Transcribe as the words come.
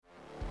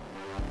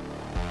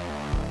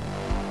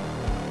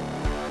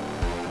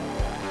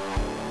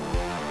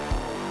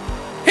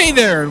Hey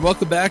there, and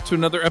welcome back to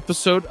another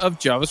episode of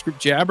JavaScript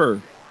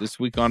Jabber. This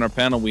week on our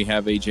panel, we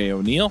have AJ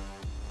O'Neill.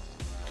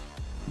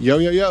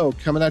 Yo,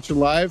 coming at you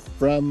live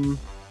from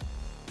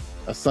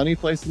a sunny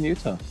place in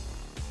Utah.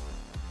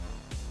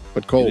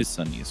 But cold. It is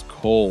sunny. It's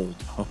cold.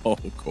 Oh,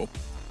 cold.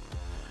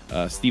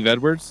 Steve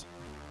Edwards.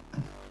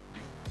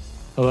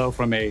 Hello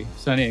from a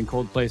sunny and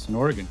cold place in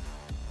Oregon.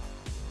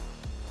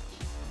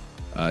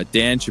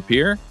 Dan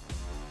Shapir.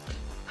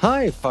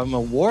 Hi from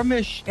a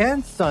warmish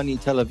and sunny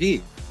Tel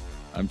Aviv.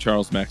 I'm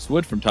Charles Max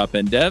Wood from Top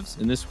End Devs,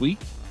 and this week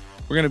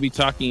we're going to be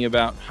talking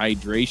about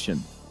hydration.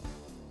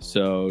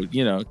 So,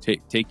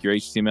 take your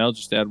HTML,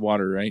 just add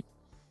water, right?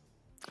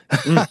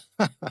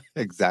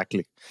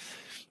 Exactly.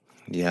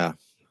 Yeah,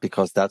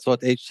 because that's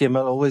what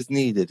HTML always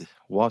needed.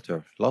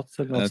 Water. Lots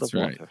and lots of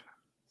water.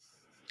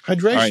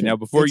 Hydration. All right, now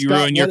before you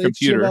ruin your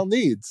computer. HTML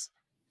needs.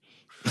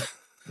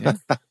 Yeah.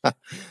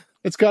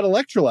 It's got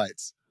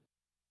electrolytes.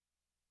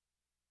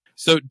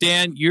 So,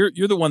 Dan, you're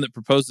the one that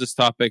proposed this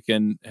topic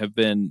and have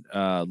been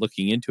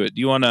looking into it. Do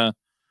you want to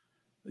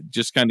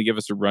just kind of give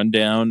us a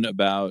rundown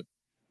about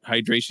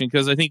hydration?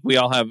 Because I think we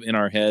all have in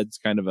our heads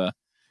kind of a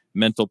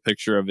mental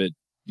picture of it,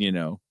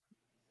 the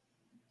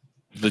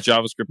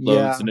JavaScript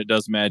loads and it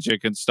does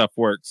magic and stuff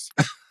works.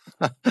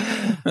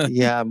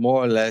 Yeah,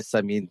 more or less.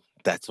 I mean,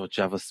 that's what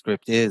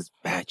JavaScript is,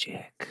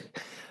 magic.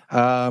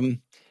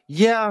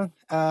 This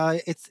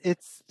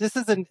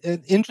is an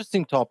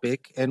interesting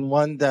topic and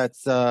one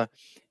that's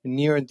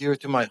near and dear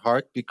to my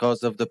heart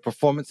because of the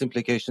performance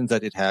implications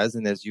that it has.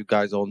 And as you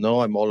guys all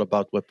know, I'm all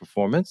about web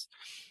performance.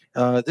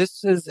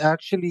 This is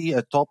actually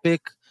a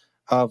topic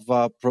of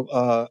a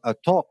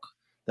talk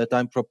that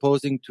I'm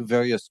proposing to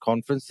various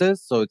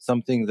conferences. So it's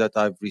something that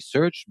I've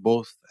researched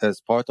both as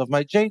part of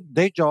my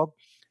day job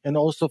and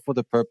also for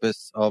the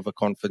purpose of a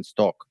conference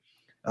talk.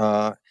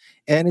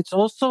 And it's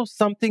also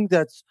something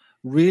that's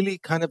really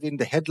kind of in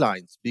the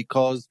headlines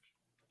because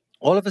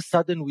all of a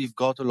sudden we've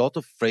got a lot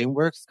of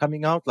frameworks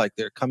coming out, like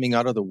they're coming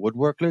out of the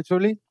woodwork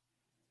literally.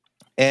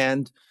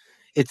 And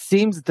it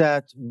seems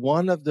that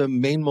one of the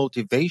main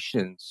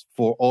motivations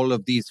for all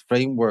of these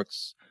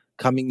frameworks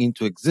coming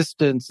into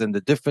existence and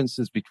the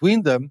differences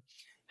between them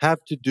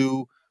have to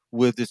do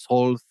with this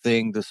whole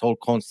thing, this whole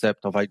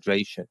concept of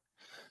hydration.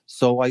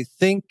 So I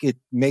think it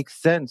makes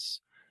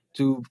sense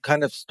to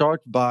kind of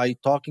start by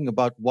talking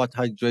about what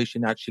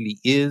hydration actually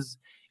is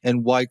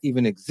and why it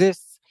even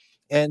exists.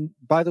 And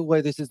by the way,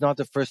 this is not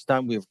the first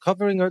time we're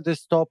covering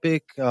this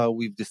topic.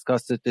 We've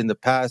discussed it in the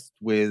past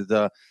with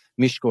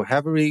Mishko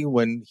Havery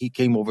when he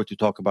came over to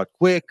talk about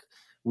Quick.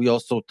 We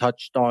also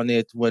touched on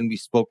it when we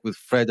spoke with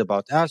Fred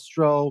about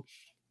Astro.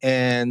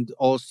 And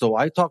also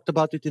I talked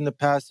about it in the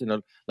past,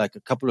 like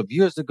a couple of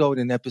years ago in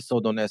an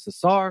episode on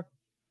SSR.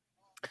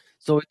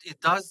 So it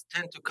does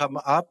tend to come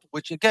up,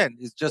 which again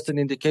is just an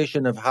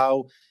indication of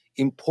how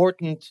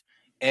important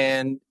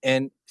and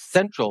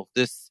central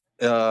this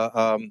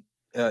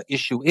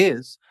issue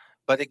is.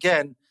 But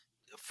again,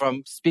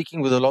 from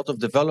speaking with a lot of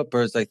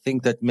developers, I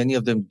think that many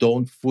of them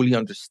don't fully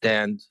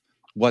understand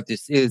what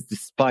this is,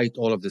 despite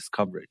all of this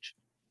coverage.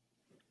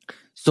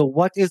 So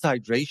what is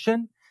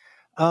hydration?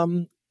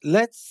 Hydration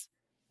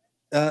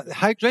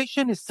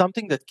is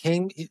something that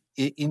came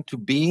into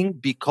being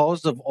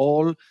because of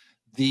all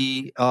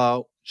the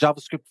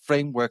JavaScript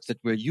frameworks that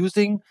we're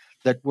using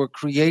that were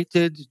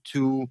created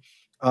to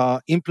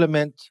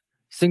implement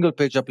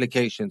single-page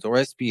applications or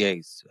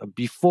SPAs.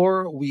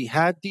 Before we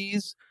had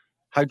these,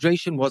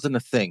 hydration wasn't a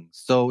thing.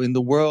 So in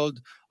the world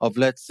of,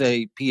 let's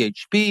say,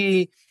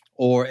 PHP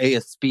or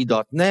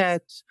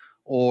ASP.NET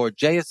or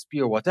JSP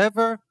or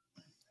whatever,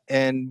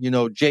 and,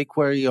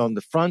 jQuery on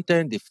the front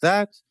end, if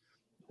that,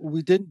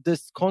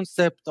 this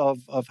concept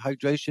of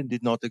hydration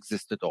did not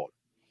exist at all.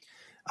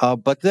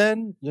 But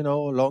then,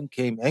 along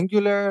came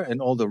Angular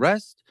and all the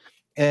rest.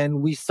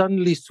 And we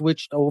suddenly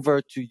switched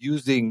over to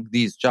using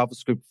these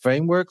JavaScript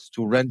frameworks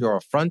to render our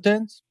front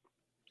ends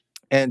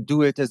and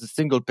do it as a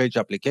single page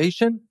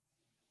application.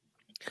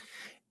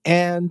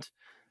 And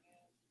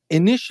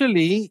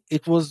initially,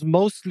 it was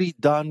mostly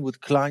done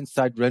with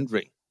client-side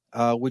rendering,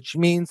 which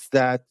means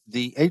that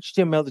the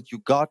HTML that you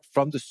got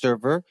from the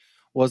server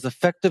was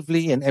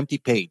effectively an empty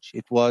page.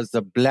 It was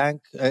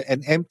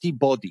an empty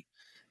body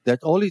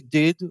that all it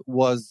did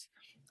was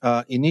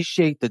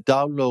initiate the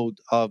download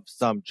of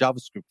some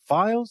JavaScript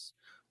files.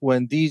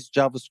 When these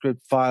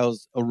JavaScript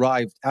files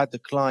arrived at the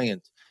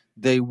client,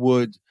 they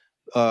would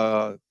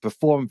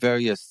perform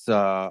various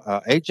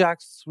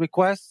AJAX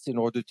requests in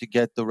order to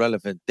get the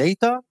relevant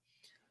data.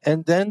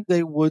 And then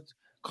they would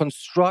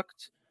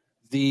construct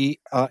the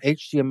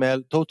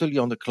HTML totally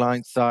on the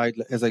client side.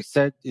 As I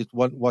said, it's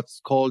what's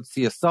called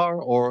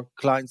CSR or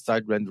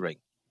client-side rendering.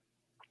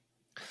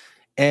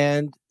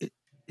 And it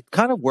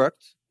kind of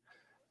worked,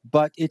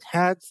 but it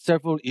had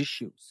several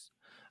issues.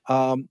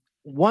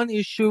 One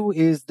issue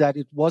is that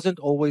it wasn't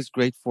always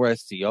great for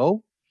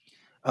SEO.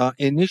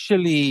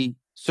 Initially,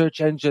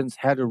 search engines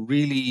had a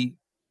really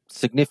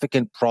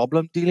significant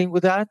problem dealing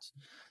with that.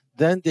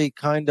 Then they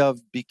kind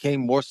of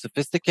became more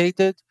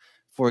sophisticated.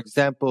 For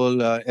example,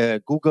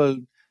 Google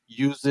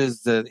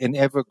uses an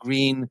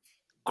evergreen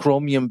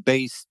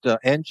Chromium-based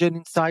engine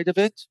inside of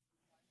it.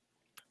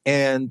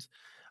 And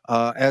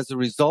as a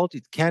result,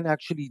 it can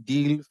actually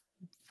deal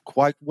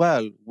quite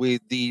well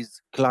with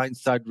these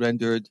client-side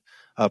rendered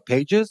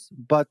pages.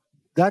 But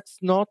that's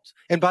not,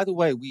 and by the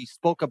way, we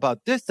spoke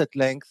about this at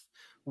length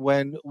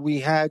when we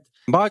had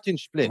Martin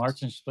Splitt.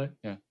 Martin Splitt,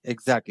 yeah.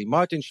 Exactly.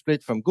 Martin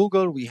Splitt from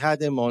Google. We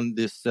had him on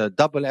this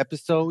double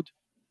episode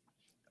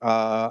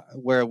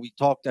where we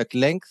talked at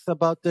length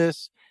about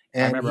this.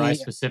 And I remember I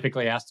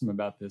specifically asked him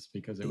about this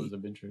because it was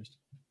of interest.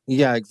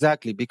 Yeah,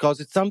 exactly. Because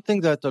it's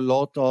something that a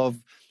lot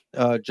of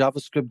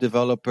JavaScript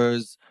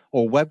developers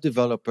or web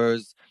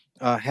developers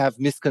have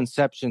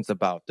misconceptions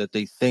about, that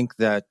they think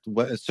that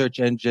search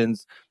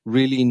engines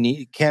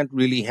can't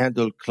really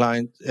handle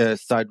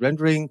client-side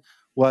rendering.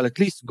 Well, at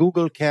least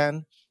Google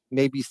can.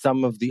 Maybe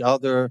some of the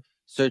other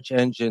search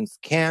engines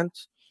can't.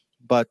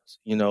 But,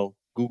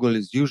 Google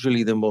is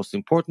usually the most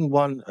important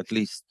one, at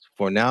least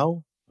for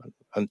now,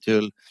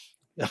 until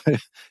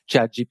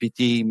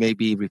ChatGPT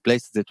maybe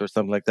replaces it or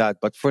something like that.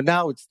 But for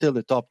now, it's still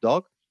the top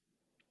dog.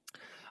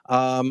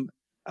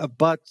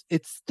 But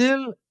it's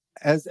still,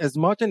 as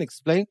Martin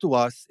explained to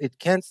us, it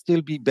can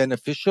still be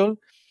beneficial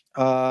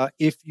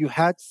if you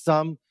had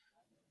some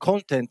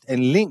content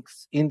and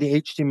links in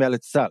the HTML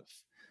itself.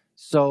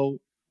 So,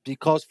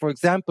 because, for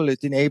example,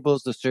 it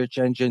enables the search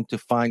engine to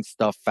find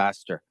stuff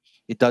faster.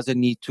 It doesn't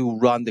need to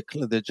run the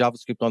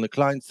JavaScript on the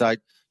client side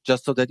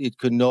just so that it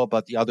could know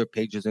about the other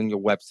pages in your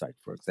website,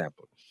 for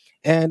example.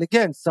 And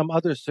again, some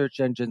other search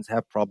engines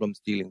have problems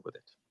dealing with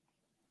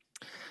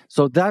it.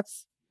 So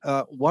that's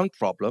one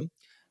problem.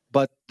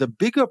 But the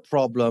bigger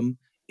problem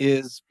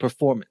is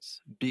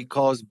performance,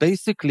 because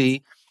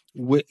basically,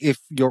 if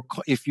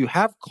you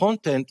have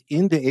content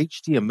in the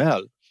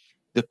HTML,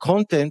 the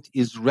content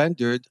is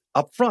rendered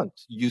upfront.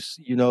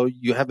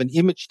 You have an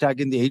image tag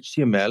in the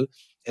HTML.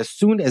 As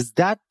soon as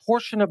that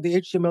portion of the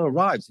HTML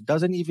arrives, it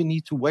doesn't even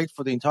need to wait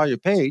for the entire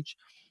page.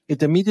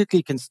 It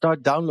immediately can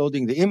start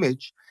downloading the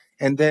image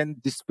and then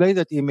display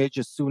that image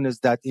as soon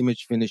as that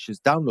image finishes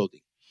downloading.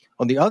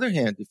 On the other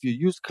hand, if you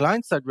use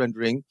client-side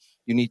rendering,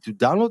 you need to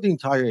download the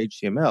entire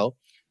HTML,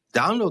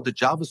 download the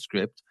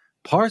JavaScript,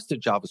 parse the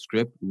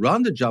JavaScript,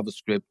 run the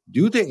JavaScript,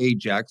 do the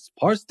AJAX,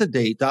 parse the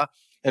data,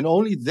 and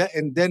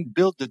then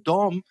build the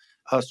DOM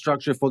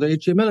structure for the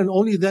HTML, and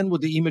only then will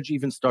the image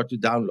even start to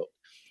download.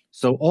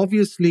 So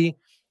obviously,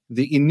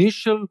 the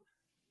initial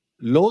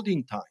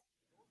loading time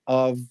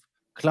of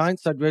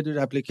client-side rendered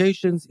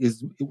applications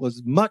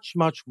was much,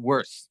 much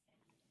worse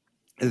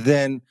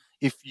than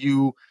if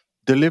you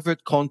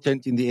delivered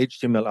content in the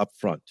HTML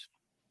upfront.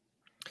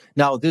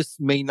 Now, this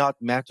may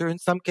not matter in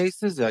some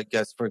cases. I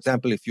guess, for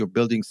example, if you're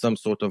building some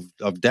sort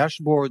of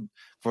dashboard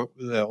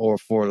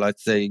for,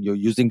 let's say, you're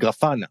using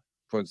Grafana,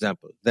 for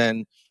example,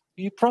 then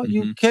you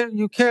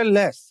care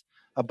less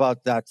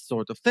about that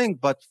sort of thing.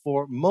 But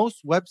for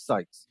most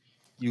websites,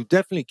 you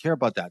definitely care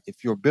about that.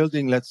 If you're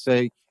building, let's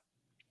say,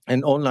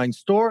 an online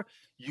store,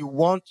 you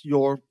want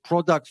your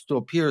products to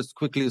appear as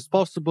quickly as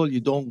possible. You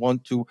don't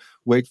want to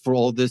wait for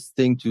all this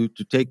thing to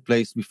take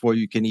place before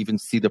you can even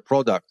see the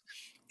product.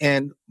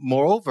 And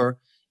moreover,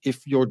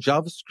 if your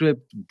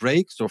JavaScript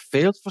breaks or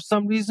fails for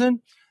some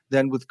reason,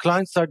 then with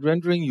client-side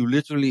rendering, you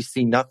literally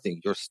see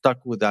nothing. You're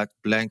stuck with that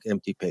blank,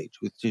 empty page,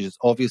 which is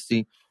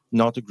obviously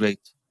not a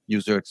great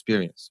user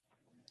experience.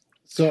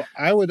 So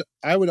I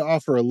would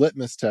offer a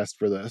litmus test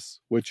for this,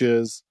 which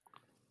is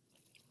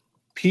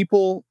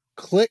people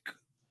click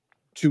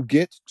to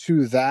get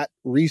to that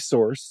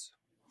resource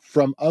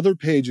from other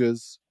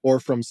pages or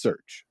from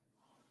search.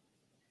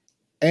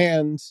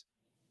 And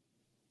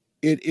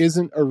it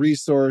isn't a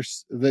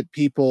resource that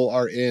people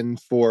are in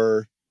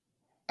for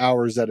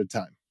hours at a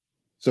time.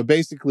 So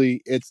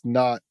basically, it's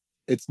not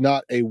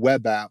a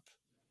web app.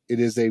 It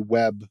is a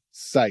web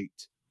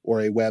site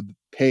or a web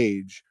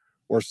page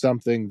or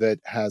something that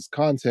has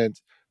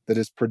content that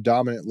is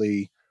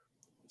predominantly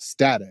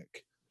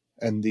static.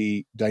 And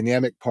the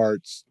dynamic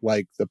parts,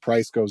 like the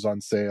price goes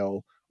on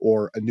sale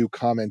or a new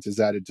comment is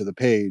added to the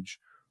page,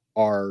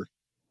 are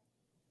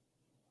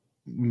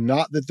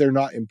not that they're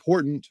not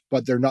important,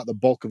 but they're not the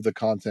bulk of the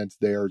content.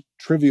 They are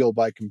trivial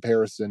by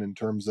comparison in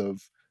terms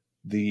of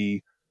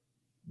the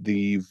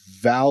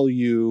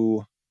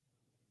value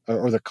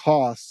or the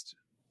cost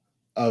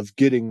of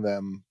getting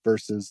them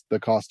versus the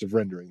cost of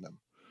rendering them.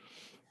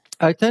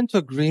 I tend to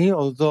agree,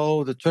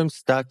 although the term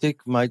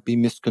static might be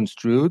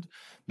misconstrued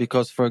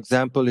because, for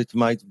example, it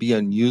might be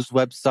a news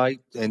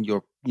website and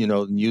your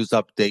news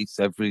updates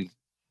every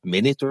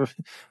minute or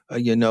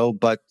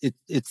but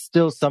it's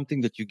still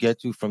something that you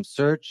get to from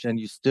search, and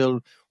you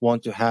still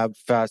want to have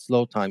fast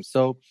load time.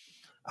 So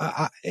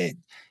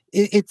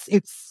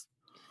it's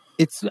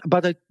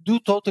but I do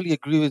totally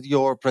agree with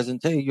your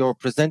presentation. You're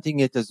presenting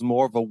it as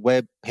more of a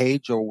web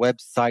page or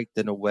website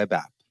than a web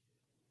app.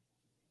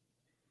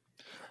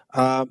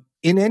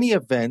 In any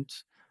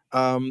event,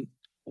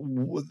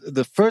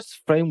 the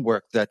first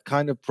framework that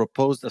kind of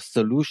proposed a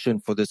solution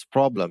for this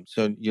problem.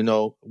 So,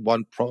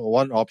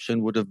 one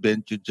option would have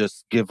been to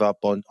just give up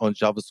on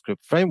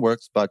JavaScript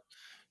frameworks, but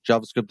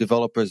JavaScript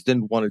developers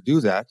didn't want to do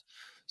that.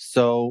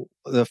 So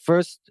the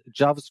first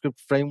JavaScript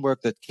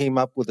framework that came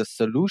up with a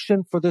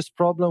solution for this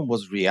problem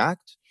was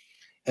React.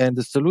 And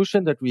the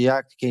solution that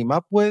React came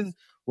up with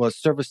was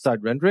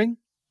server-side rendering,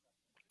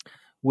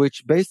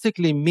 which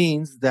basically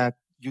means that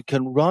you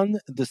can run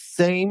the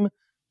same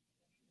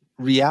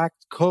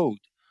React code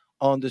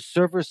on the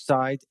server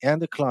side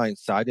and the client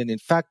side. And in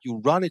fact,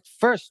 you run it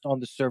first on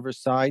the server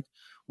side,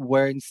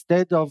 where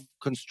instead of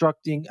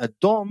constructing a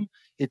DOM,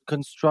 it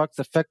constructs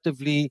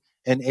effectively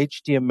an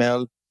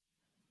HTML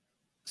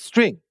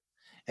string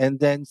and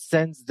then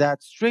sends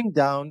that string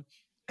down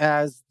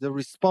as the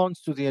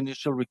response to the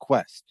initial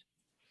request.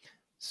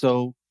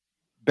 So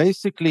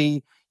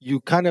basically, you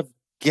kind of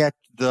get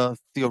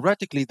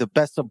theoretically the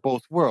best of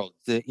both worlds.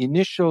 The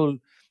initial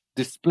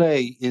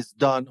display is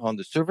done on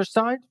the server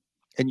side,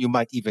 and you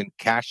might even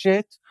cache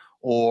it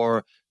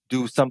or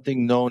do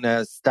something known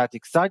as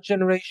static site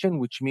generation,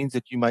 which means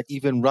that you might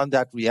even run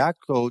that React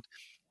code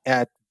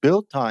at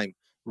build time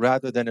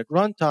rather than at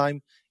runtime,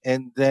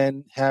 and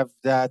then have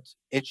that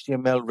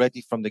HTML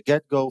ready from the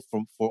get-go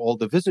for all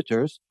the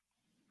visitors.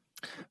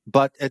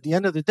 But at the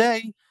end of the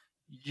day,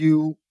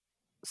 you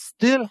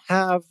still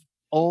have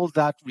all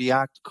that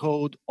React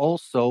code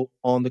also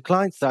on the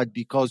client side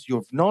because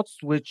you've not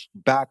switched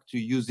back to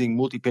using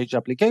multi-page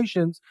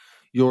applications.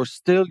 You're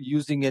still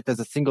using it as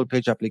a single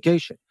page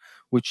application,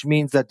 which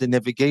means that the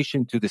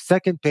navigation to the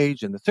second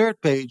page and the third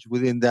page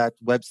within that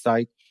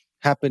website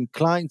happen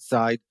client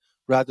side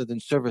rather than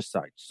server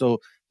side. So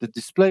the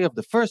display of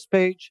the first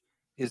page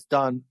is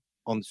done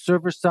on the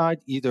server side,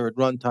 either at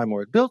runtime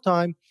or at build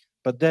time,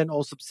 but then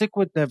all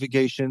subsequent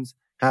navigations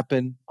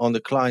happen on the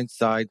client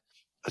side,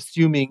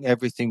 assuming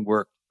everything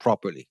worked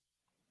properly.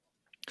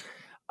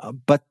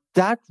 But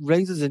that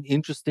raises an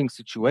interesting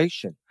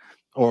situation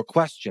or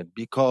question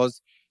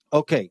because,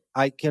 okay,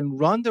 I can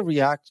run the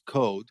React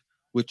code,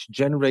 which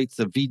generates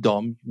a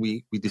VDOM.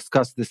 We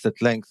discussed this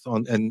at length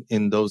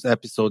in those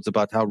episodes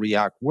about how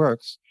React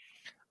works.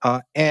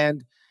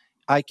 And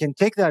I can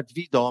take that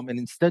VDOM, and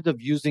instead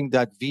of using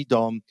that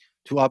VDOM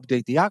to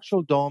update the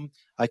actual DOM,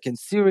 I can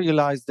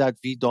serialize that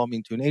VDOM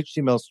into an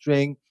HTML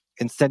string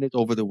and send it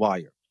over the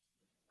wire.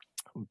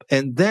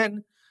 And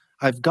then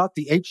I've got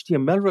the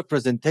HTML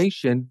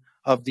representation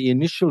of the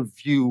initial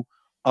view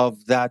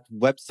of that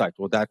website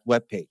or that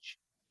web page.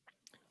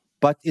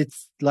 But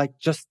it's like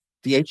just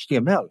the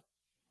HTML.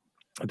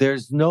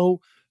 There's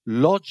no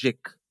logic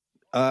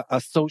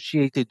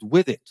associated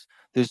with it.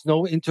 There's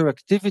no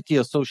interactivity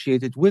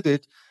associated with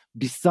it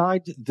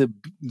beside the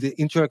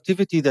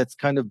interactivity that's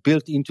kind of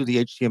built into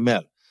the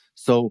HTML.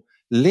 So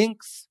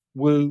links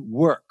will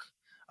work.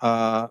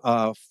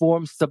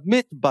 Form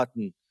submit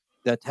button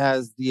that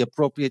has the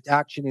appropriate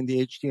action in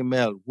the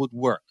HTML would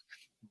work.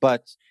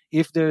 But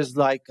if there's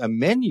like a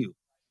menu,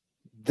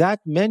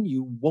 that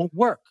menu won't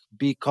work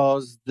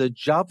because the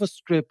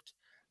JavaScript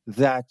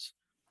that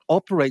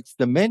operates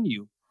the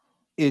menu,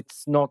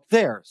 it's not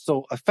there.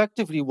 So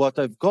effectively what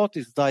I've got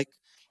is like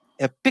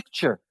a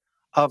picture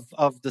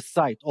of the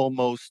site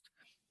almost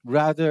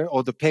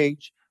or the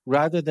page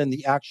rather than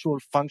the actual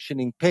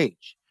functioning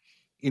page.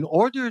 In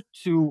order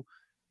to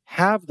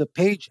have the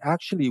page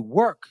actually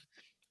work,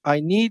 I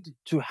need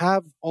to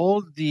have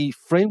all the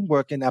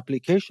framework and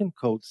application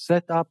code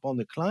set up on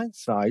the client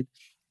side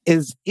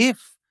as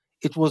if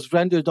it was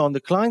rendered on the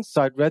client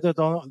side rather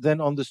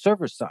than on the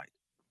server side.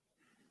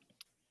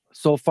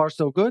 So far,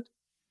 so good?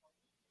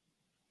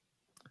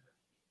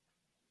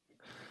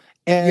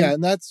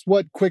 And that's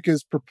what Quick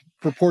is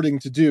purporting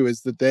to do,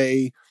 is that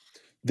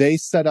they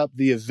set up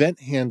the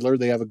event handler.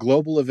 They have a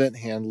global event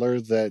handler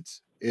that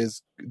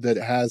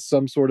has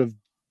some sort of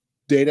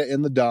data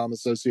in the DOM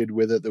associated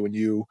with it,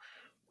 that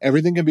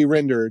everything can be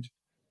rendered,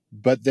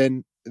 but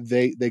then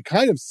they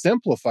kind of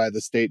simplify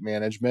the state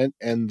management,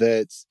 and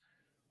that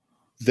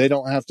they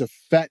don't have to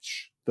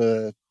fetch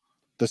the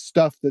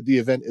stuff that the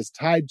event is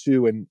tied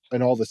to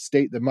and all the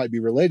state that might be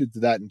related to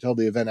that until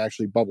the event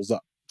actually bubbles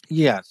up.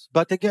 Yes,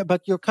 but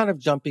you're kind of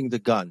jumping the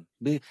gun.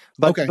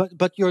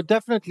 But you're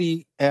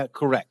definitely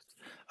correct.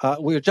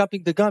 We're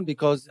jumping the gun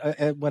because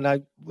when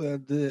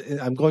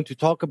I'm going to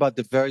talk about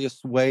the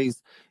various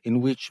ways in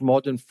which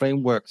modern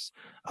frameworks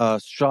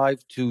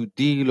strive to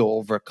deal or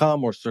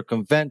overcome or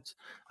circumvent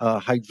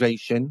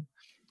hydration.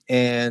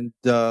 And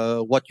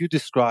what you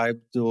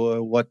described,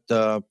 or what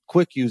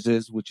Quick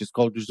uses, which is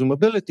called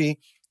resumability,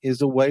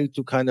 is a way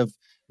to kind of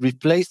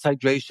replace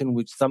hydration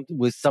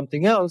with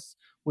something else,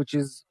 which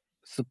is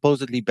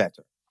supposedly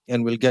better.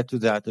 And we'll get to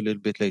that a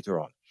little bit later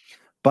on.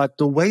 But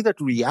the way that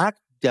React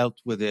dealt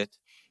with it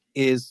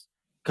is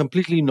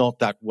completely not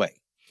that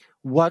way.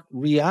 What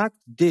React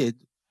did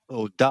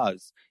or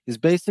does is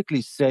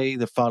basically say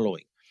the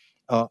following.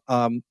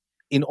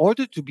 In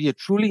order to be a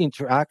truly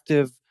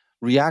interactive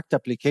React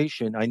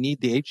application, I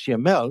need the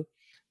HTML,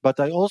 but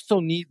I also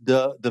need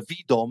the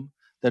VDOM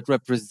that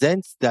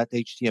represents that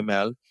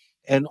HTML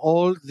and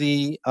all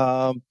the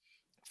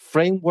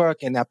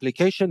framework and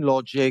application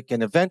logic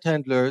and event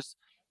handlers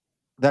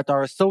that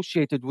are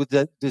associated with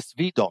this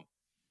VDOM.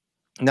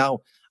 Now,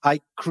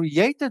 I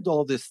created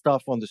all this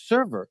stuff on the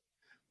server,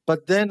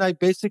 but then I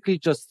basically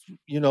just,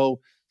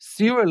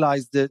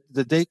 serialize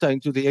the data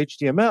into the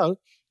HTML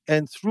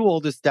and threw all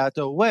this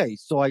data away.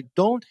 So I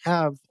don't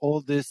have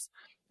all this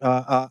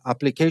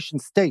application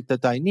state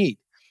that I need.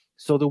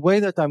 So the way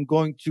that I'm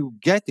going to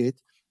get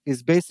it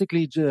is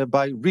basically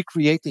by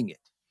recreating it.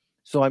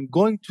 So I'm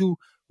going to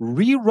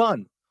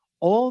rerun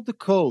all the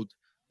code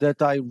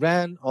that I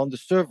ran on the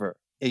server,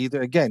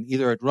 either at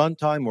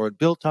runtime or at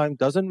build time,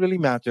 doesn't really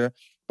matter,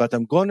 but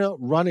I'm going to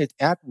run it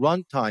at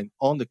runtime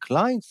on the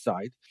client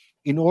side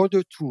in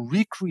order to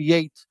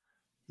recreate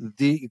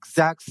the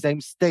exact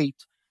same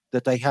state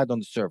that I had on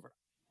the server.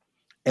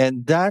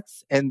 And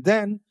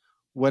then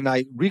when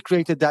I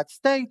recreated that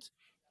state,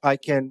 I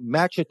can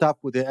match it up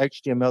with the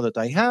HTML that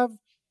I have,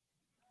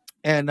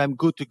 and I'm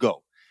good to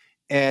go.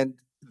 And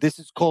this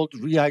is called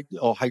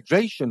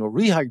hydration or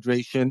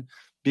rehydration,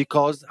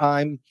 because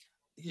I'm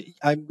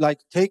like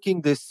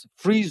taking this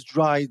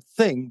freeze-dried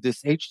thing,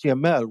 this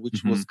HTML,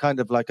 which was kind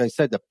of, like I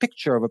said, a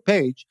picture of a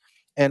page,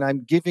 and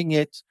I'm giving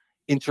it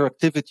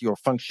interactivity or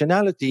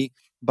functionality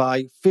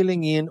by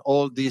filling in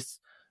all these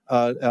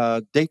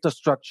data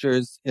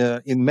structures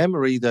in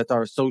memory that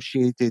are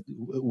associated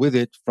with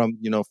it from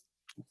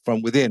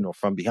within or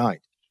from behind.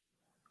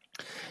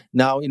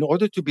 Now, in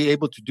order to be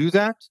able to do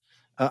that,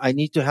 I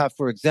need to have,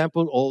 for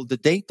example, all the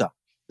data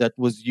that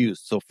was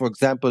used. So, for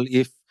example,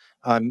 if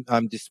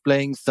I'm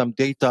displaying some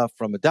data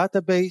from a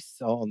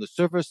database on the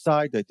server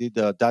side, I did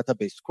a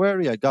database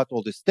query, I got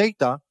all this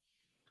data.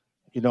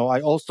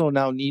 I also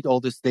now need all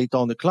this data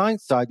on the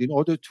client side in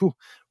order to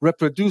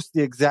reproduce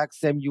the exact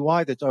same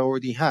UI that I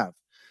already have.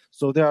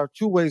 So there are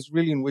two ways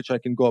really in which I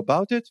can go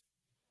about it.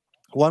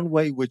 One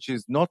way, which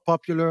is not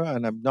popular,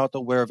 and I'm not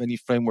aware of any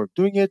framework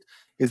doing it,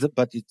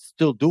 but it's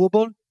still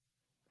doable,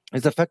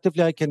 is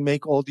effectively I can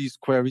make all these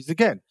queries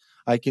again.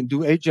 I can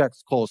do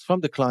AJAX calls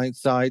from the client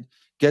side,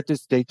 get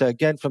this data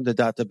again from the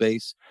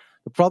database.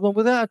 The problem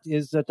with that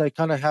is that I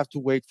kind of have to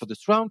wait for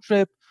this round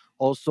trip.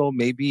 Also,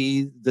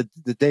 maybe the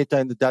data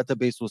in the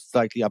database was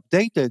slightly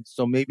updated,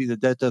 so maybe the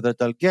data that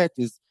I'll get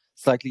is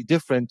slightly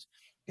different,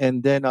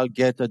 and then I'll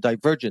get a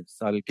divergence.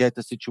 I'll get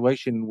a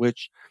situation in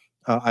which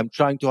I'm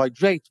trying to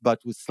hydrate, but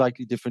with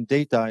slightly different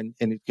data, and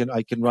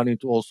I can run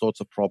into all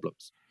sorts of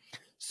problems.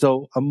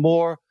 So a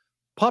more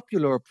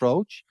popular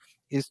approach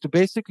is to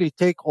basically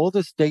take all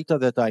this data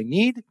that I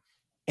need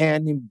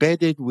and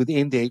embed it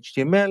within the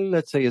HTML,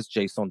 let's say as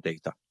JSON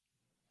data.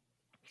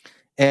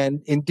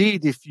 And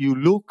indeed, if you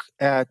look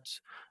at,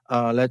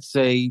 let's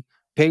say,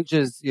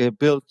 pages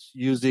built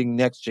using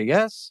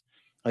Next.js,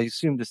 I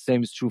assume the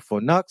same is true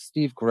for Nuxt.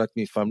 Steve, correct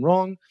me if I'm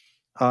wrong.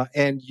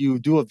 And you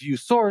do a view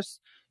source,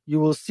 you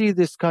will see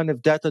this kind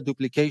of data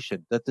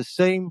duplication, that the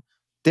same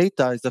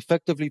data is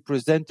effectively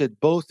presented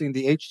both in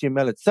the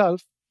HTML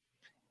itself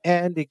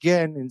and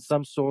again in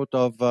some sort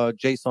of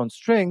JSON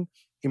string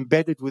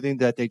embedded within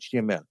that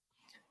HTML.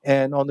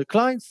 And on the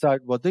client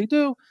side, what they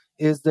do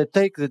is they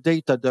take the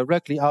data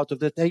directly out of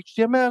that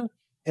HTML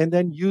and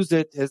then use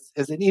it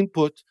as an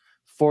input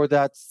for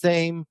that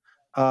same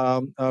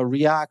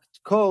React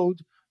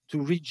code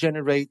to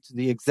regenerate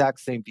the exact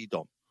same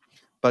VDOM.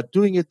 But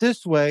doing it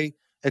this way,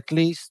 at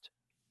least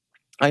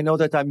I know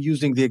that I'm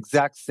using the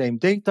exact same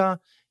data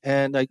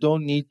and I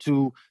don't need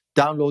to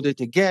download it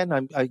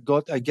again. I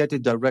get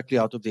it directly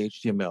out of the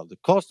HTML. The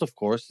cost, of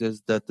course,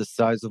 is that the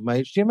size of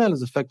my HTML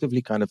is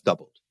effectively kind of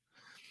doubled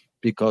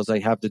because I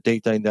have the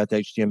data in that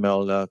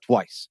HTML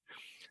twice.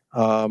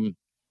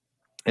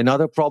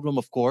 Another problem,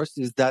 of course,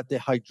 is that the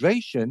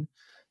hydration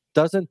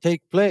doesn't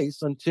take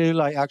place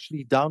until I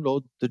actually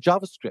download the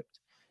JavaScript.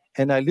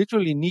 And I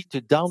literally need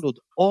to download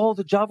all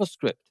the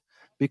JavaScript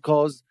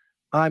because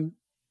I'm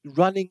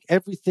running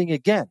everything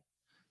again.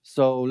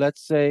 So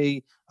let's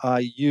say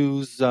I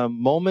use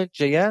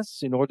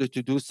Moment.js in order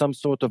to do some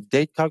sort of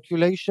date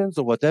calculations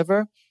or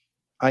whatever.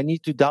 I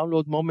need to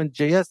download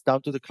Moment.js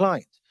down to the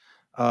client.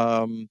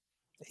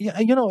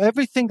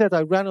 Everything that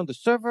I ran on the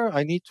server,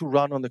 I need to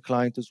run on the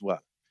client as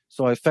well.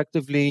 So I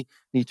effectively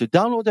need to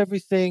download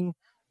everything,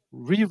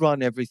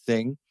 rerun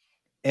everything,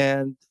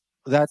 and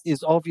that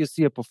is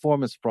obviously a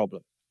performance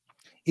problem.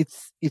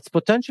 It's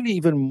potentially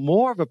even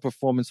more of a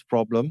performance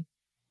problem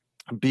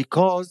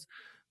because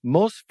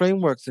most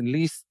frameworks, at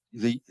least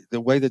the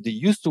way that they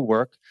used to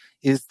work,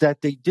 is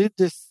that they did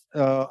this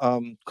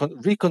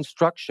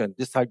reconstruction,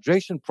 this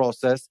hydration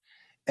process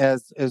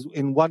as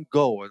in one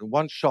go, in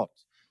one shot.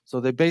 So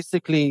they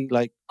basically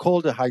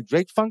called a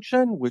hydrate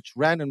function, which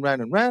ran and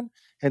ran and ran,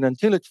 and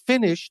until it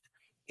finished,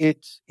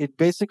 it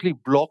basically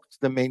blocked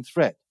the main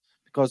thread.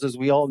 Because as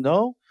we all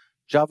know,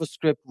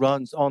 JavaScript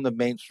runs on the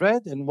main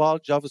thread, and while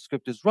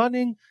JavaScript is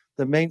running,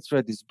 the main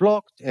thread is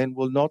blocked and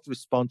will not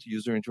respond to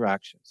user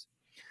interactions.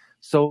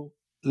 So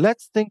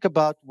let's think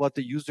about what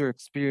the user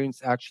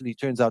experience actually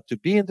turns out to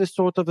be in this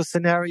sort of a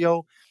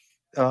scenario.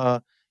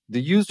 The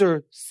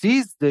user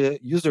sees the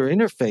user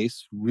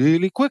interface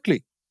really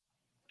quickly.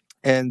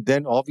 And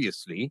then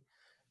obviously,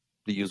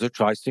 the user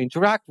tries to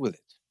interact with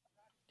it.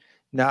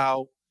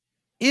 Now,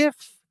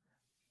 if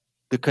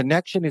the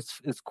connection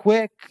is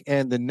quick,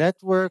 and the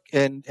network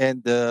and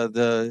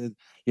the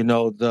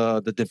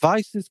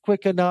device is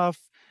quick enough,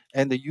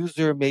 and the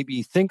user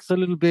maybe thinks a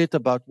little bit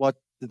about what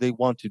they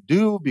want to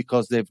do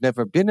because they've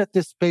never been at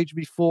this page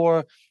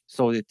before.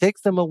 So it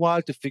takes them a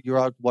while to figure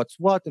out what's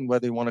what and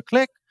where they want to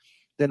click.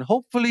 Then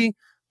hopefully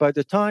by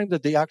the time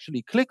that they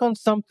actually click on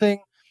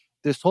something,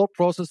 this whole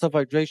process of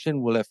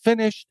hydration will have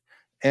finished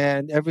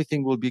and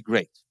everything will be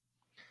great.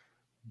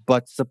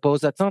 But suppose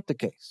that's not the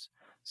case.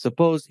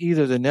 Suppose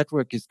either the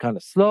network is kind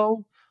of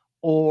slow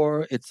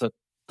or it's a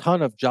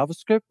ton of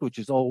JavaScript, which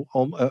is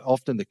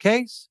often the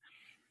case,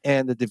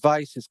 and the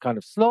device is kind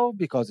of slow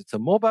because it's a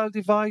mobile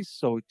device,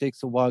 so it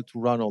takes a while to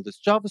run all this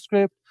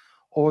JavaScript,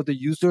 or the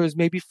user is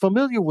maybe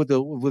familiar with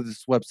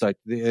this website.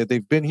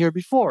 They've been here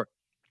before,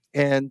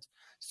 and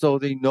so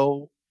they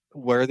know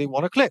where they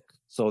want to click,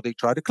 so they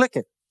try to click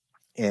it.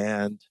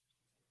 And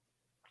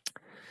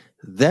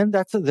then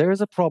there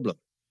is a problem.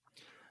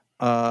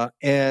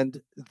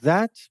 And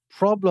that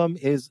problem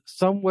is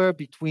somewhere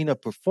between a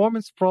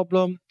performance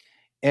problem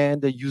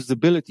and a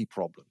usability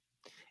problem.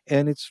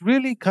 And it's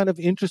really kind of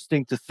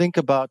interesting to think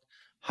about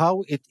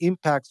how it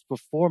impacts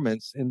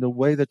performance in the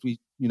way that we,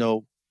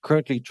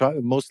 currently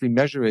mostly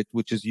measure it,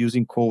 which is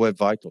using Core Web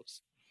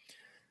Vitals.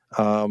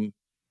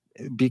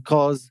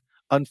 Because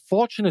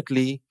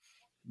unfortunately,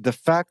 the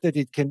fact that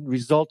it can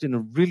result in a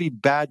really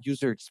bad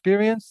user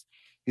experience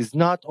is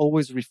not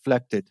always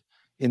reflected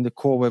in the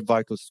Core Web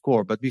Vitals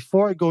score. But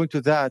before I go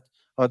into that,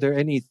 are there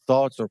any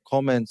thoughts or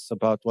comments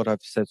about what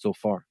I've said so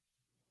far?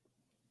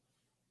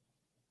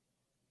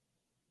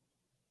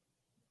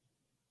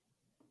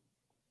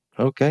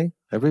 Okay,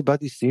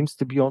 everybody seems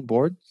to be on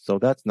board, so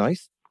that's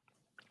nice.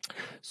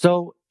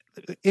 So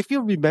if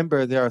you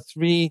remember, there are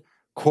 3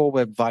 Core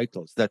Web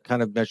Vitals that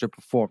kind of measure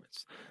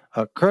performance.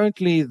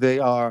 Currently, they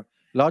are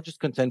largest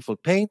contentful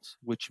paint,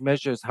 which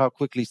measures how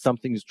quickly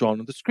something is drawn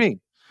on the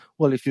screen.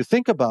 Well, if you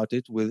think about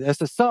it, with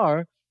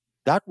SSR,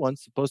 that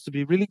one's supposed to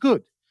be really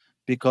good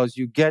because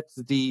you get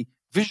the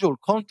visual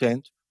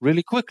content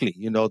really quickly.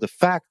 The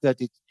fact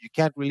that you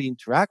can't really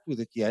interact with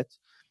it yet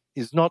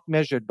is not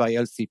measured by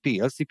LCP.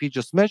 LCP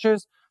just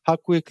measures how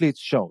quickly it's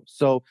shown.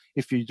 So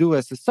if you do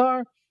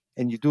SSR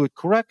and you do it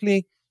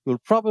correctly, you'll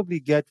probably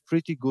get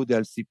pretty good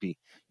LCP.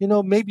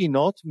 Maybe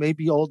not.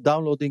 Maybe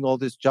downloading all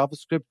this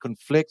JavaScript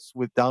conflicts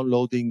with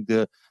downloading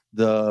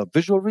the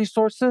visual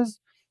resources.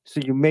 So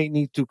you may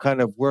need to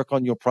kind of work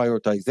on your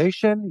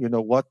prioritization,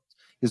 what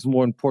is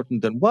more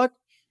important than what.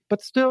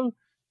 But still,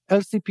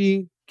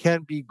 LCP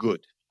can be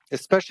good,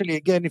 especially,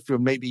 again, if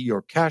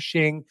you're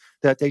caching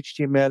that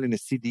HTML in a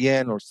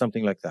CDN or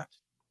something like that.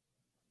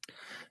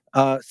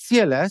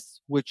 CLS,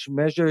 which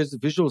measures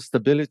visual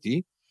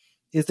stability,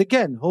 is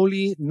again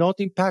wholly not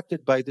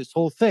impacted by this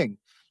whole thing.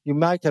 You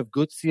might have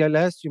good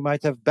CLS, you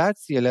might have bad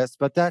CLS,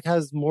 but that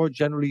has more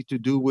generally to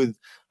do with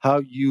how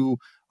you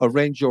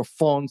arrange your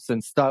fonts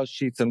and style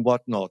sheets and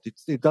whatnot.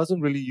 It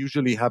doesn't really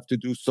usually have to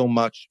do so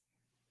much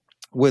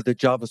with the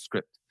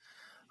JavaScript.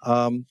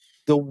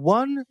 The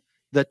one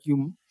that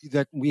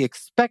we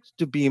expect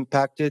to be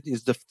impacted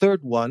is the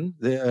third one,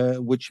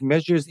 which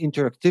measures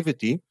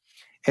interactivity,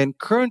 and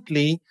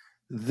currently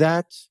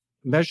that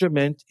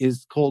measurement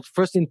is called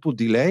first input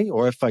delay,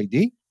 or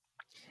FID,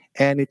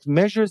 and it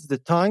measures the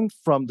time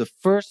from the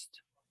first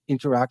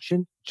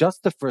interaction,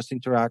 just the first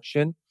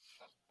interaction,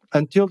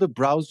 until the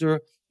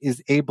browser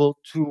is able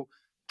to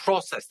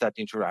process that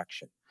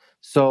interaction.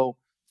 So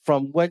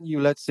from when you,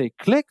 let's say,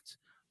 clicked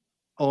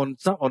on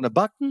a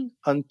button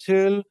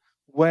until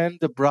when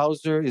the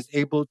browser is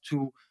able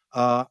to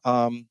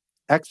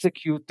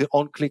execute the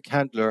on-click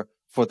handler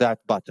for that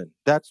button.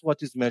 That's what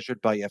is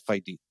measured by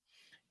FID.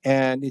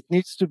 And it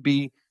needs to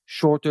be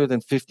shorter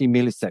than 50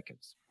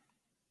 milliseconds.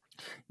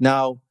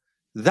 Now,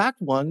 that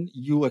one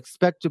you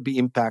expect to be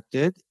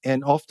impacted,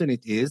 and often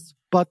it is.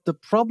 But the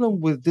problem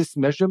with this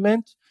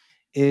measurement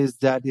is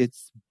that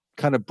it's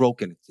kind of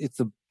broken. It's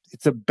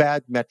a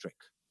bad metric.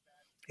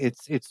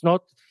 It's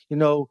not,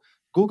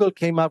 Google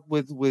came up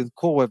with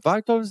Core Web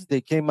Vitals.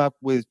 They came up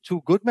with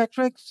 2 good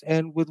metrics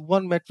and with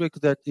 1 metric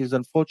that is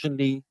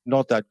unfortunately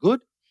not that good,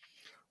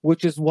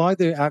 which is why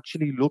they're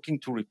actually looking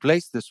to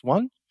replace this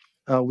one.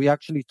 We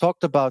actually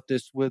talked about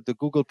this with the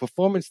Google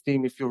performance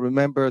team. If you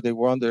remember, they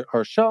were on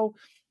our show,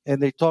 and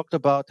they talked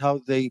about how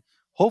they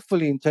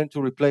hopefully intend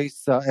to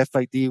replace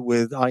FID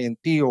with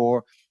INP,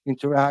 or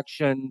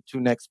interaction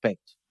to next paint.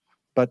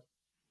 But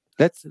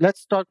let's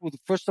start with,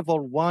 first of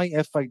all, why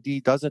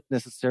FID doesn't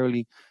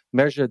necessarily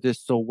measure this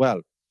so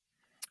well.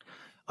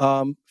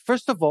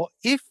 First of all,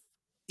 if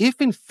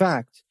in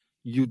fact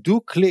you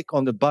do click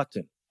on the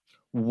button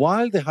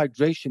while the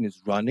hydration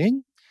is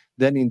running,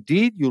 then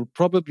indeed you'll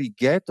probably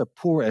get a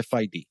poor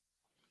FID.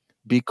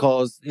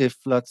 Because if,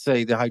 let's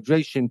say, the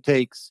hydration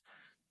takes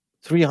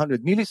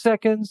 300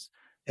 milliseconds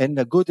and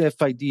a good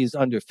FID is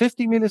under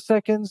 50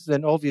 milliseconds,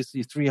 then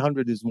obviously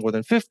 300 is more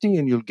than 50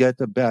 and you'll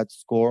get a bad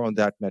score on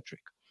that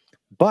metric.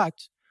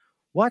 But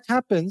what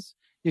happens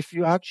if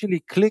you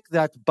actually click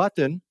that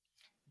button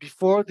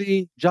before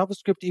the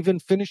JavaScript even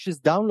finishes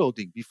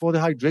downloading, before the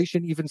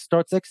hydration even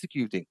starts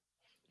executing?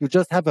 You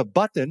just have a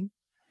button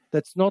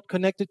that's not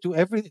connected to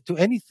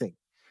anything.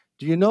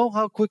 Do you know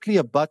how quickly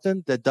a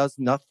button that does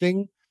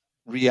nothing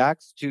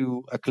reacts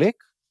to a click?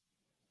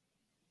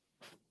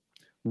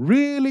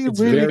 Really, It's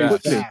really very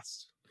quickly.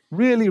 fast.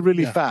 Really,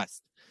 really Yeah.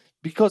 fast.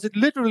 Because it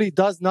literally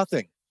does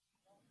nothing.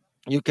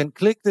 You can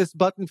click this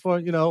button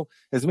for,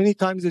 as many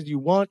times as you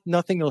want,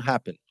 nothing will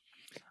happen.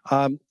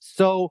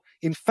 So,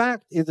 in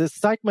fact, the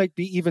site might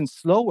be even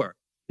slower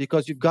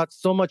because you've got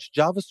so much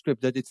JavaScript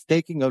that it's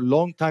taking a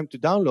long time to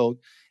download,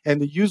 and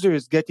the user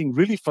is getting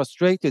really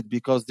frustrated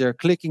because they're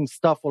clicking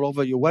stuff all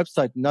over your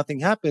website,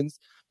 nothing happens,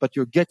 but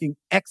you're getting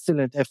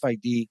excellent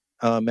FID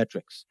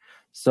metrics.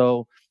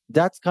 So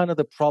that's kind of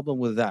the problem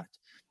with that.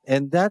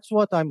 And that's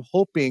what I'm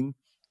hoping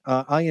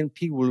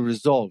INP will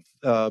resolve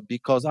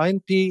because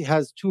INP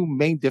has two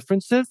main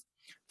differences.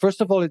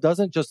 First of all, it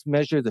doesn't just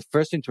measure the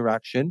first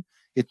interaction,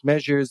 it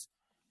measures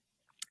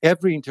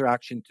every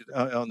interaction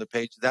on the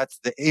page. That's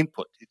the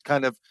input. It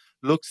kind of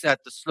looks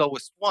at the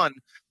slowest one,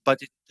 but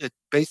it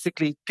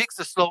basically picks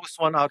the slowest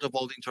one out of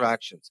all the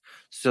interactions.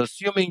 So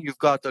assuming you've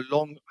got a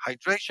long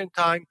hydration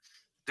time,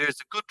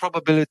 there's a good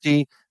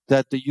probability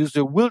that the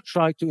user will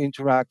try to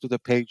interact with the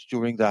page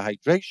during the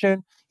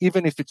hydration,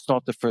 even if it's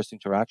not the first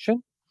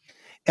interaction.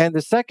 And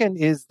the second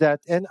is that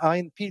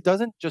INP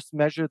doesn't just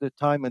measure the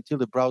time until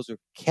the browser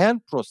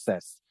can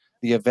process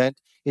the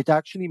event. It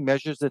actually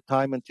measures the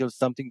time until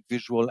something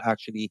visual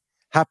actually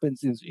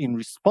happens in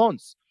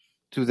response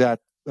to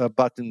that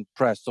button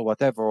press or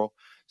whatever.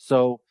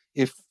 So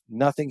if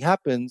nothing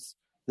happens,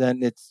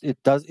 then it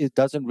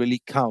doesn't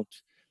really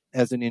count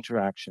as an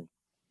interaction.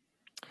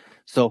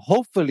 So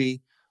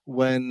hopefully,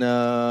 when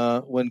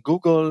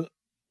Google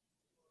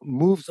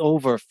moves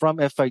over from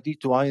FID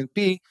to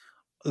INP,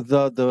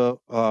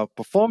 the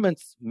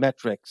performance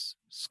metrics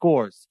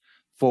scores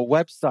for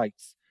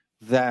websites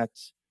that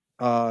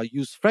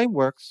use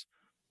frameworks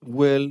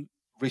will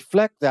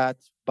reflect that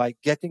by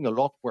getting a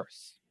lot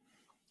worse,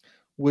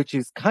 which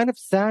is kind of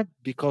sad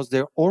because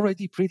they're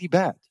already pretty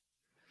bad.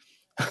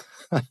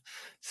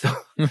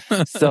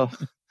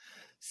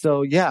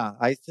 So yeah,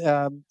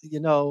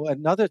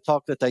 another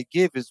talk that I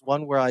give is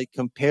one where I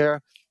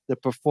compare the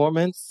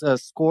performance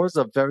scores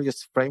of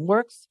various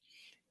frameworks.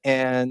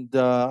 And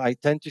I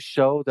tend to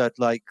show that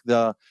like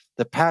the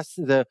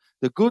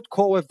good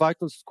Core Web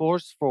Vitals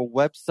scores for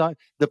website,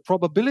 the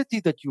probability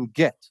that you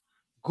get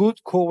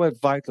good Core Web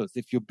Vitals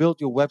if you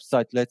build your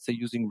website, let's say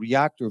using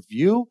React or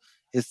Vue,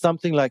 is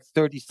something like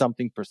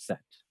 30-something%.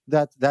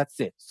 That's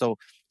it. So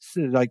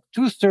like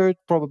 2/3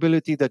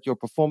 probability that your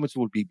performance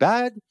will be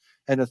bad,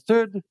 and a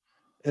third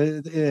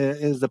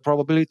is the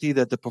probability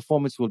that the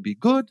performance will be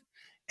good.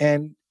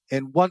 And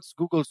once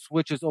Google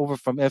switches over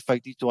from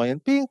FID to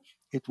INP,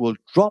 it will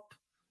drop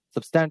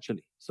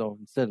substantially. So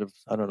instead of,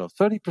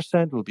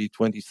 30%, it will be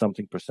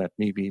 20-something%,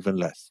 maybe even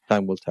less.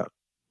 Time will tell.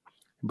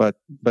 But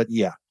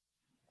yeah.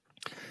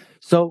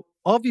 So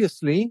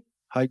obviously,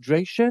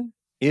 hydration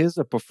is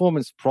a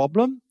performance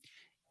problem,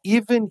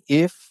 even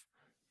if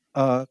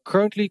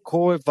currently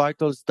Core Web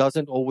Vitals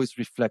doesn't always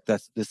reflect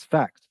this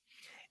fact.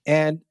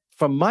 And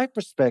from my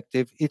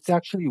perspective, it's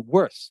actually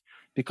worse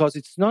because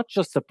it's not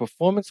just a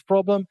performance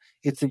problem,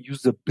 it's a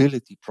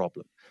usability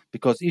problem.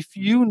 Because if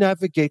you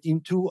navigate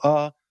into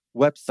a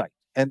website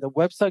and the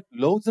website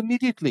loads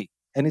immediately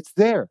and it's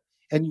there,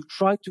 and you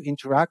try to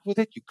interact with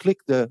it, you click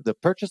the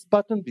purchase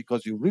button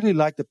because you really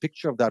like the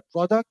picture of that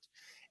product,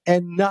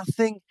 and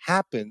nothing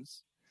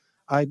happens,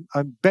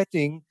 I'm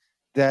betting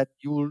that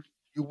you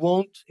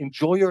won't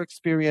enjoy your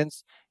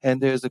experience, and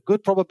there's a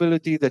good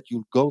probability that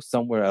you'll go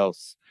somewhere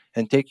else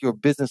and take your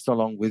business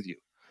along with you,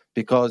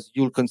 because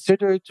you'll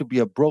consider it to be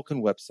a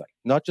broken website,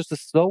 not just a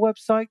slow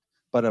website,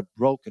 but a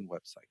broken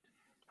website.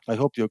 I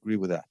hope you agree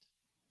with that.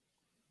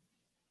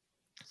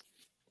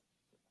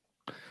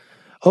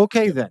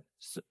 Okay, then.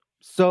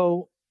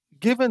 So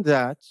given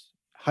that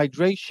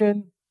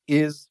hydration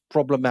is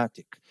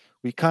problematic,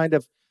 we kind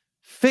of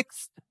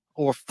fixed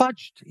or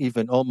fudged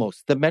even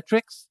almost the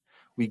metrics.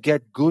 We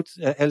get good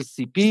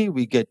LCP,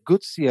 we get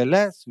good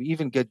CLS, we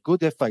even get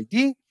good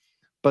FID,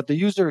 but the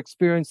user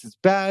experience is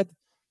bad,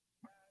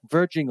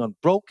 verging on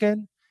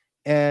broken.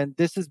 And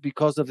this is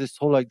because of this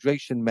whole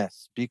hydration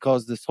mess,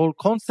 because this whole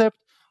concept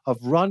of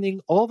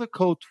running all the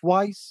code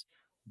twice,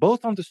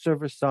 both on the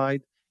server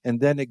side and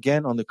then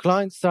again on the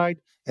client side,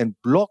 and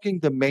blocking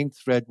the main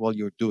thread while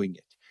you're doing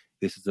it.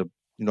 This is a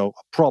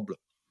problem.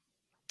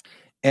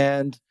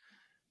 And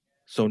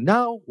so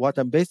now what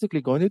I'm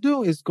basically going to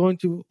do is going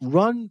to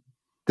run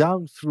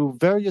down through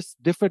various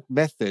different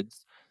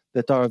methods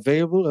that are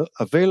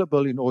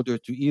available in order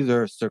to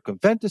either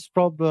circumvent this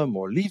problem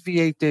or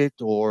alleviate it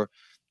or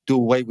do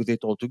away with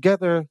it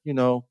altogether.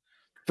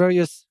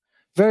 Various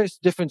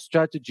different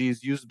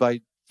strategies used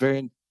by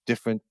very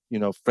different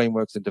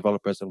frameworks and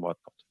developers and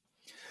whatnot.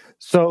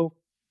 So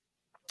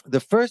the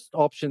first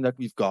option that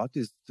we've got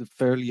is the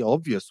fairly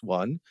obvious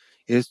one,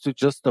 is to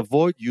just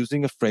avoid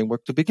using a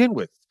framework to begin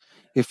with.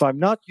 If I'm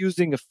not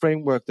using a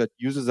framework that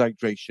uses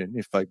hydration,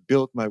 if I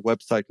build my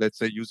website, let's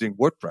say using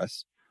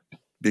WordPress,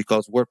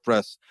 because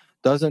WordPress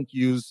doesn't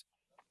use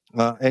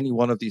any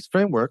one of these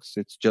frameworks.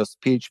 It's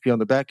just PHP on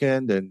the back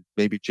end and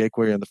maybe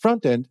jQuery on the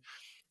front end.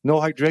 No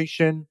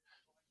hydration,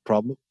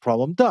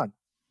 problem done.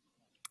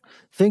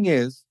 Thing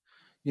is,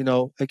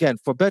 again,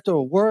 for better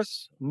or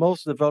worse,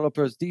 most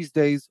developers these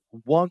days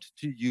want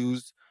to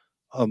use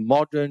a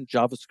modern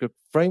JavaScript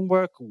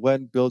framework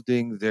when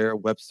building their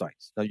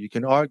websites. Now, you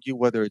can argue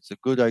whether it's a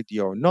good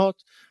idea or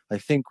not. I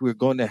think we're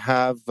going to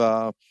have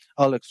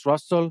Alex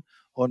Russell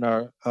on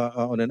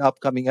an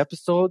upcoming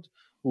episode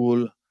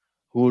who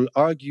will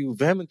argue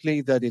vehemently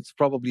that it's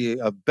probably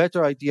a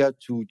better idea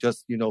to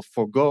just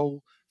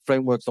forgo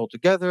frameworks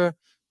altogether.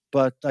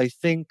 But I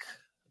think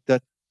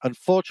that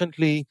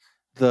unfortunately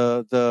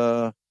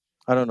the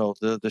I don't know,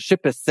 the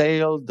ship has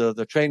sailed,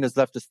 the train has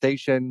left the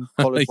station,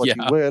 call it what you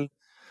Yeah. will.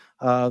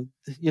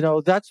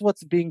 That's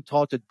what's being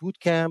taught at boot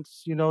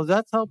camps.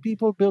 That's how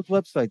people build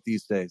websites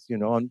these days.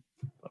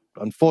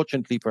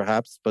 Unfortunately,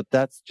 perhaps, but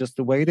that's just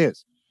the way it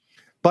is.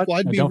 But Well,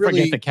 I'd Now, be don't forget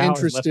really the cow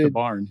has left the interested.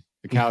 barn.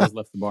 The cow has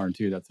left the barn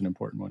too. That's an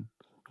important one.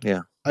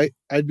 Yeah.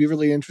 I'd be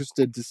really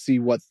interested to see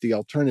what the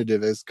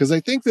alternative is, because I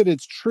think that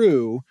it's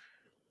true.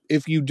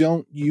 If you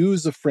don't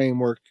use a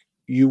framework,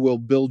 you will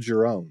build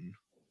your own.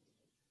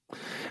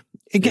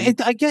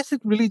 I guess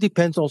it really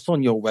depends also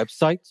on your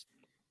website.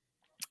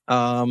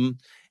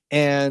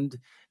 And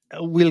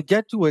we'll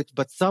get to it,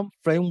 but some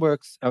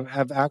frameworks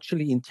have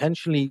actually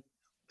intentionally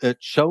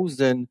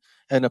chosen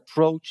an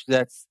approach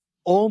that's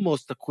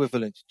almost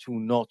equivalent to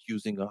not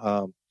using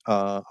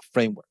a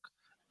framework.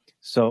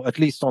 So at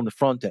least on the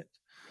front end.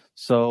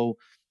 So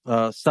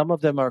some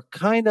of them are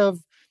kind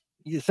of,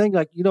 you think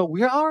like,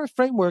 we are a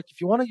framework.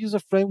 If you want to use a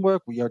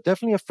framework, we are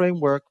definitely a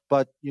framework.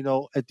 But,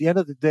 at the end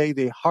of the day,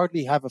 they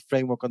hardly have a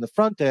framework on the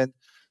front end.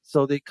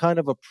 So they kind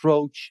of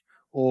approach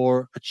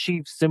or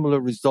achieve similar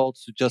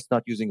results to just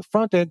not using a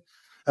front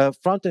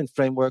end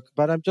framework.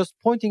 But I'm just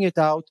pointing it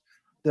out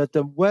that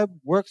the web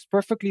works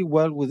perfectly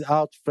well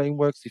without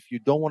frameworks if you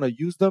don't want to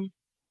use them.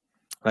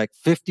 Like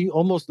 40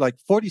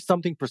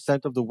 something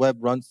 % of the web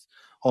runs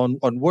on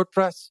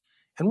WordPress,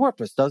 and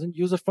WordPress doesn't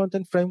use a front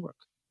end framework.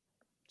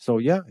 So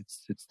yeah,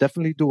 it's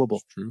definitely doable.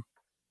 It's true.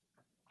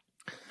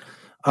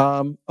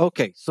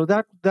 Okay, so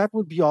that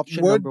would be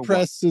option number one.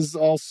 WordPress is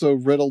also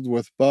riddled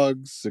with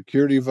bugs,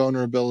 security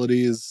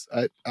vulnerabilities.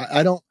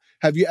 I don't.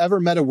 Have you ever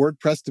met a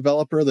WordPress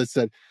developer that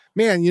said,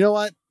 "Man, you know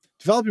what?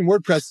 Developing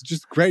WordPress is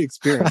just a great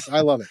experience.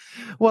 I love it."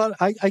 Well,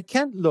 I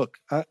can't look.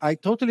 I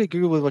totally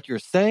agree with what you're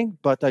saying,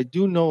 but I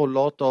do know a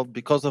lot of,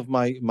 because of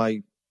my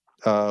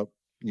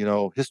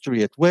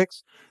history at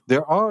Wix.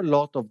 There are a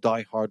lot of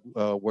diehard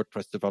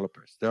WordPress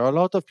developers. There are a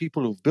lot of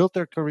people who've built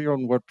their career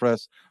on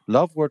WordPress,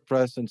 love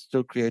WordPress, and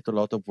still create a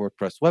lot of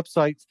WordPress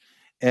websites,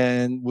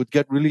 and would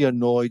get really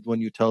annoyed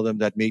when you tell them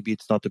that maybe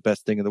it's not the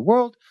best thing in the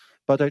world.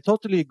 But I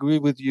totally agree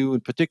with you,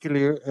 in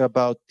particular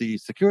about the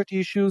security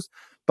issues.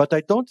 But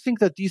I don't think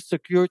that these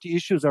security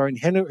issues are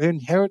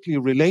inherently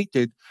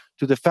related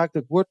to the fact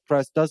that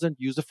WordPress doesn't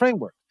use a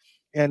framework.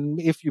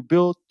 And if you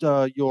build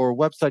your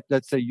website,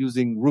 let's say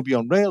using Ruby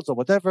on Rails or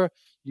whatever,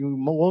 you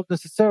won't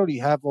necessarily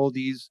have all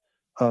these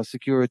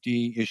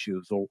security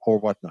issues or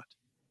whatnot.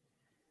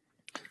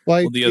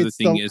 Well, the other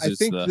thing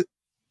is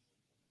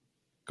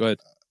go ahead.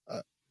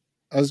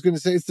 I was going to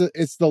say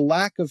it's the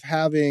lack of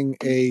having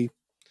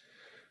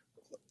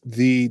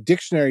the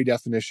dictionary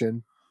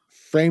definition,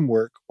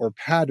 framework, or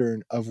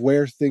pattern of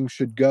where things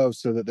should go,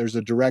 so that there's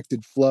a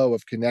directed flow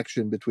of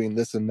connection between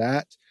this and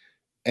that,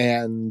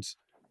 and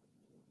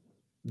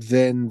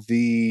then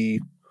the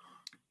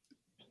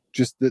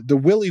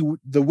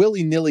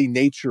willy-nilly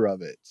nature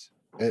of it.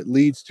 It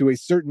leads to a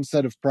certain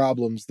set of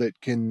problems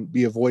that can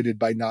be avoided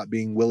by not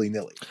being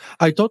willy-nilly.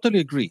 I totally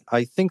agree.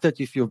 I think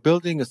that if you're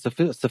building a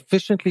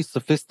sufficiently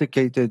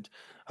sophisticated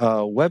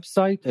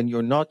website and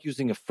you're not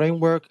using a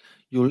framework,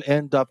 you'll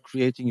end up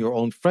creating your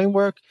own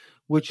framework,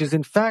 which is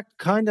in fact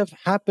kind of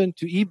happened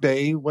to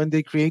eBay when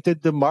they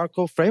created the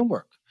Marco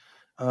framework.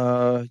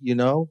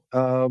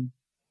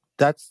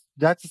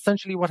 That's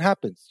essentially what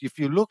happens. If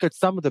you look at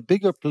some of the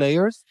bigger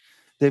players,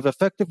 they've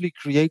effectively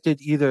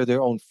created either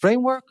their own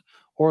framework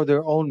or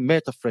their own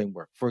meta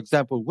framework. For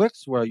example,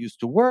 Wix, where I used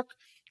to work,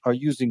 are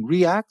using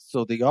React,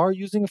 so they are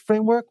using a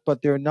framework,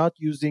 but they're not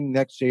using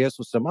Next.js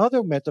or some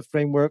other meta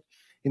framework.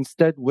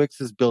 Instead, Wix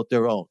has built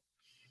their own.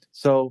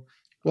 So,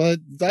 well,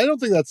 I don't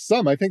think that's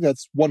some. I think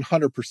that's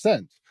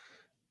 100%.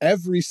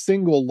 Every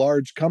single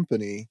large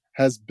company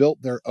has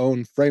built their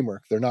own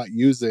framework. They're not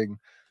using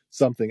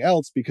something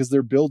else because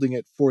they're building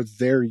it for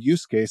their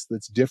use case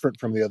that's different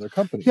from the other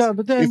companies. Yeah,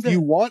 but then if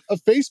you want a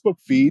Facebook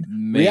feed,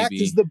 maybe React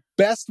is the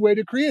best way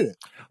to create it.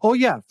 Oh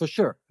yeah, for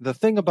sure. The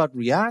thing about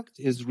React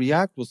is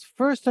React was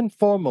first and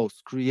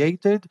foremost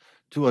created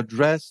to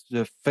address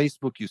the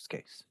Facebook use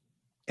case.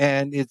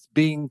 And it's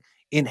being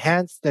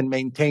enhanced and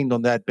maintained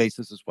on that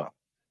basis as well,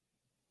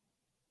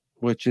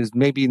 which is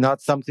maybe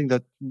not something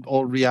that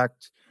all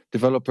React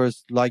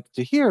developers like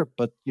to hear,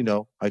 but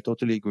I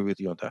totally agree with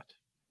you on that.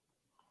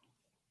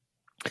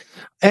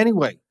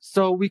 Anyway,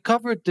 so we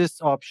covered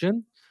this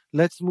option.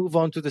 Let's move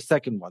on to the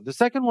second one. The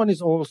second one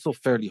is also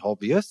fairly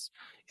obvious,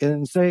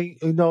 and say,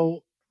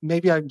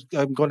 maybe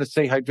I'm going to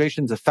say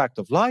hydration is a fact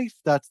of life.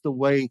 That's the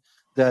way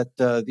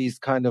that these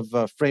kind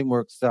of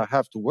frameworks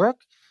have to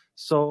work.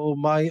 So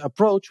my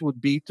approach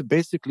would be to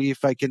basically,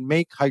 if I can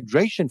make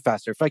hydration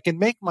faster, if I can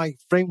make my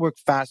framework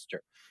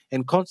faster,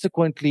 and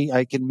consequently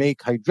I can make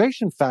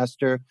hydration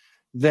faster,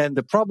 then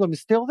the problem is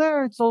still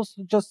there. It's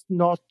also just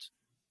not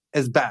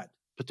as bad,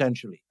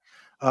 potentially.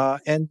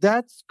 And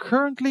that's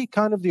currently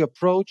kind of the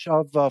approach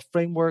of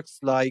frameworks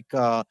like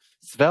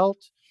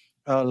Svelte,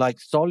 like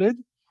Solid.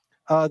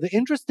 The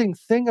interesting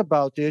thing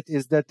about it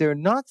is that they're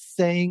not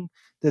saying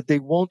that they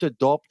won't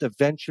adopt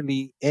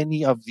eventually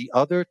any of the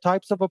other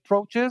types of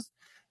approaches.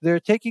 They're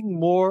taking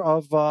more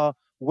of a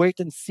wait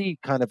and see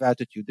kind of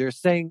attitude. They're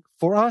saying,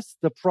 for us,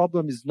 the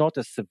problem is not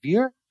as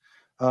severe.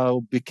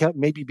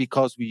 Maybe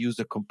because we use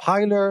a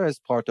compiler as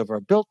part of our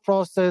build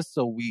process,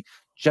 so we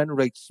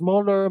generate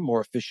smaller,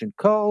 more efficient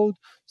code,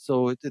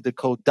 so the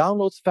code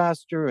downloads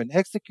faster and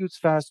executes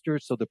faster,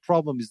 so the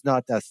problem is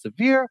not as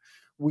severe.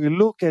 We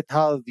look at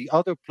how the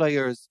other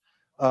players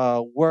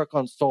work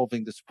on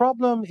solving this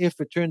problem. If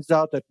it turns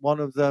out that one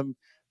of them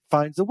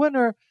finds a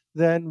winner,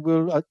 then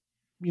we'll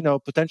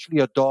potentially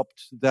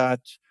adopt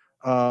that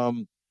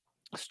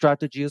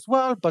strategy as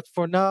well. But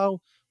for now,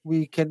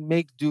 we can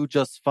make do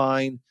just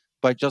fine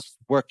by just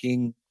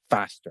working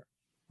faster.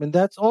 And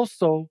that's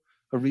also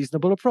a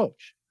reasonable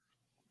approach.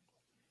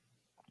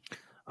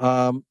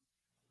 And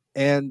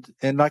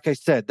like I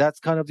said,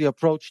 that's kind of the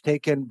approach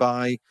taken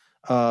by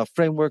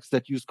frameworks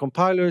that use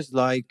compilers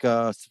like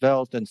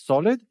Svelte and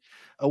Solid.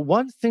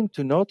 One thing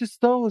to notice,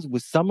 though, is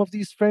with some of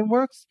these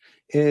frameworks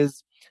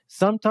is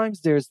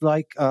sometimes there's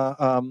like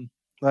a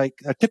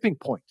tipping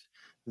point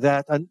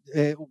that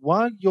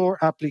while your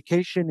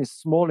application is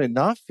small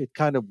enough, it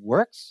kind of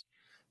works.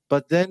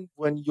 But then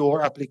when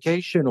your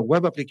application or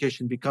web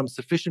application becomes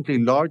sufficiently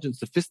large and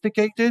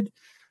sophisticated,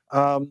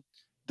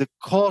 the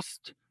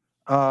cost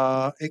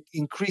it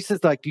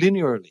increases like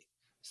linearly.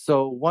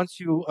 So once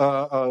you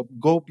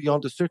go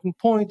beyond a certain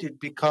point, it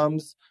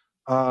becomes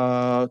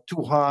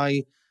too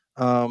high,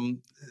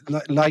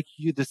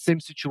 the same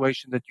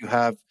situation that you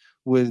have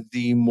with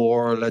the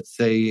more, let's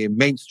say,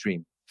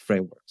 mainstream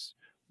frameworks.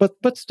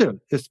 But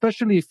still,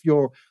 especially if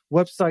your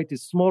website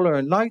is smaller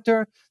and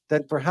lighter,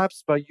 then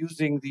perhaps by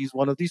using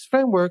one of these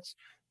frameworks,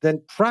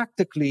 then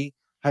practically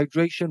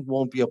hydration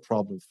won't be a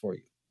problem for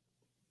you.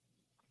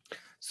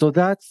 So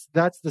that's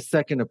the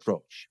second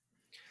approach.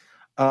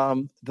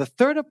 The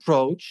third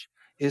approach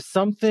is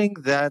something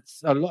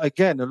that's,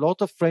 again, a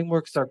lot of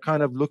frameworks are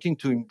kind of looking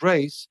to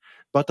embrace,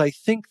 but I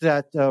think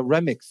that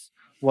Remix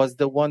was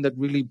the one that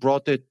really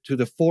brought it to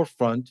the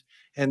forefront,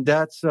 and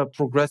that's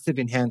progressive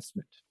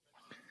enhancement.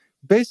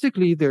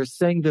 Basically, they're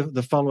saying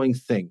the following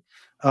thing.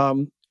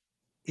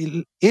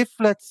 If,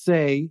 let's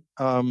say,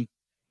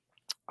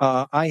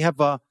 I have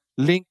a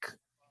link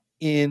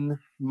in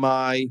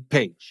my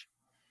page.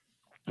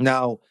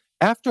 Now,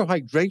 after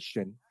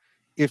hydration,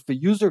 if the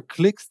user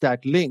clicks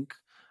that link,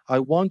 I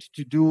want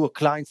to do a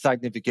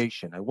client-side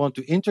navigation. I want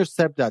to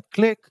intercept that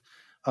click,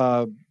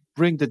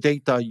 bring the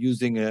data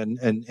using an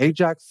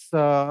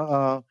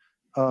AJAX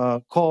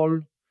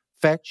call,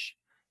 fetch,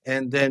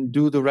 and then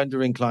do the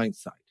rendering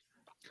client-side.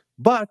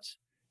 But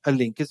a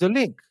link is a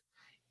link.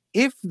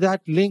 If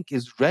that link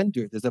is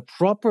rendered as a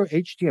proper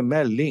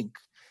HTML link,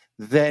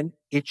 then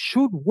it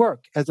should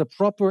work as a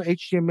proper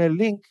HTML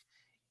link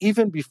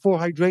even before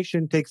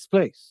hydration takes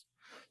place.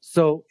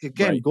 So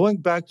again, going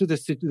back to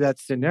that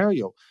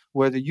scenario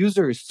where the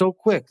user is so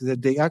quick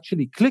that they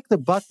actually click the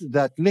button,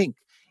 that link,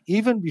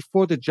 even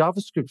before the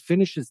JavaScript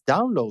finishes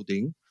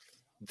downloading,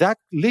 that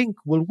link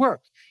will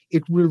work.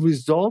 It will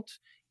result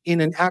in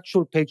an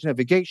actual page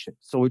navigation.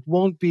 So it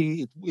won't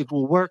be, it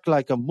will work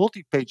like a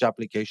multi-page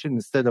application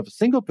instead of a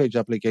single page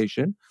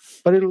application,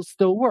 but it'll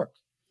still work.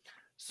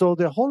 So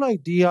the whole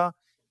idea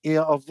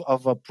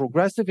of a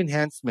progressive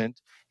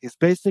enhancement is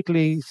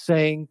basically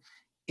saying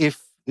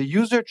if the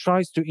user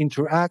tries to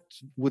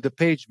interact with the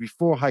page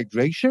before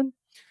hydration,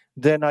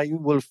 then I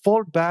will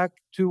fall back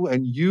to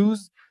and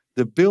use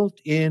the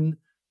built-in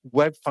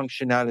web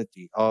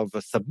functionality of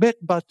a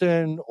submit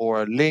button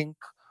or a link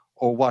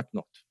or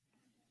whatnot.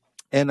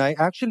 And I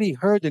actually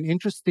heard an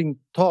interesting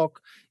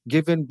talk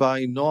given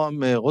by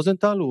Noam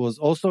Rosenthal, who was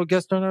also a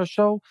guest on our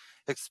show,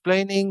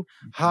 explaining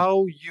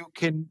how you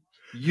can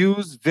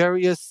use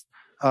various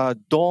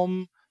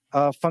DOM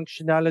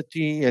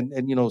functionality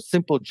and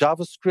simple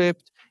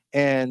JavaScript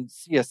and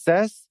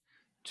CSS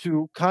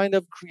to kind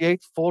of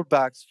create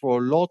fallbacks for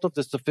a lot of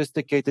the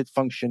sophisticated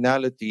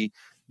functionality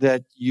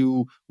that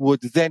you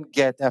would then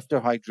get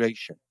after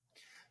hydration.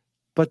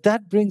 But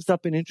that brings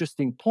up an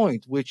interesting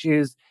point, which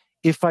is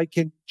if I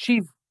can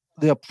achieve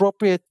the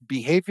appropriate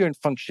behavior and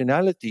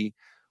functionality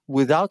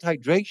without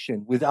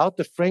hydration, without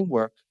the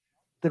framework,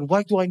 then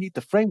why do I need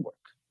the framework?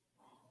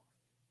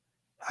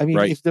 I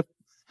mean,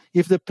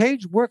 if the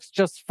page works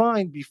just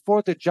fine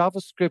before the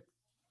JavaScript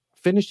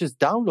finishes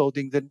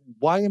downloading, then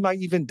why am I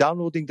even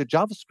downloading the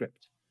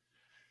JavaScript?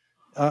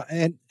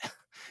 And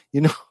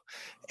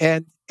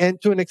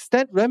to an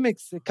extent,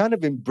 Remix kind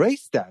of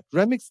embraced that.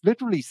 Remix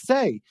literally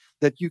say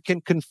that you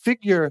can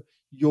configure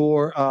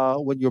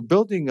when you're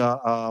building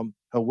a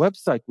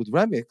website with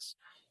Remix,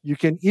 you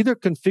can either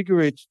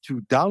configure it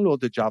to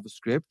download the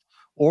JavaScript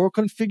or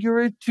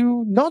configure it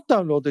to not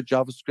download the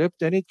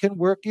JavaScript, and it can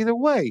work either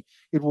way.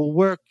 It will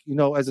work,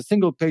 as a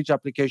single page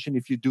application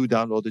if you do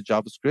download the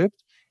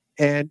JavaScript,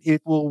 and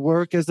it will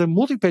work as a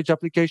multi-page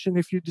application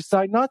if you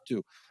decide not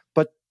to.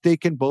 But they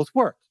can both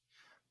work.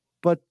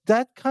 But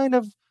that kind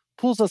of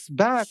pulls us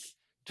back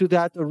to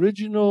that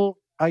original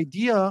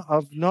idea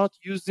of not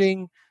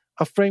using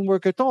a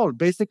framework at all.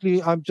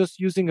 Basically, I'm just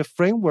using a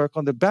framework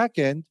on the back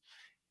end,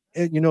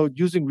 and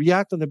using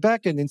React on the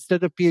back end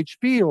instead of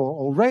PHP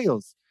or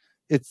Rails.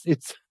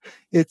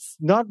 It's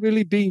not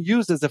really being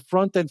used as a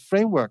front end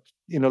framework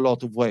in a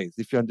lot of ways,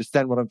 if you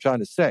understand what I'm trying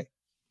to say.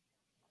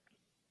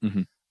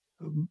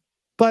 Mm-hmm.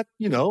 But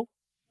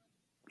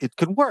it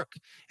can work.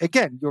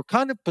 Again, you're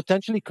kind of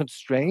potentially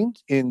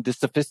constrained in the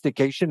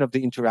sophistication of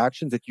the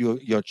interactions that you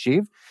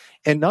achieve.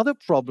 Another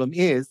problem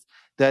is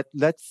that,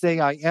 let's say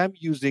I am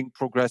using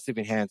progressive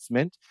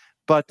enhancement,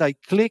 but I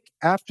click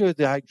after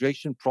the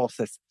hydration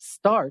process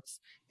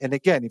starts. And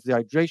again, if the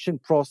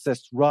hydration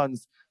process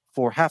runs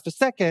for half a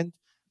second,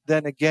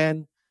 then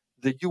again,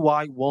 the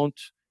UI won't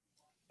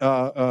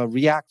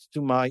react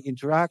to my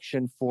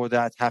interaction for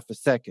that half a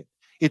second.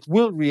 It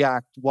will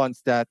react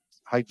once that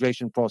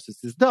hydration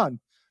process is done,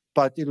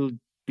 but it'll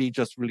be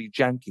just really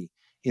janky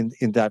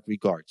in that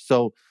regard.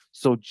 So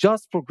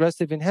just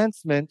progressive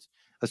enhancement,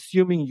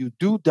 assuming you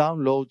do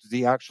download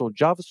the actual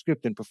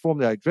JavaScript and perform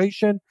the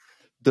hydration,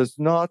 does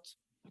not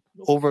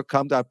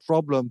overcome that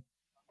problem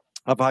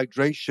of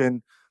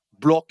hydration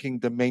blocking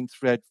the main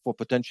thread for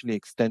potentially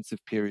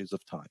extensive periods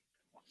of time.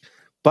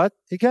 But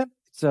again,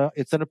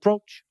 it's an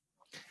approach.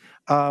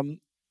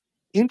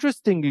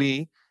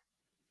 Interestingly,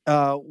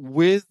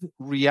 with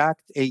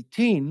React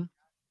 18,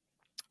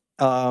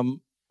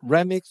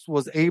 Remix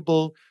was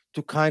able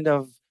to kind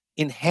of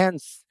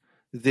enhance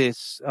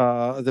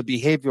the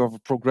behavior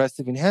of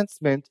progressive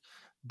enhancement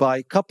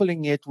by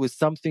coupling it with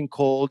something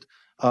called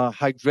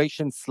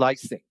hydration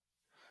slicing.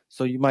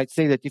 So you might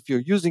say that if you're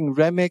using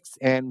Remix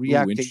and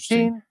React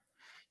 18,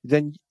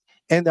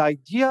 and the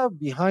idea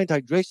behind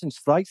hydration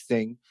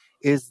slicing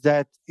is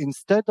that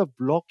instead of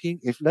blocking,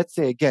 if let's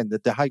say again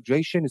that the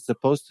hydration is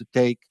supposed to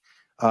take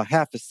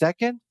half a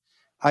second,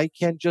 I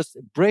can just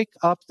break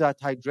up that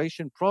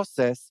hydration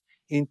process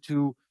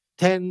into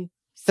 10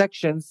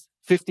 sections,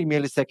 50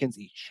 milliseconds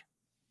each.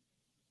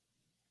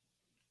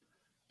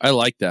 I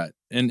like that.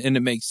 And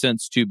it makes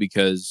sense too,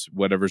 because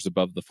whatever's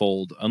above the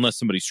fold, unless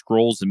somebody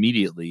scrolls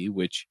immediately,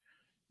 which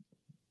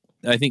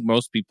I think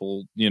most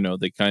people,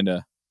 they kind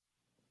of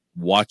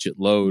watch it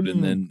load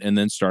and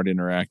then start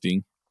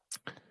interacting.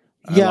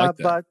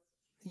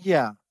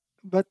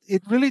 But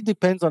it really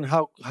depends on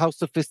how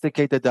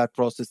sophisticated that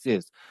process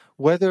is.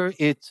 Whether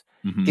it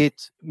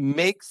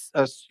makes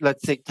us,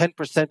 let's say,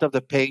 10% of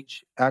the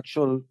page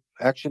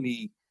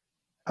actually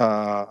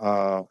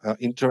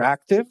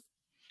interactive,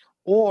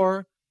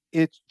 or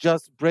it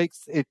just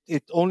breaks it.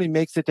 It only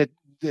makes it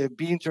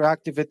be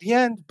interactive at the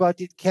end, but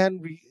it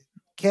can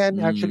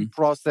actually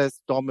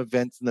process DOM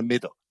events in the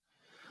middle.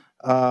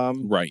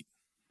 Right.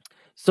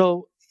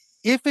 So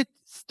if it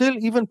still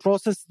even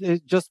process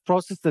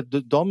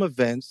the DOM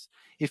events,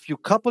 if you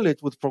couple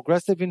it with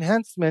progressive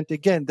enhancement,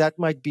 again, that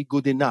might be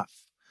good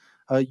enough.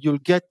 You'll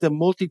get the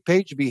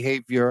multi-page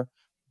behavior,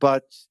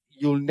 but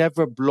you'll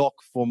never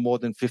block for more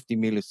than 50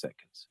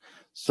 milliseconds.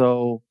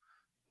 So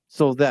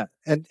that,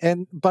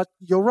 but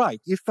you're right.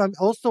 If I'm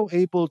also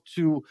able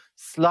to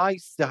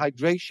slice the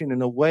hydration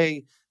in a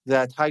way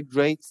that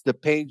hydrates the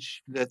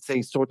page, let's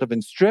say sort of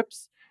in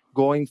strips,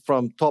 going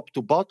from top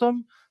to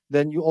bottom,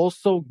 then you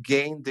also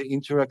gain the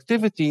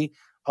interactivity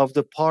of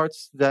the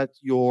parts that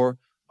you're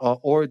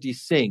already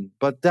seeing.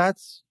 But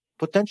that's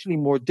potentially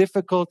more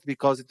difficult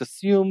because it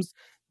assumes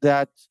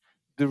that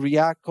the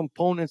React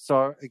components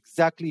are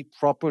exactly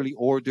properly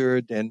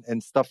ordered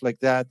and stuff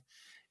like that.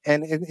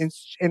 And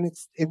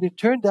it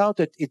turned out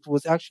that it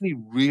was actually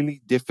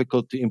really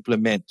difficult to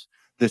implement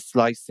the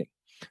slicing,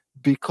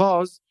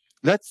 because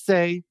let's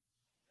say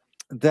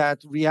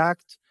that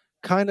React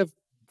kind of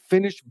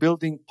finished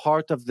building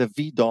part of the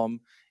VDOM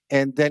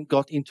and then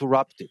got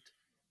interrupted.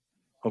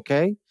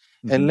 Okay?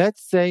 And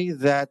let's say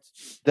that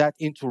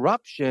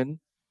interruption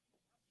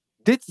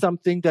did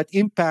something that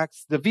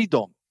impacts the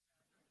VDOM.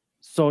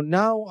 So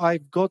now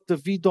I've got the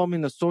VDOM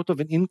in a sort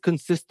of an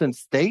inconsistent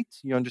state.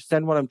 You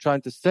understand what I'm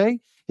trying to say?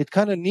 It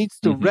kind of needs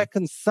to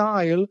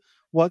reconcile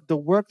what the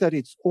work that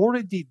it's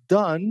already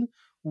done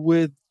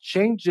with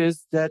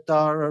changes that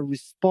are a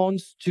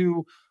response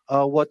to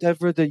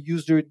whatever the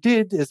user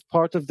did as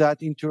part of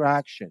that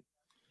interaction.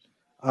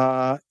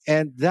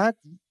 And that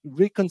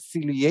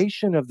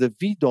reconciliation of the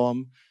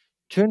VDOM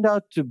turned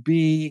out to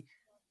be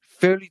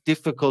fairly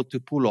difficult to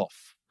pull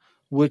off,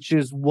 which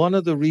is one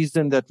of the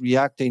reasons that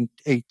React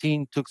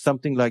 18 took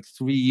something like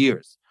 3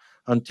 years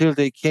until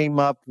they came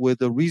up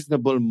with a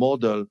reasonable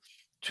model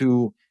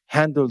to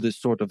handle this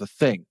sort of a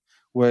thing,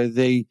 where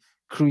they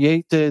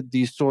created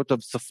these sort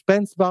of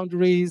suspense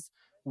boundaries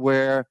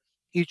where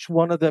each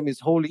one of them is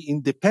wholly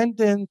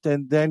independent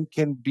and then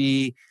can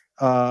be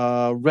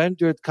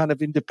rendered kind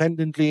of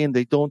independently, and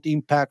they don't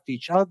impact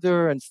each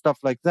other and stuff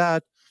like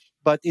that.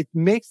 But it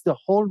makes the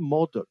whole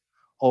model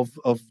of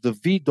the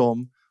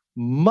VDOM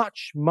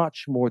much,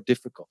 much more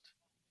difficult.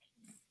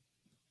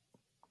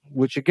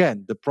 Which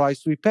again, the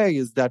price we pay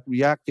is that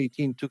React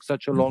 18 took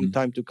such a long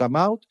time to come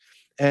out,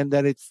 and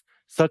that it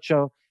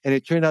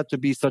turned out to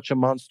be such a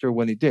monster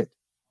when it did.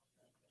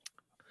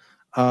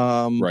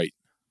 Right.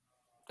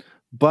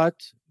 But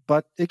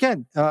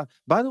again,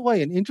 by the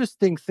way, an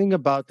interesting thing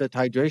about that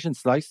hydration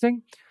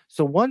slicing.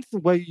 So one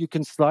way you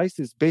can slice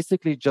is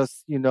basically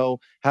just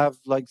have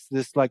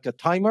like a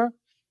timer.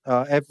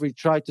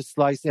 Try to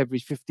slice every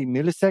 50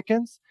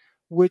 milliseconds,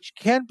 which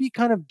can be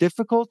kind of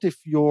difficult if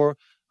you're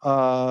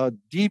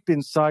deep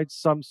inside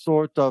some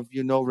sort of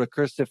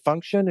recursive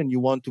function and you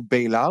want to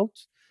bail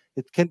out.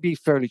 It can be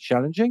fairly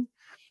challenging.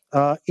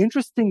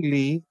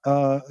 Interestingly,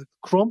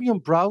 Chromium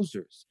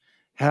browsers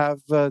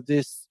have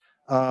this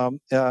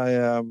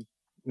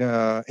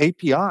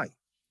API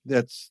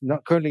that's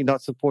currently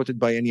not supported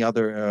by any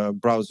other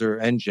browser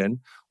engine,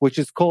 which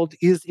is called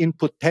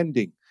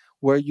isInputPending,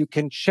 where you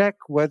can check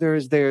whether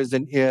there's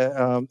an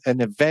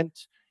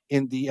event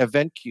in the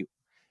event queue,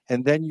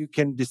 and then you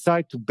can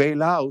decide to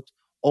bail out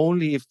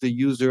only if the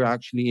user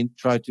actually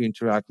try to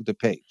interact with the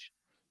page,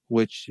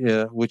 which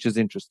is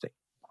interesting.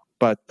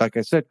 But like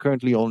I said,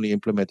 currently only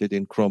implemented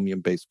in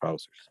Chromium-based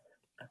browsers.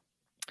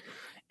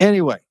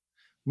 Anyway,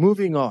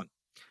 moving on.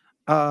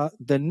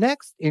 The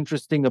next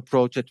interesting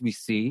approach that we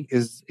see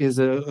is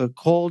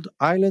called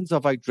islands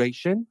of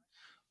hydration,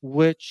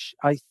 which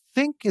I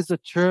think is a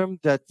term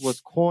that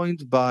was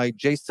coined by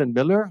Jason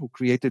Miller, who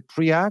created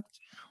Preact,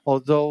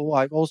 although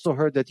I've also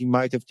heard that he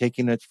might have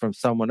taken it from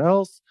someone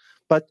else.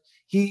 But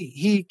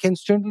he can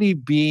certainly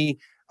be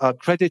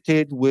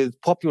credited with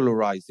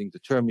popularizing the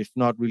term, if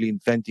not really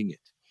inventing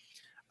it.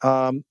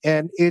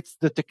 And it's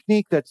the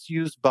technique that's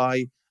used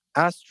by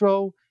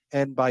Astro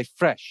and by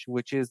Fresh,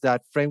 which is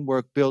that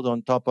framework built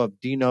on top of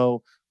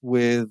Dino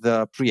with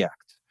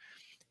Preact.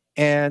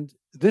 And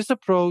this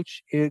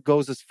approach, it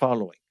goes as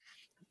following.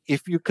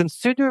 If you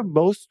consider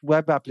most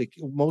web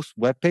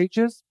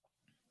pages,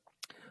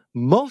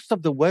 most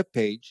of the web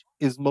page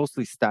is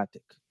mostly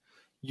static.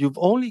 You've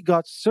only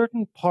got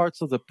certain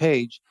parts of the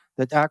page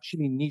that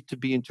actually need to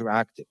be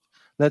interactive.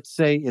 Let's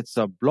say it's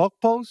a blog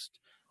post.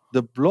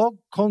 The blog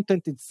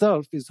content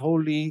itself is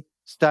wholly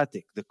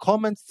static. The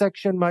comments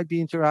section might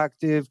be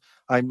interactive.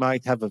 I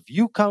might have a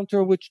view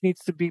counter, which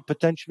needs to be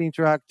potentially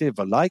interactive,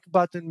 a like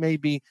button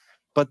maybe,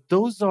 but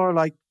those are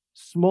like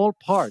small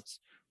parts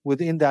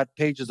within that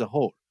page as a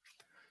whole.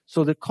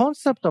 So the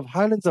concept of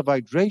Highlands of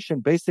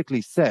Hydration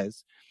basically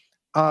says,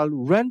 I'll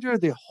render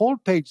the whole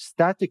page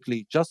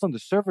statically just on the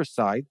server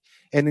side,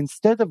 and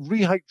instead of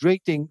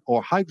rehydrating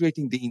or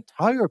hydrating the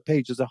entire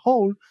page as a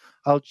whole,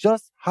 I'll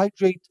just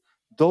hydrate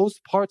those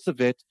parts of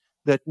it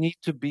that need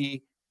to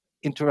be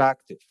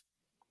interactive.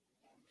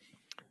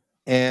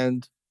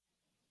 And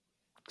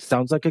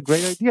sounds like a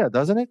great idea,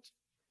 doesn't it?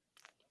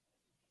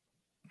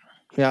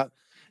 Yeah,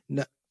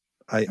 no,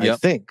 I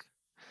think.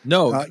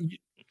 No.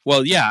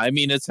 Well, yeah. I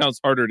mean, it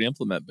sounds harder to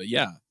implement, but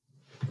yeah.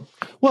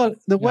 Well,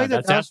 the way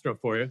that's Astro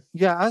for you.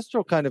 Yeah,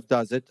 Astro kind of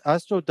does it.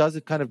 Astro does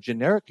it kind of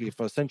generically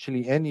for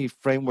essentially any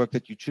framework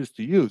that you choose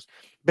to use.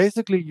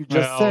 Basically, you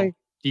just say...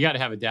 You got to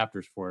have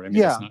adapters for it. I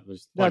mean, it's not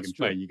just plug and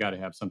play. True. You got to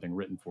have something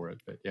written for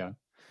it, but yeah.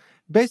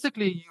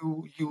 Basically,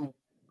 you're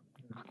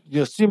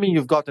assuming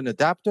you've got an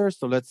adapter.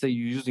 So let's say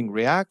you're using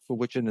React, for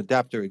which an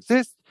adapter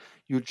exists.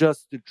 You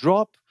just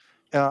drop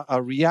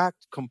a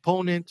React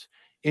component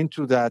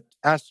into that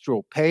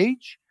Astro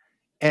page,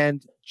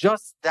 and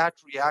just that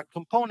React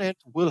component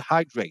will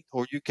hydrate.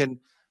 Or you can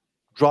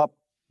drop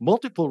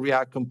multiple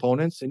React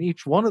components, and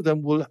each one of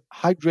them will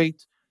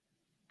hydrate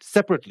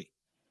separately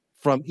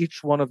from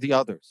each one of the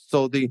others.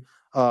 So the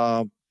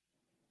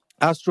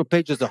Astro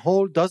page as a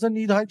whole doesn't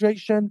need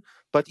hydration,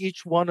 but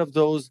each one of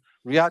those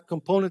React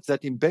components that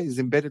is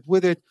embedded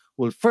with it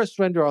will first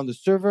render on the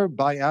server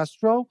by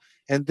Astro,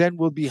 and then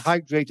will be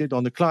hydrated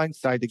on the client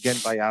side again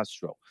by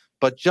Astro.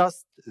 But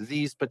just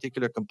these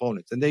particular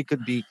components. And they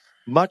could be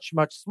much,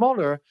 much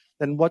smaller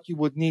than what you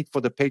would need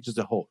for the page as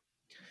a whole.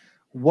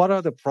 What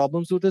are the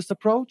problems with this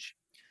approach?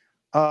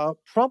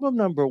 Problem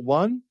number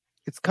one,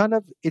 it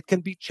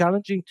can be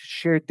challenging to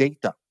share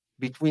data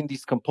between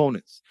these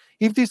components.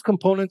 If these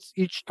components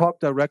each talk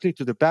directly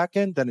to the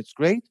backend, then it's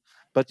great.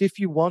 But if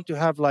you want to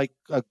have like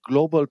a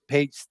global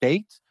page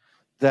state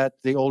that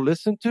they all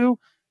listen to,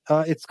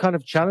 it's kind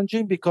of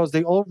challenging because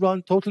they all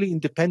run totally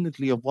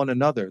independently of one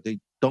another. They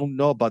don't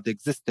know about the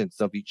existence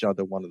of each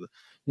other.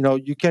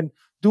 You can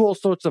do all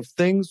sorts of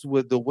things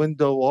with the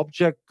window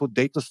object, put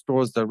data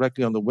stores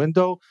directly on the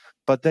window,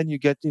 but then you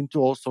get into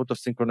all sorts of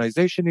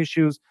synchronization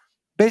issues.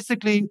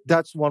 Basically,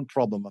 that's one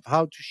problem of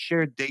how to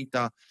share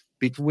data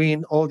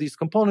between all these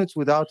components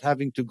without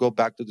having to go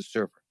back to the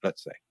server,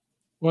 let's say.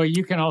 Well,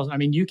 you can also,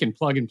 you can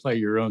plug and play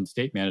your own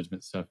state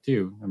management stuff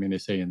too. They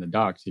say in the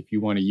docs, if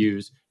you want to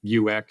use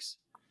Vuex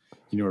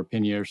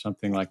opinion or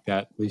something like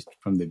that, at least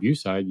from the view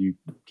side, you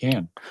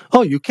can.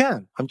 Oh, you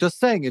can. I'm just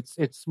saying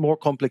it's more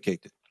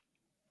complicated.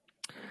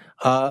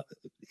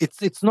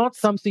 It's not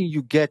something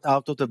you get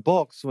out of the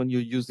box when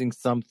you're using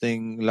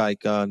something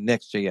like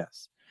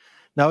Next.js.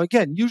 Now,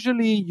 again,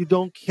 usually you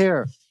don't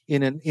care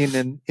in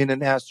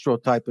an Astro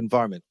type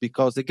environment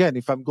because, again,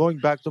 if I'm going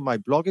back to my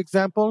blog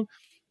example,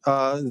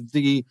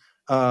 the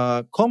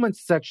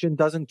comments section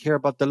doesn't care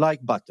about the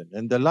like button,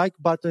 and the like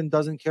button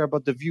doesn't care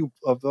about the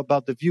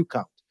view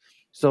count.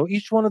 So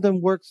each one of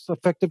them works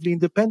effectively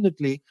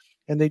independently,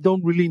 and they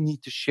don't really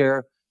need to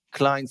share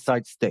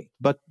client-side state.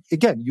 But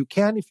again, you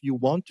can if you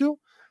want to,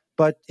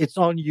 but it's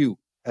on you,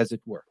 as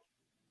it were.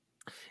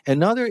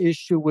 Another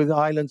issue with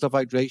islands of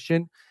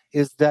hydration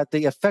is that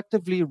they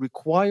effectively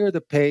require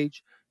the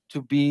page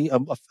to be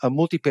a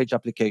multi-page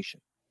application.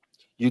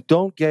 You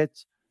don't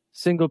get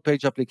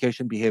single-page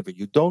application behavior.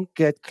 You don't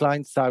get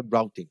client-side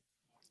routing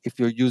if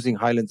you're using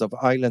islands of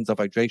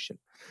hydration,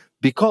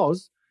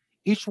 because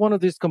each one of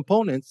these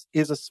components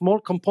is a small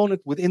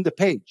component within the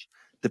page.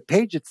 The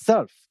page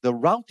itself, the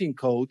routing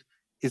code,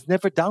 is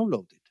never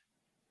downloaded.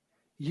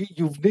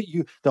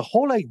 The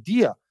whole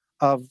idea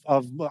of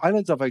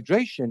islands of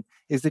hydration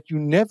is that you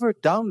never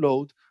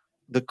download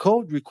the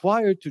code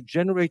required to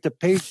generate a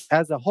page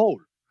as a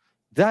whole.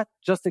 That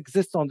just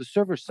exists on the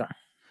server side.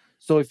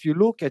 So if you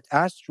look at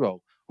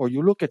Astro or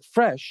you look at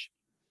Fresh,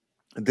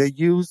 they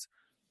use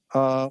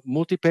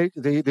multi-page.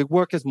 They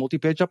work as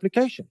multi-page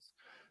applications.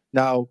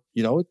 Now,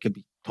 it can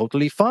be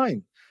totally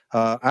fine.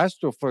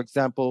 Astro, for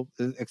example,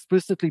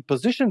 explicitly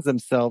positions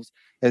themselves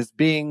as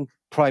being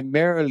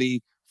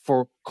primarily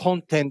for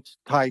content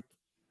type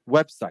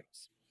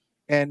websites.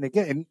 And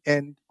again,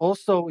 and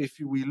also if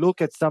we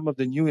look at some of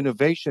the new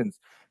innovations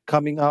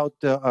coming out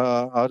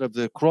of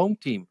the Chrome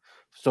team,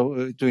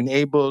 so to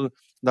enable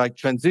like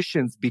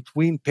transitions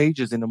between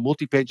pages in a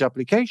multi-page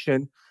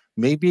application,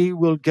 maybe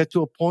we'll get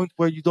to a point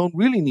where you don't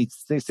really need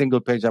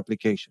single-page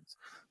applications.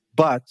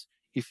 But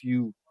if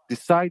you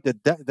decide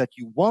that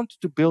you want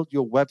to build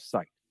your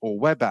website or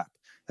web app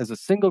as a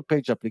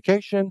single-page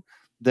application,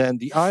 then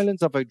the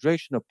islands of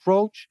hydration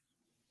approach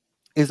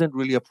isn't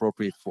really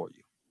appropriate for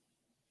you.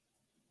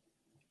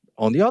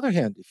 On the other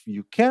hand, if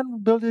you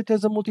can build it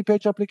as a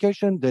multi-page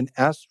application, then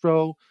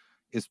Astro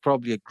is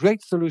probably a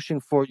great solution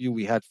for you.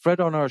 We had Fred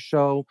on our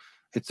show.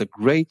 It's a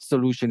great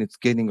solution. It's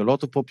gaining a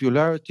lot of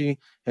popularity,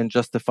 and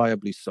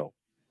justifiably so.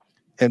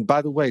 And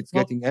by the way, it's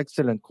getting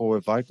excellent core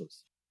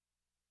vitals.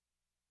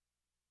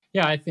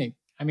 Yeah,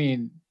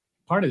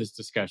 part of this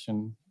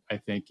discussion, I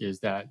think, is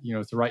that,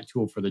 it's the right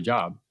tool for the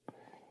job.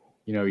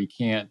 You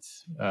can't,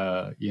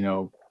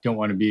 don't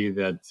want to be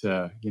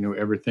that,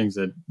 everything's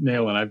a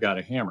nail and I've got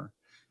a hammer,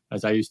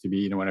 as I used to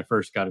be, when I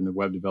first got into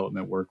web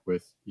development work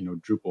with,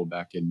 Drupal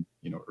back in,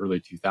 early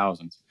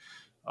 2000s.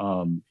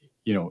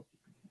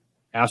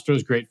 Astro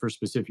is great for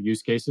specific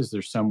use cases.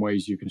 There's some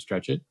ways you can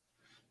stretch it,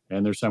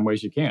 and there's some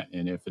ways you can't.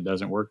 And if it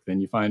doesn't work,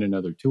 then you find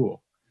another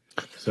tool.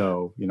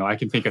 So, I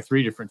can think of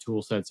 3 different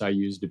tool sets I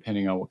use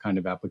depending on what kind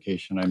of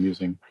application I'm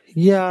using.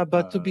 Yeah,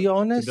 but to be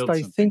honest,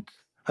 I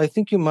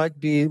think you might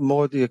be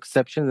more the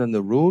exception than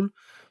the rule.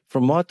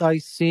 From what I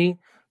see,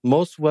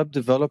 most web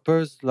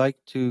developers like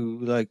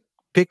to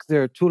pick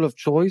their tool of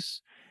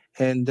choice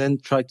and then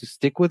try to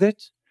stick with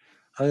it.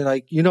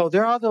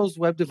 There are those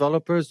web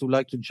developers who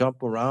like to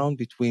jump around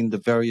between the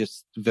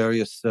various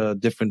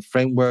different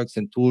frameworks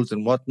and tools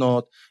and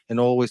whatnot, and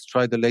always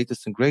try the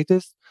latest and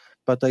greatest.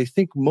 But I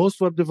think most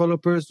web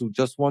developers who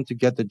just want to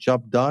get the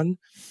job done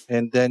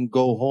and then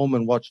go home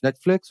and watch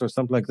Netflix or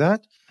something like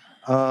that,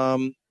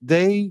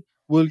 they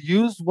will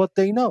use what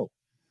they know.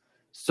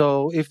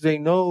 So if they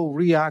know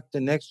React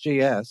and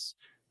Next.js,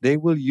 they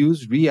will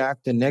use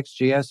React and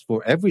Next.js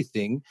for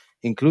everything,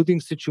 including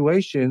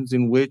situations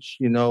in which,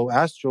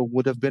 Astro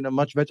would have been a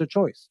much better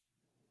choice.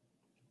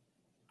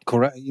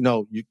 Correct?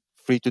 You're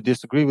free to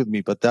disagree with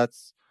me, but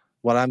that's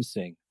what I'm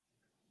saying.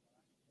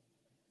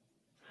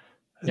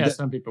 Yeah,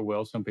 some people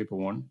will, some people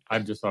won't.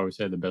 I've just always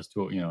said the best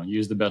tool,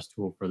 use the best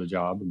tool for the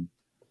job. And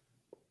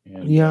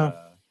yeah.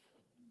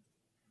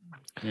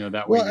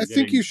 That way I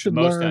think you should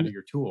most learn out of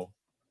your tool.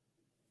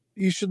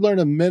 You should learn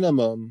a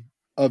minimum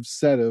of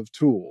set of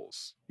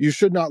tools. You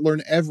should not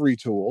learn every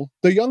tool.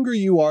 The younger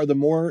you are, the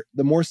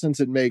more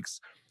sense it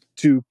makes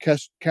to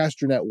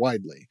cast your net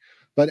widely.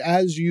 But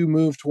as you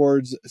move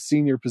towards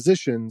senior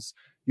positions,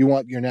 you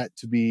want your net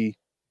to be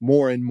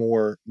more and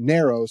more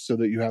narrow so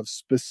that you have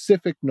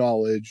specific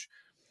knowledge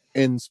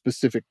in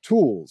specific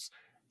tools.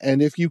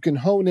 And if you can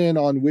hone in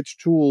on which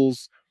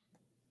tools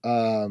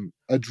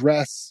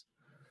address,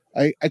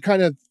 I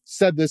kind of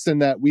said this in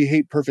that We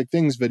Hate Perfect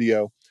Things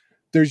video.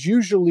 There's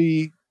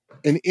usually,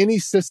 in any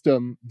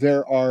system,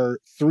 there are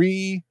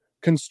 3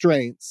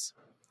 constraints,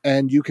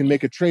 and you can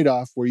make a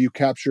trade-off where you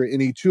capture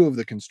any 2 of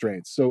the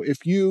constraints. So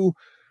if you,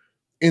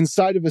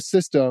 inside of a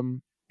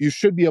system, you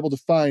should be able to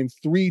find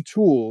 3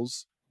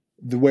 tools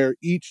where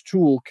each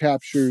tool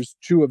captures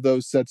 2 of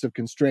those sets of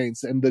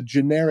constraints. And the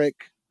generic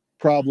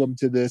problem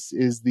to this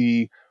is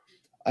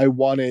I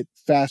want it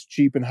fast,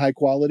 cheap, and high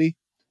quality.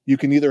 You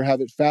can either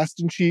have it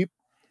fast and cheap,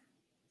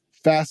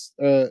 fast,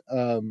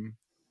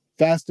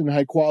 fast and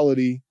high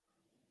quality,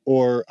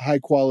 or high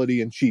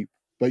quality and cheap,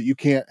 but you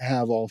can't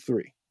have all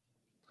three.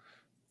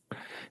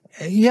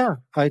 Yeah,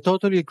 I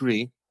totally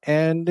agree.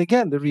 And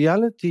again, the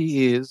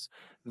reality is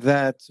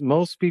that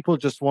most people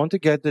just want to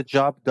get the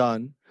job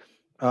done.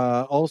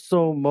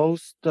 Also,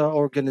 most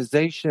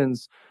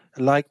organizations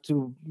like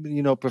to,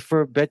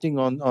 prefer betting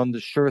on the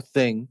sure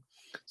thing.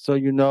 So,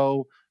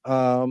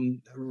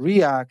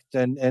 React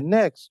and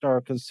Next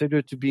are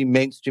considered to be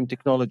mainstream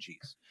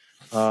technologies.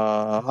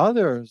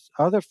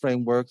 Other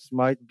frameworks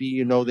might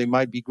be, they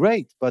might be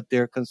great, but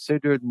they're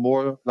considered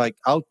more like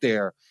out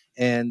there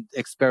and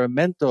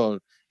experimental.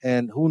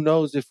 And who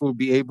knows if we'll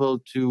be able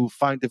to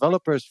find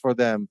developers for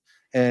them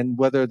and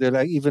whether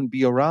they'll even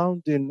be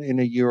around in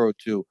a year or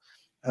two.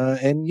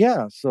 And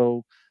yeah,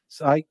 so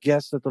I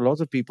guess that a lot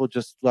of people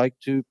just like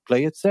to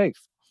play it safe.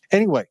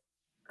 Anyway,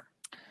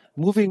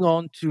 moving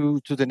on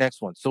to the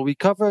next one. So we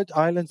covered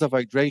islands of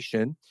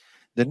hydration.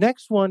 The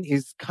next one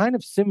is kind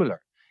of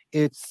similar.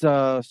 It's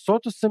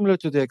sort of similar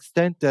to the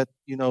extent that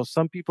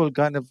some people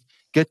kind of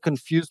get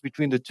confused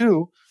between the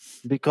two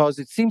because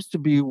it seems to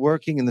be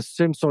working in the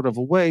same sort of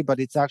a way, but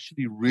it's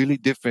actually really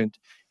different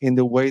in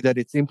the way that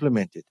it's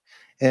implemented.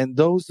 And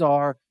those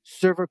are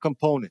server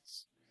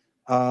components.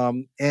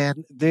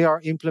 And they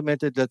are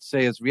implemented, let's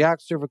say, as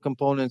React server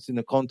components in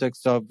the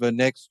context of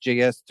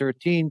Next.js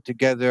 13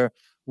 together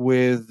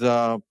with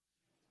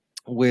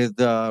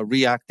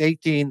React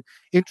 18.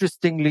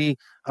 Interestingly,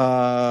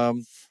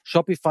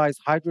 Shopify's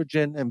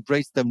Hydrogen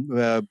embraced them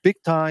big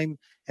time,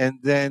 and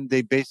then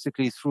they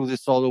basically threw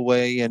this all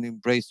away and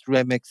embraced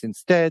Remix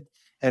instead.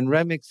 And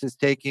Remix is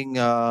taking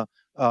a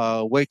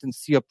wait and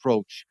see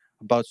approach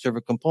about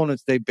server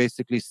components. They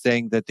basically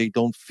saying that they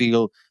don't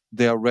feel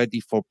they are ready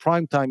for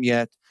prime time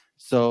yet,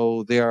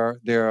 so they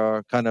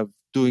are kind of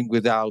doing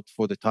without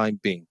for the time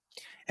being.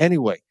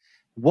 Anyway,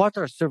 what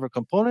are server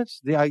components?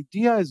 The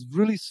idea is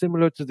really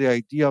similar to the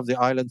idea of the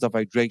islands of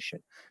hydration.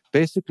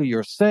 Basically,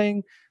 you're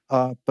saying,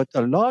 but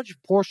a large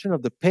portion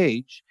of the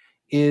page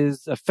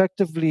is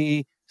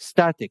effectively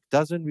static,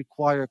 doesn't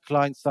require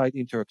client-side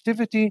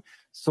interactivity.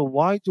 So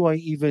why do I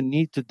even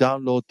need to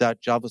download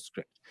that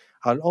JavaScript?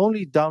 I'll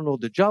only download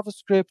the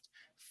JavaScript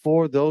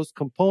for those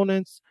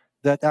components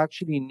that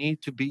actually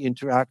need to be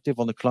interactive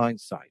on the client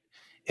side.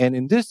 And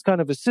in this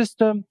kind of a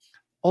system,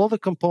 all the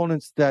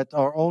components that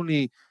are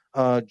only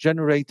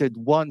generated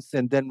once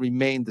and then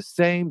remain the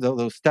same,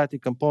 those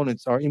static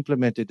components are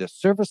implemented as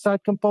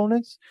server-side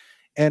components,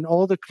 and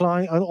all the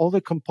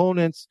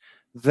components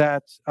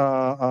that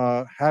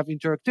have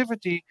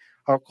interactivity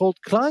are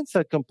called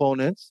client-side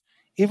components,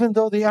 even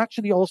though they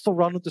actually also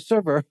run on the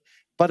server,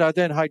 but are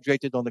then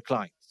hydrated on the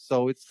client.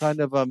 So it's kind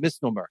of a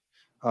misnomer.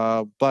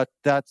 But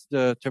that's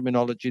the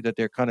terminology that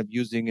they're kind of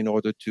using in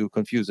order to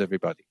confuse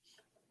everybody.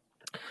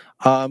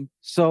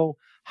 So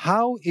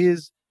how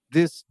is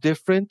this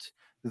different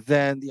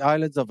than the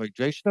islands of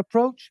hydration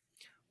approach?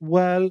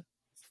 Well,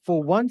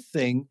 for one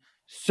thing,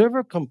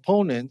 server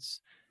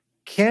components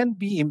can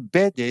be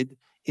embedded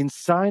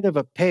inside of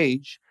a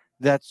page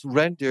that's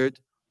rendered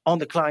on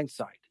the client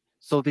side.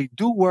 So they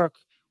do work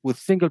with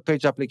single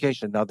page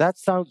application. Now that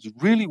sounds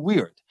really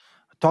weird,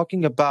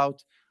 talking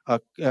about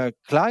a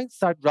client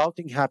side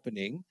routing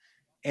happening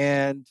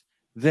and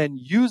then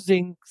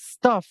using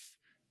stuff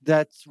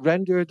that's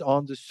rendered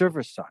on the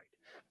server side.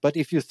 But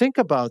if you think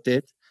about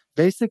it,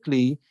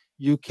 basically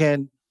you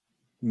can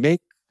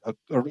make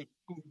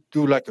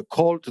do like a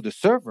call to the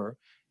server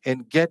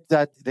and get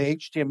the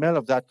HTML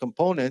of that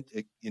component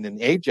in an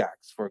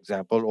AJAX, for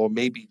example, or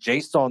maybe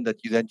JSON that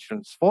you then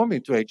transform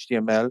into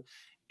HTML,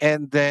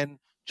 and then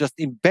just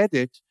embed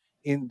it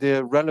in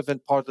the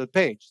relevant part of the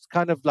page. It's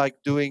kind of like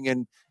doing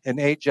an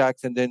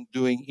AJAX and then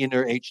doing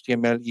inner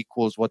HTML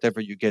equals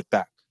whatever you get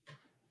back.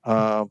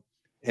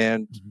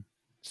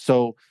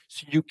 So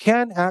you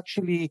can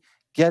actually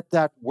get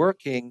that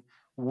working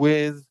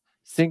with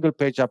single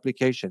page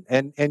application.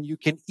 And you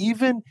can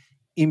even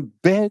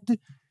embed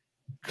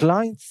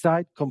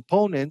client-side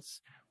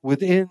components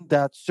within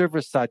that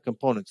server-side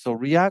component. So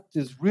React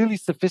is really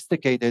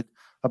sophisticated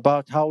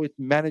about how it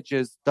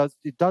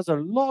does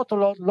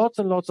lots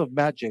and lots of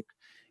magic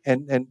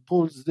and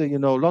pulls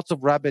lots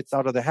of rabbits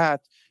out of the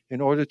hat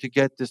in order to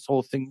get this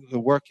whole thing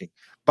working.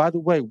 By the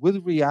way, with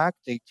React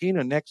 18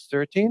 and Next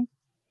 13,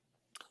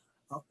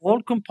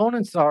 all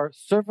components are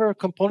server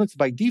components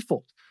by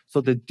default.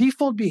 So the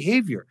default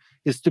behavior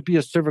is to be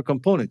a server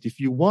component. If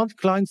you want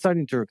client-side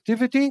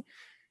interactivity,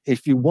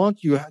 if you want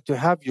to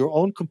have your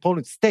own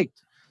component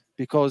state,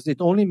 because it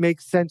only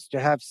makes sense to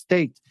have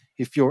state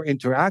if you're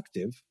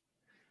interactive,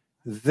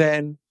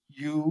 then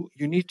you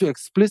need to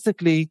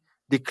explicitly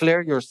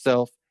declare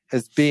yourself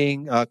as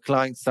being a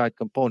client-side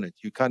component.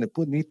 You kind of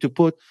need to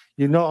put,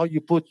 how you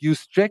put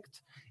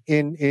ustrict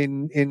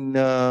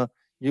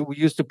we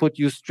used to put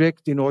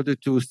ustrict in order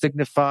to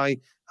signify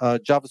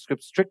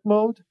JavaScript strict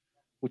mode,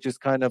 which is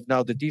kind of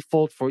now the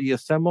default for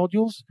ESM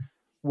modules.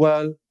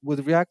 Well,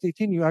 with React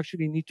 18, you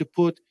actually need to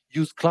put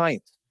use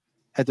client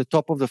at the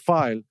top of the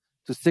file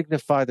to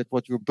signify that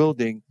what you're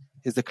building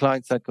is a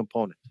client-side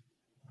component.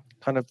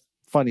 Kind of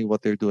funny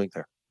what they're doing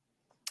there.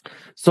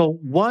 So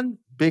one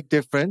big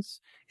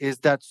difference is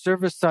that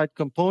server-side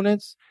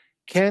components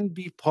can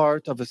be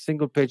part of a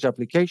single-page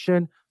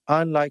application,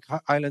 unlike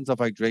islands of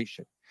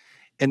hydration.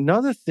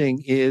 Another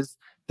thing is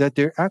that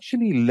they're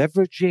actually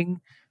leveraging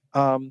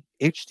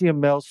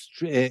HTML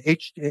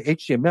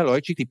or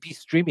HTTP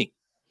streaming.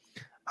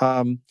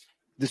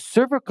 The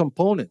server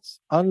components,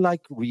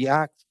 unlike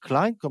React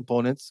client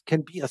components,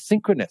 can be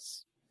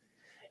asynchronous.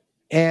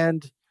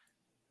 And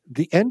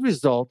the end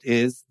result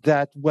is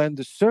that when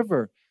the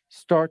server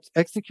starts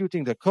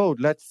executing the code,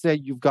 let's say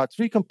you've got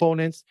 3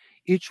 components,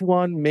 each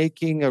one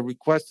making a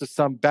request to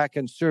some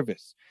backend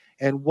service.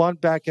 And one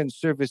backend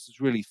service is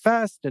really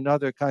fast,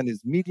 another kind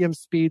is medium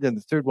speed, and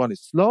the third one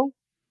is slow.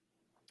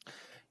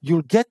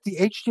 You'll get the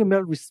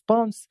HTML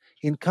response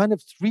in kind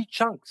of 3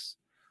 chunks.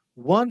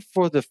 One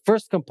for the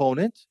first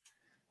component,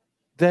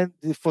 then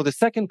for the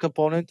second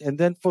component, and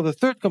then for the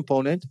third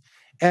component.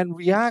 And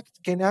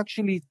React can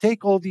actually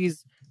take all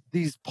these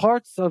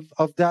parts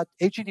of that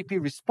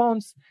HTTP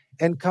response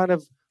and kind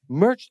of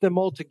merge them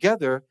all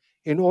together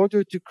in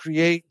order to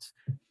create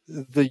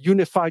the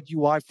unified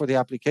UI for the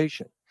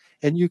application.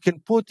 And you can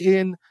put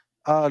in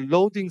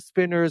loading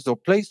spinners or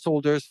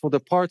placeholders for the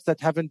parts that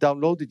haven't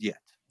downloaded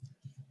yet.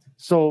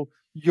 So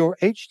your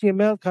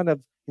HTML kind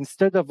of,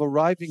 instead of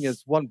arriving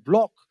as one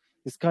block,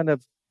 is kind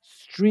of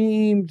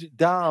streamed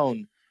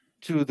down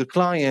to the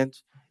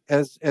client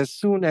as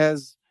soon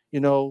as,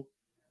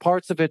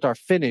 parts of it are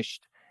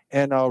finished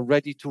and are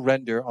ready to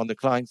render on the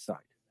client side.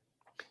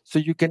 So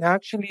you can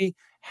actually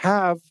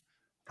have,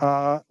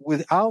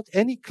 without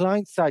any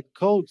client-side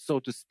code, so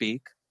to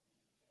speak,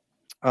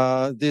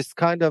 this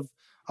kind of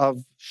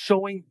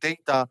showing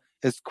data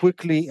as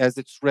quickly as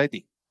it's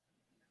ready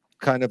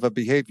kind of a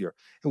behavior,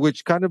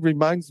 which kind of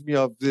reminds me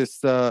of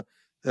this,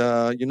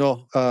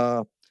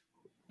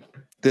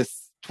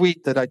 this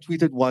tweet that I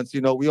tweeted once.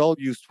 We all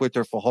use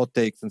Twitter for hot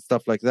takes and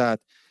stuff like that.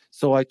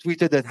 So I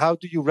tweeted that, how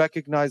do you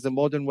recognize a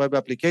modern web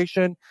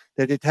application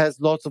that it has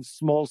lots of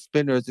small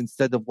spinners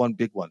instead of one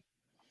big one?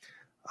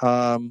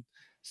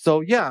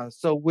 So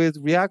with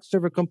React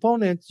Server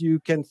Components, you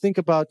can think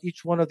about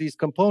each one of these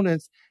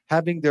components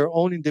having their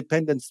own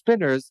independent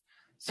spinners.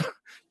 So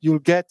you'll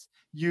get,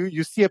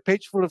 you see a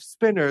page full of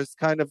spinners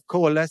kind of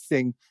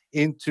coalescing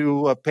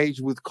into a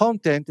page with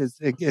content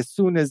as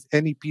soon as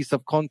any piece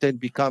of content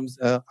becomes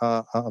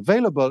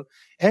available.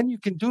 And you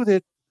can do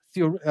that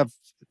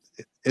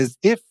as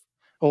if,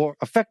 or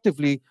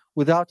effectively,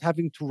 without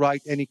having to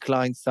write any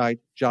client-side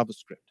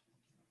JavaScript.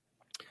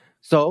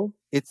 So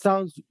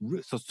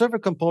server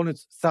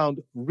components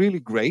sound really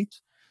great,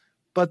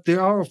 but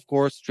there are, of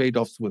course,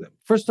 trade-offs with them.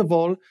 First of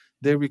all,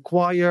 they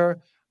require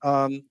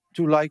a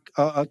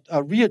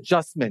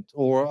readjustment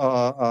or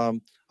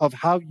of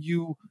how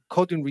you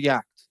code in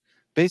React.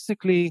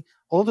 Basically,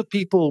 all the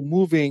people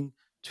moving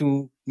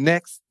to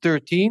Next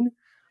 13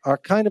 are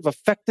kind of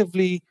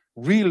effectively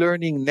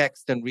relearning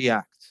Next and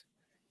React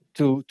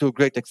to a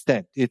great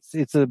extent.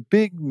 It's a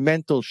big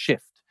mental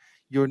shift.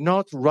 You're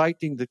not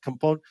writing the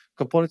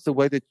components the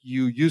way that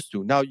you used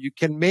to. Now, you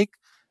can make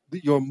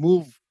your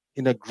move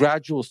in a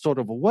gradual sort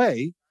of a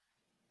way.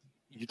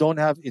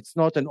 It's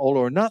not an all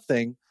or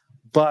nothing,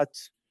 but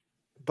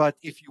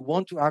if you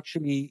want to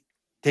actually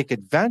take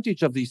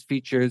advantage of these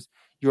features,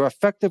 you're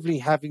effectively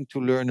having to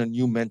learn a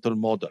new mental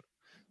model.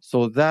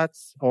 So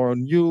that's our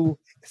new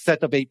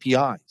set of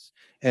APIs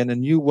and a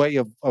new way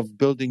of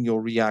building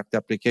your React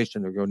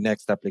application or your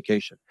Next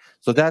application.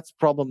 So that's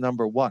problem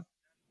number 1.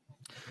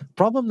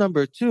 Problem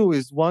number 2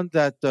 is one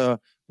that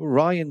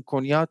Ryan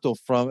Corniato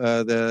from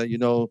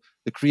the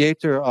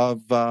creator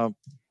of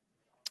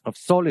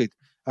Solid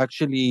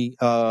actually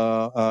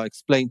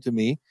explained to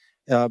me,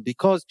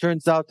 because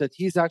turns out that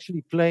he's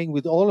actually playing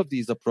with all of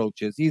these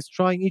approaches. He's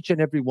trying each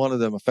and every one of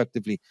them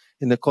effectively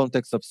in the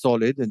context of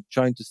Solid and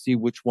trying to see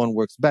which one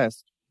works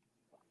best.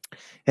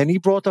 And he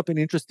brought up an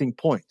interesting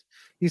point.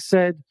 He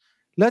said,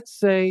 let's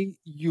say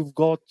you've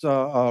got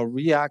a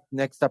React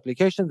Next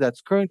application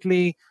that's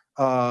currently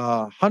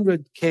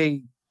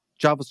 100K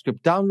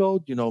JavaScript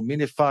download,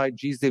 minified,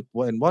 gzip,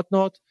 and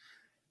whatnot.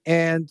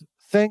 And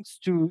thanks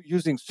to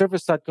using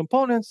server-side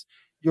components,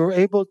 you're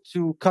able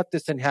to cut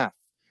this in half.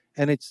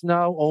 And it's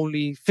now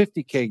only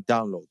 50K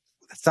download.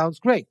 That sounds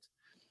great.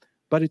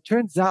 But it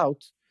turns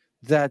out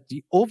that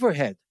the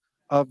overhead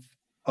of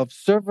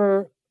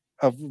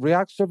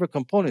React Server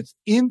Components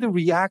in the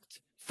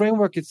React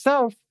framework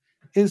itself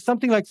is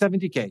something like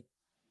 70K.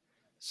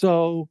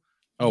 So,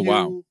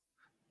 wow.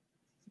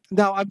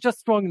 Now, I'm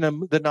just throwing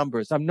the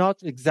numbers. I'm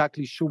not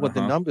exactly sure what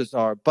the numbers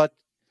are, but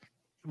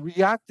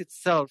React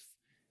itself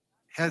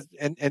has,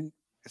 and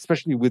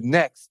especially with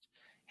Next,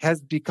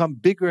 has become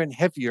bigger and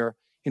heavier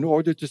in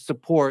order to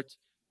support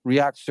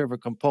React Server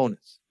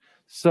Components.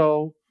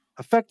 So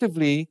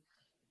effectively,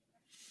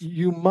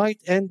 you might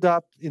end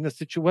up in a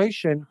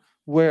situation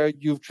where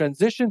you've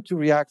transitioned to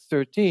React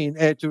 13,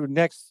 to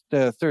Next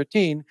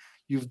 13.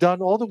 You've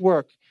done all the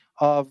work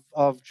of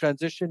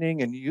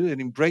transitioning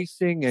and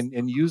embracing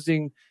and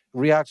using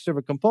React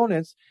Server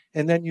Components,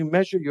 and then you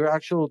measure your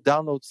actual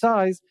download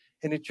size,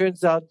 and it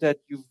turns out that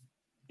you've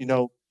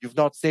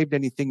not saved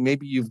anything.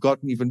 Maybe you've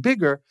gotten even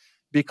bigger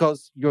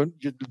because you're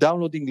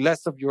downloading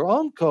less of your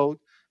own code,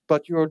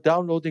 but you're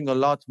downloading a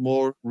lot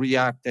more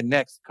React and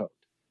Next code.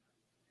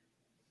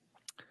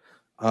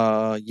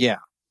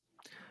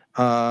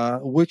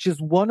 Which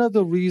is one of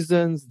the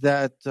reasons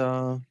that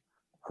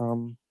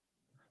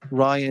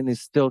Ryan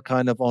is still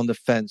kind of on the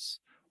fence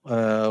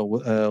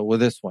with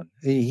this one.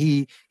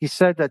 He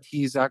said that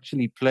he's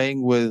actually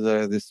playing with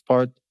this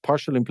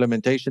partial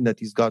implementation that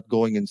he's got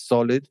going in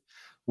Solid,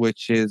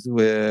 which is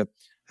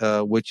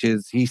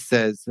he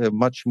says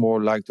much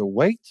more lighter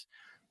weight,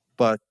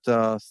 but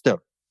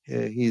still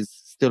he's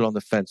still on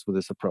the fence with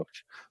this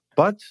approach,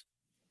 but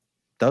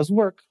does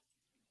work.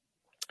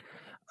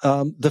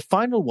 The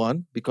final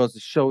one, because the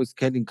show is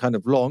getting kind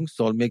of long,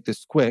 so I'll make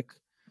this quick,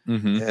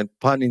 and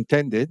pun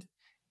intended,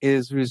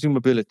 is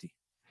resumability.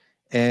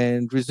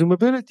 And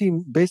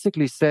resumability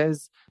basically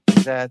says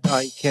that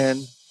I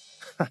can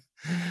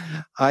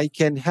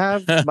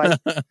have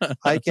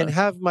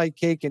my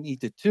cake and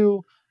eat it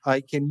too.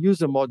 I can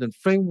use a modern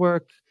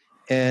framework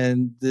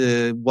and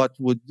what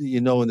would,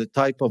 in the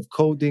type of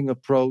coding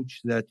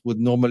approach that would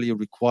normally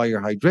require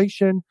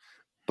hydration,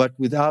 but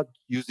without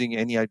using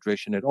any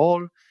hydration at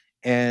all.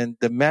 And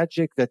the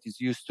magic that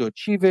is used to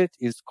achieve it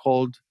is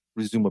called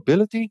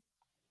resumability.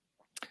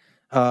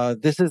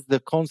 This is the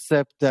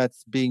concept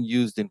that's being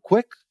used in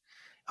Quick.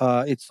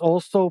 It's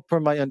also, per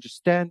my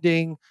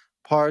understanding,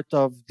 part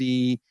of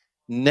the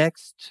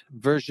next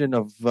version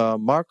of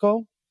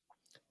Marco,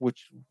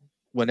 which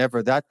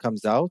whenever that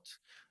comes out.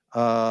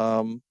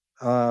 But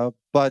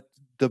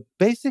the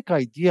basic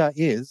idea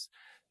is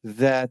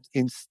that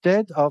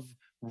instead of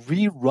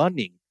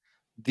rerunning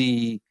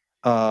the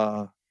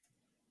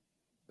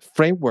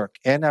framework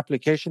and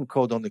application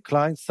code on the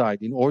client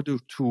side in order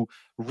to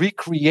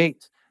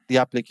recreate the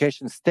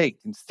application state,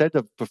 instead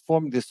of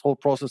performing this whole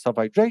process of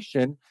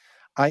hydration,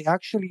 I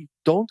actually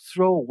don't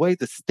throw away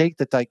the state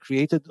that I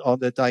created or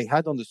that I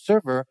had on the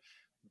server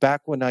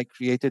back when I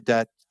created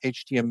that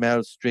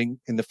HTML string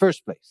in the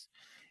first place.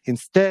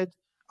 Instead,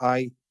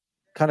 I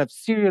kind of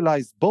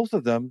serialize both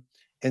of them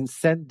and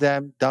send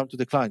them down to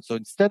the client. So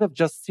instead of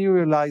just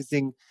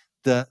serializing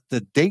the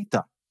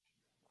data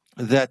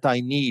that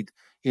I need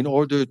in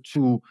order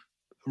to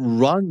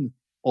run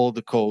all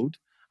the code,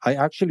 I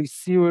actually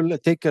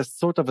take a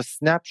sort of a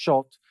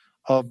snapshot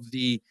of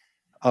the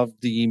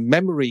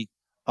memory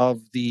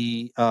of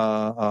the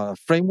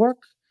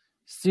framework,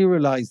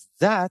 serialize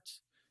that,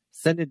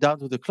 send it down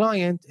to the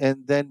client,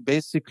 and then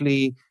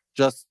basically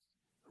just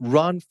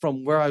run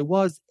from where I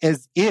was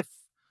as if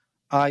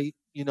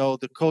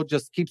the code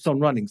just keeps on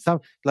running.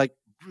 So like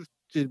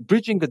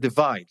bridging the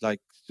divide,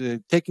 like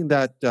taking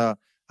that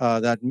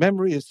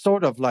memory is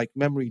sort of like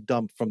memory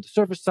dump from the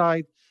server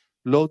side,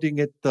 loading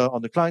it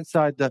on the client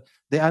side. The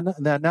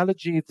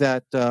analogy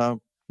that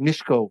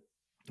Mishko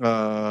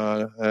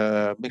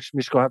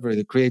Havery,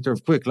 the creator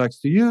of Quick, likes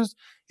to use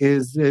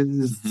is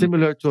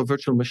similar to a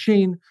virtual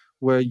machine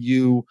where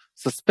you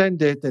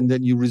suspend it and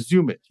then you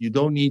resume it. You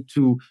don't need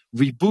to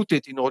reboot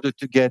it in order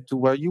to get to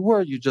where you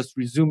were. You just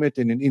resume it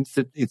in an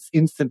instant. It's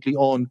instantly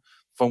on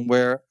from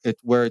where it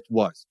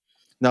was.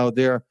 Now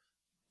they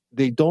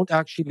don't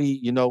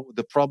actually,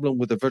 the problem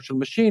with the virtual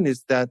machine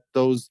is that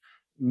those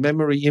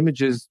memory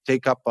images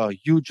take up a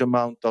huge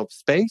amount of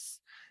space.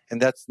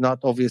 And that's not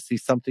obviously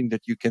something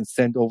that you can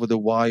send over the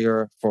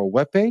wire for a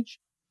web page,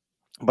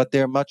 but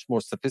they're much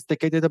more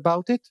sophisticated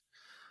about it.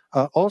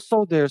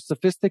 Also, they're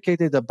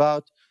sophisticated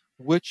about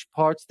which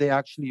parts they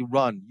actually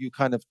run. You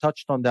kind of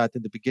touched on that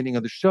in the beginning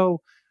of the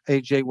show,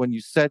 AJ, when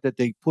you said that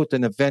they put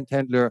an event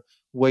handler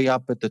way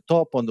up at the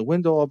top on the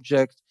window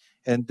object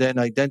and then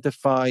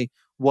identify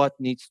what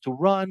needs to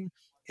run.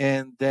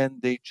 And then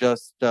they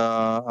just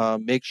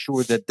make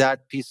sure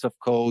that piece of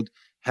code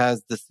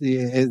has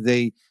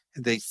they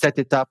set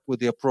it up with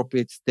the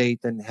appropriate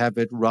state and have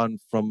it run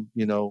from,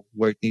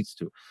 where it needs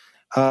to.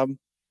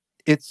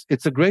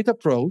 It's a great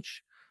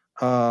approach.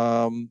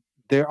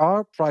 There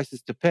are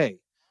prices to pay.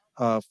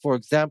 For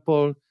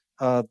example,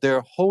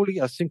 they're wholly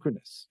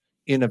asynchronous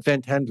in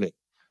event handling,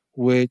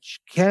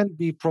 which can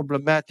be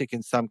problematic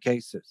in some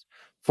cases.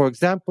 For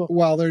example,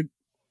 well,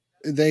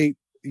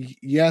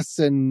 yes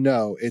and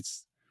no.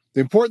 It's the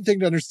important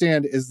thing to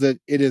understand is that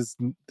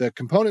the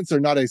components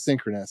are not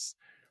asynchronous.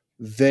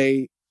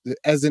 They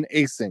as an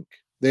async.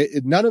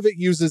 None of it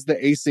uses the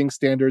async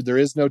standard. There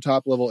is no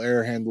top level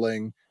error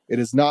handling. It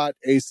is not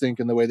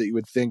async in the way that you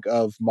would think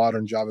of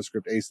modern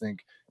JavaScript async.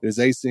 It is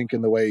async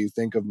in the way you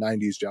think of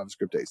 90s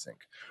JavaScript async,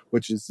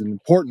 which is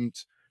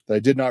important that I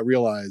did not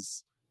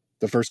realize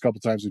the first couple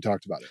times we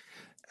talked about it.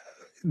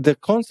 The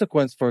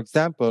consequence, for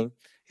example,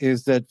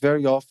 is that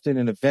very often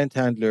in event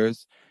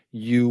handlers,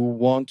 you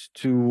want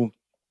to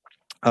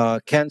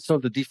cancel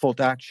the default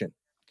action.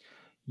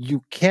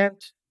 You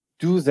can't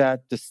do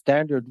that the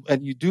standard,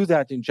 and you do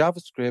that in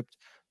JavaScript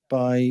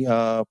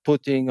by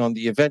putting on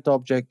the event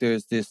object,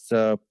 there's this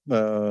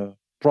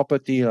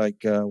property like,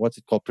 what's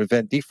it called,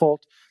 prevent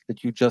default,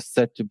 that you just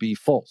set to be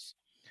false.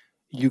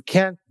 You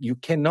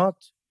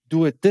cannot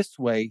do it this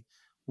way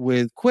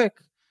with Quick,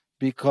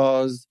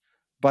 because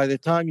by the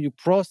time you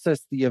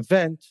process the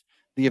event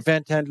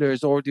handler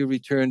is already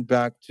returned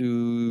back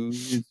to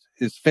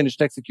is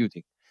finished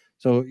executing.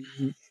 So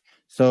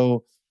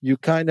you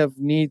kind of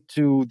need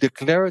to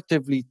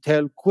declaratively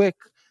tell Quick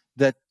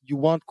that you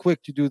want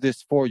Quick to do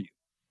this for you,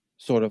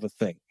 sort of a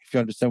thing, if you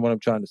understand what I'm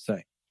trying to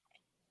say.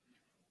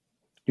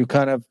 You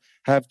kind of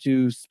have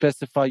to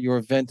specify your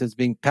event as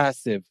being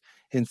passive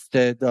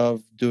instead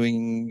of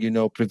doing,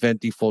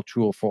 prevent default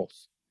true or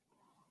false.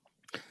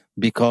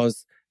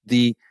 Because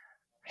the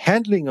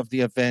handling of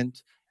the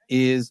event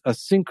is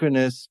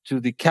asynchronous to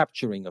the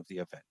capturing of the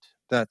event.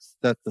 That's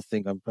the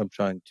thing I'm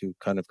trying to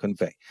kind of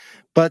convey.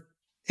 But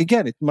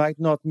again, it might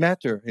not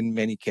matter in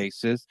many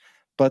cases,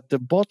 but the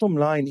bottom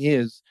line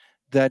is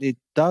that it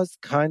does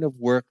kind of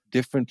work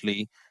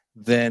differently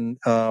than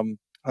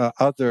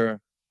other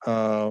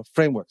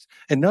frameworks.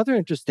 Another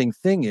interesting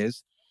thing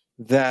is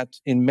that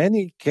in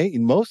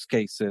most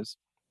cases,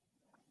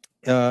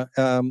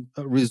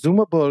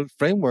 resumable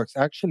frameworks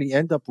actually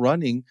end up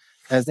running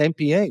as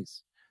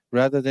MPAs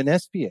rather than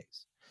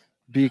SPAs,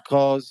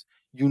 because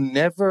you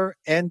never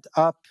end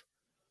up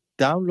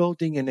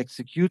downloading and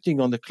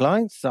executing on the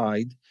client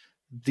side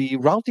the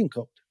routing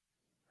code.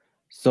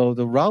 So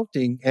the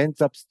routing ends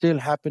up still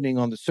happening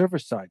on the server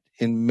side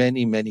in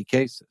many, many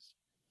cases.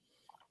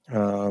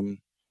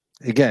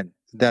 Again,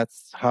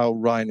 that's how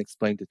Ryan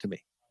explained it to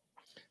me.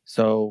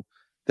 So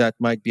that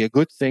might be a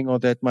good thing or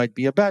that might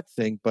be a bad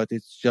thing, but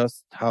it's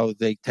just how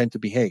they tend to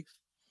behave.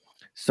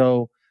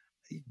 So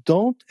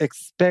don't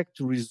expect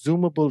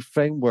resumable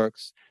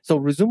frameworks. So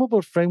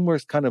resumable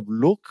frameworks kind of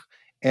look,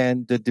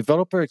 and the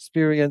developer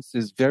experience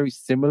is very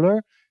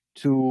similar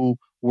to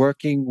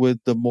working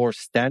with the more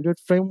standard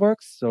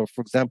frameworks. So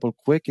for example,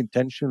 Quick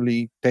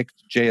intentionally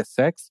picked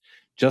JSX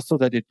just so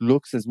that it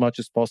looks as much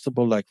as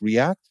possible like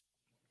React.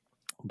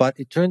 But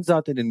it turns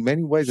out that in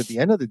many ways, at the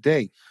end of the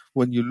day,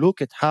 when you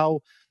look at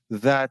how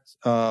that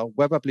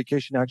web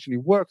application actually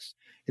works,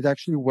 it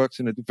actually works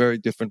in a very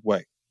different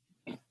way.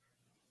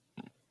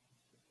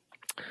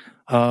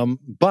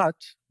 But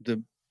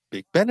the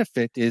big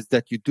benefit is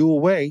that you do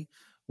away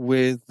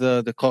with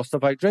the cost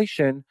of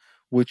hydration,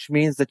 which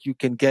means that you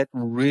can get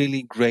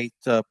really great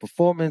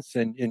performance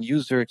and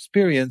user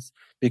experience,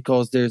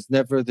 because there's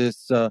never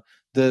this,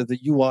 the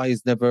UI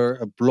is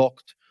never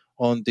blocked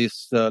on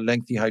this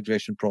lengthy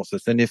hydration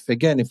process. And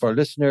if our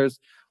listeners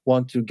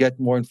want to get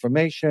more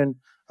information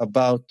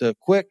about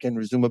Quick and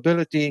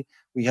resumability,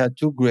 we had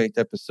 2 great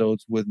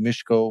episodes with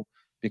Mishko,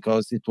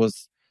 because it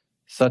was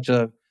such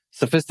a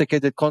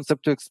sophisticated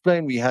concept to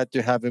explain. We had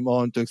to have him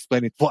on to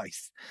explain it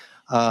twice.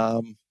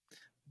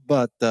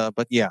 But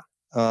yeah.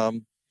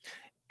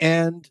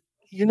 And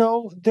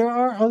there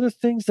are other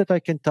things that I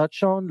can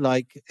touch on,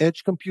 like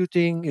edge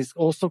computing is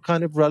also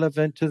kind of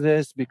relevant to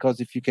this, because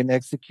if you can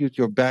execute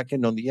your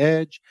backend on the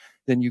edge,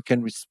 then you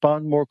can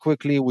respond more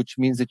quickly, which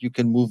means that you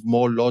can move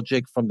more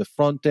logic from the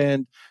front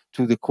end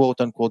to the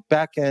quote unquote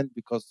backend,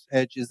 because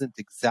edge isn't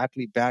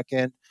exactly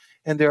backend.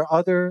 And there are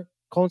other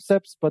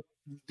concepts, but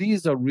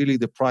these are really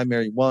the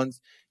primary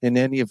ones. In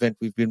any event,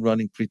 we've been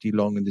running pretty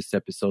long in this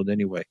episode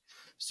anyway.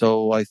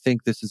 So I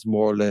think this is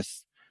more or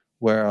less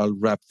where I'll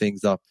wrap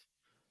things up.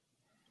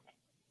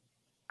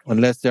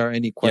 Unless there are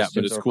any questions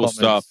but it's or cool comments.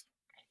 Stuff.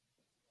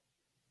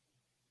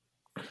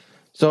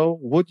 So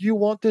would you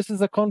want this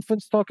as a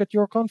conference talk at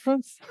your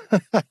conference?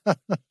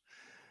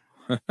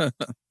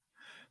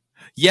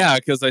 Yeah,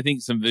 because I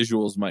think some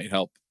visuals might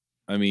help.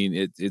 I mean,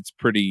 it's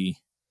pretty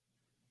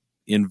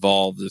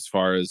involved as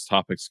far as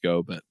topics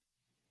go, but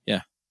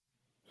yeah.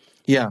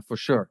 Yeah, for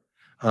sure.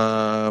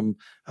 I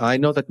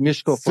know that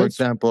Mishko, for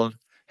example,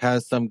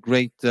 has some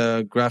great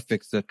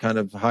graphics that kind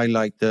of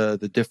highlight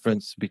the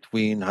difference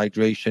between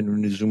hydration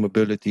and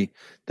resumability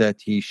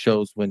that he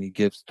shows when he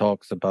gives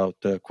talks about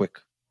Quick.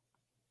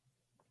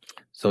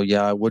 So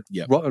yeah, I would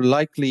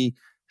likely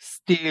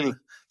steal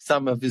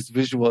some of his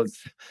visuals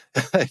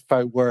if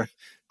I were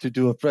to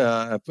do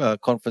a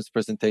conference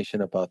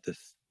presentation about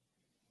this.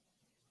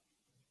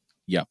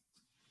 Yeah.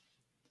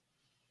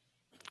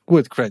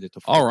 With credit,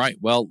 of course. All right.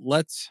 Well,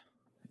 let's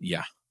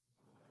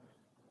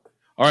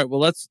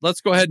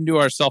go ahead and do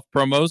our self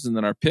promos and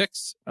then our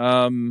picks.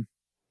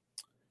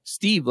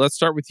 Steve, let's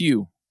start with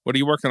you. What are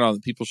you working on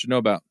that people should know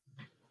about?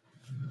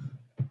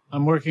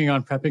 I'm working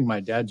on prepping my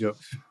dad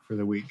jokes for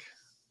the week.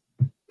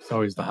 It's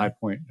always the high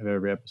point of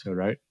every episode,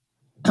 right?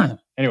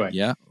 Anyway.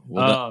 Yeah.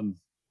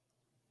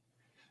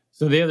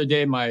 So the other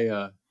day,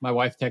 my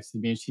wife texted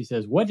me and she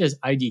says, "What does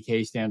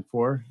IDK stand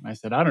for?" And I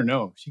said, "I don't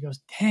know." She goes,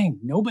 "Dang,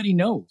 nobody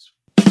knows."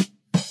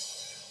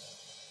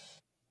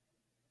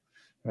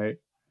 Right?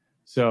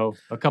 So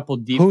a couple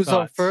deep who's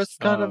thoughts. On first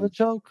kind of a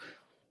joke?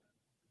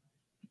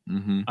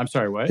 Mm-hmm. I'm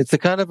sorry, what? It's a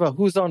kind of a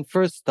who's on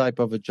first type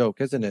of a joke,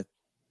 isn't it?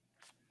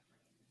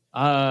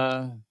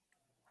 I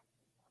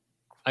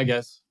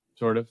guess,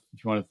 sort of,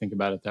 if you want to think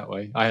about it that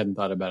way. I hadn't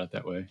thought about it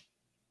that way.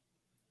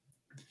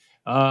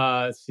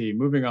 Let's see,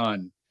 moving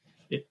on.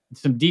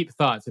 Some deep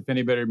thoughts. If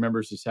anybody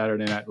remembers the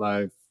Saturday Night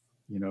Live,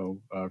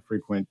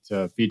 frequent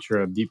feature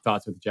of Deep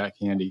Thoughts with Jack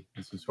Handey.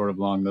 This is sort of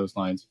along those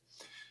lines.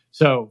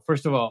 So,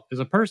 first of all, is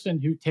a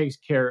person who takes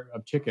care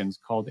of chickens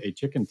called a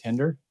chicken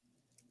tender,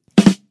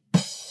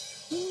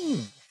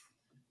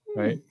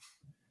 right?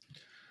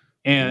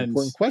 And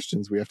important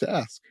questions we have to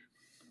ask.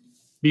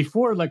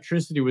 Before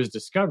electricity was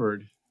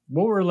discovered,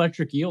 what were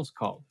electric eels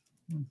called?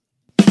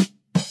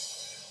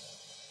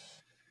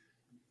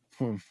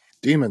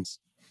 Demons.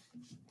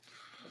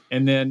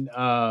 And then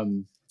I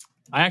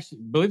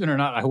actually, believe it or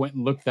not, I went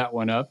and looked that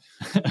one up.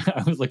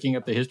 I was looking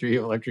up the history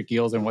of electric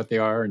eels and what they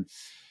are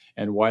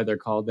and why they're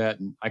called that.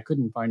 And I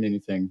couldn't find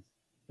anything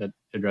that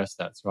addressed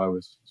that. So I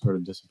was sort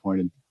of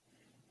disappointed.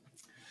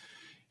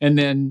 And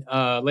then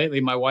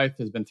lately, my wife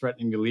has been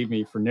threatening to leave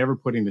me for never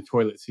putting the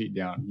toilet seat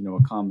down,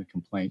 a common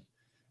complaint.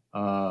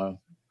 And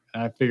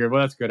I figured,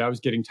 well, that's good. I was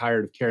getting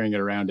tired of carrying it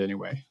around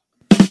anyway.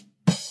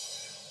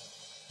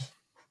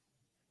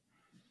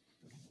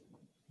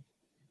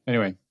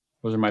 Anyway,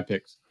 those are my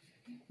picks.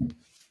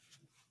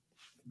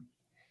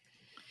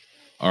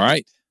 All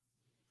right.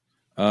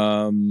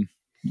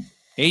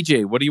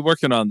 AJ, what are you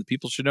working on that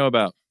people should know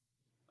about?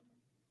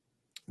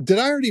 Did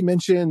I already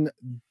mention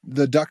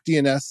the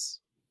DuckDNS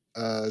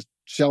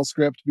shell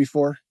script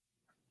before?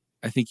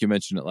 I think you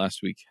mentioned it last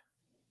week.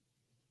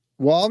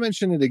 Well, I'll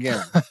mention it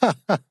again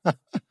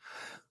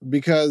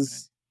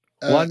because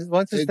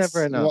once is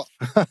never enough.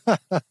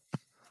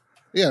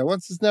 Yeah,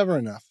 once is never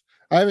enough.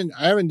 I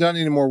haven't done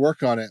any more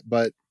work on it,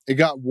 but it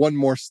got one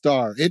more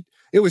star.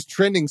 It was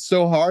trending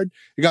so hard.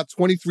 It got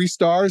 23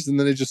 stars and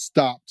then it just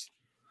stopped.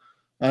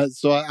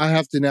 So I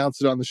have to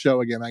announce it on the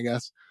show again, I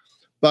guess.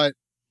 But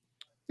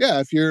yeah,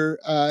 if you're,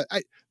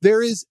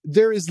 there is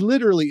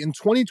literally in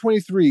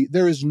 2023,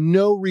 there is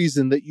no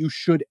reason that you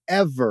should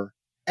ever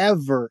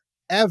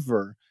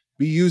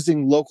be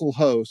using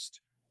localhost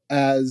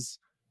as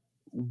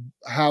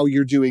how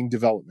you're doing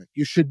development.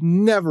 You should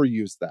never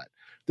use that.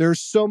 There are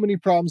so many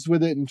problems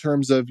with it in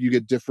terms of you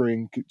get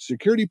differing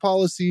security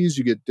policies,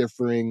 you get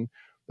differing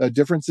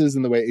differences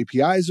in the way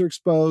APIs are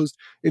exposed.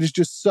 It is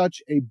just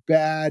such a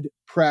bad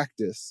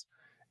practice.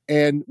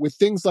 And with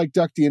things like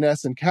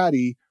DuckDNS and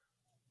Caddy,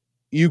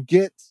 you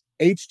get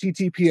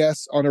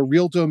HTTPS on a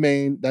real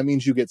domain. That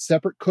means you get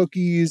separate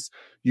cookies,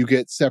 you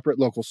get separate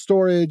local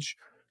storage.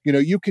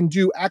 You can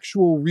do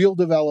actual real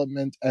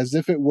development as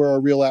if it were a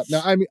real app.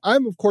 Now,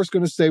 I'm of course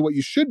going to say what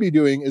you should be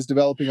doing is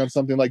developing on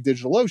something like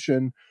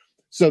DigitalOcean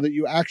so that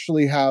you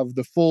actually have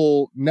the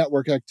full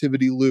network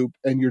activity loop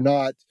and you're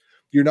not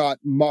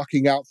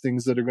mocking out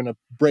things that are going to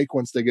break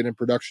once they get in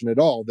production at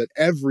all, that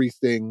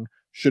everything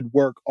should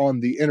work on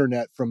the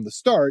internet from the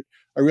start.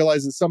 I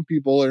realize that some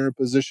people are in a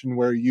position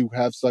where you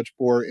have such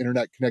poor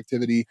internet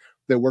connectivity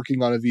that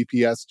working on a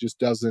VPS just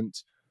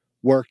doesn't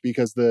work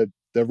because the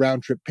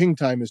round trip ping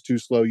time is too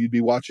slow. You'd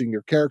be watching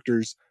your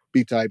characters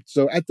be typed.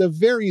 So at the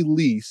very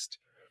least,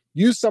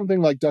 use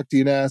something like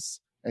DuckDNS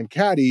and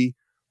Caddy,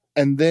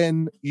 and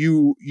then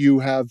you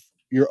have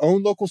your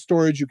own local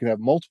storage. You can have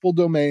multiple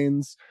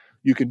domains.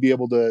 You can be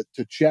able to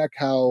check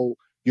how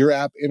your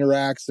app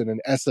interacts in an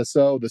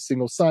SSO, the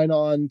single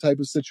sign-on type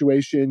of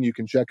situation. You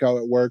can check how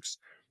it works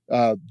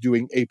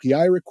doing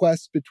API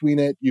requests between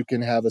it. You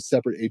can have a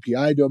separate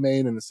API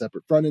domain and a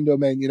separate front-end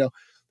domain.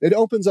 It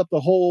opens up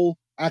the whole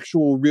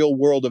actual real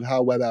world of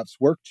how web apps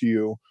work to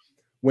you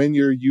when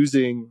you're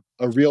using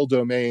a real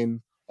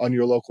domain on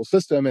your local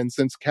system. And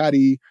since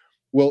Caddy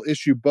will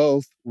issue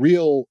both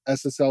real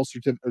SSL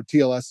or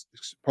TLS,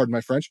 pardon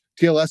my French,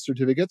 TLS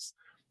certificates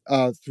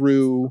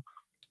through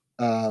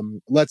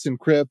Let's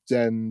Encrypt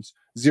and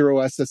Zero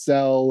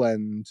SSL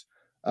and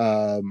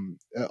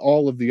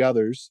all of the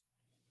others.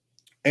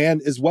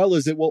 And as well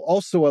as it will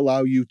also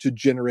allow you to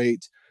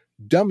generate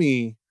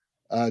dummy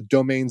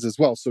domains as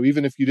well. So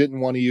even if you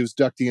didn't want to use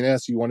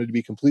DuckDNS, you wanted to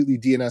be completely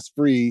DNS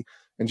free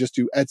and just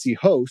do Etsy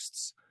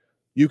hosts,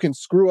 you can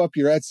screw up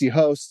your Etsy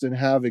hosts and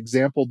have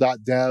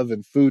example.dev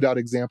and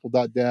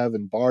foo.example.dev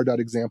and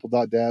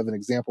bar.example.dev and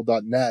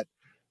example.net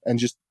and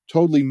just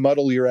totally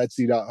muddle your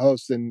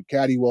Etsy.hosts, and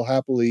Caddy will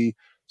happily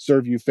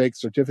serve you fake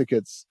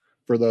certificates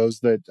for those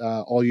that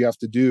all you have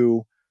to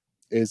do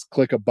is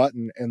click a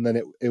button and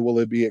then it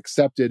will be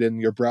accepted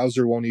and your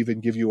browser won't even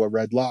give you a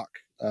red lock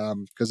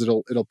because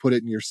it'll put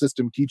it in your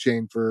system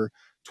keychain for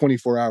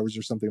 24 hours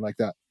or something like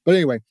that. But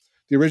anyway,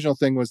 the original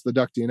thing was the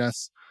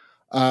DuckDNS.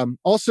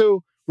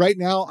 Also, right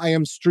now I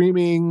am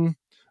streaming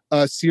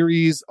a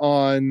series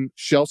on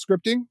shell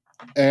scripting,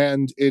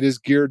 and it is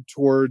geared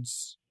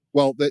towards,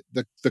 well,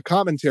 the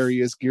commentary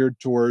is geared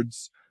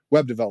towards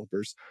web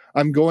developers.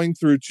 I'm going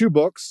through 2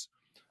 books.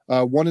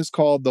 One is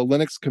called The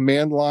Linux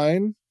Command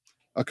Line,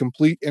 A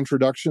Complete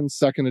Introduction,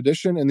 2nd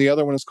edition, and the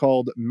other one is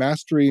called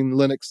Mastering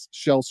Linux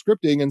Shell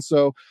Scripting. And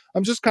so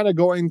I'm just kind of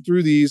going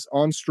through these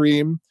on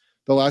stream.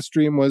 The last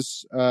stream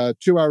was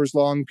 2 hours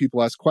long.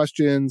 People ask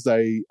questions.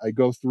 I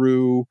go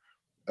through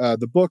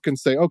the book and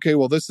say, okay,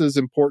 well, this is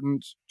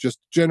important just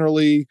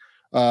generally.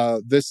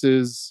 This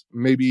is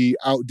maybe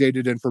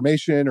outdated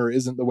information or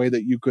isn't the way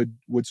that you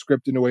would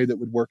script in a way that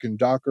would work in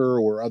Docker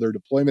or other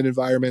deployment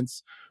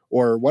environments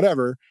or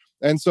whatever.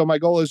 And so my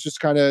goal is just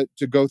kind of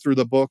to go through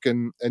the book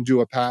and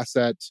do a pass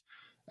at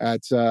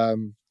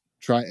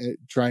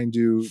trying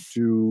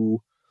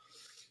to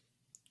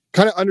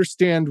kind of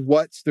understand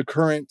what the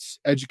current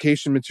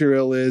education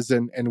material is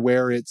and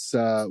where it's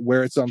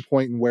on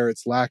point and where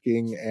it's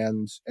lacking,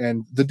 and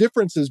the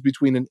differences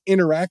between an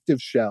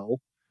interactive shell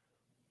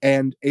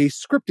and a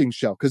scripting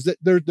shell, because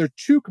they're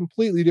two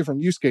completely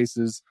different use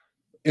cases,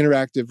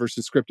 interactive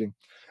versus scripting.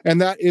 And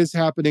that is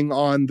happening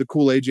on the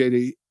Cool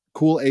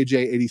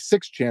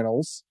AJ86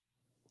 channels.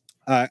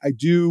 I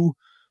do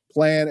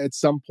plan at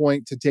some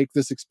point to take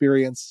this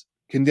experience,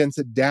 condense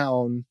it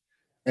down,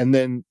 and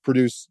then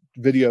produce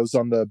videos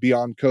on the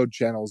Beyond Code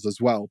channels as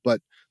well.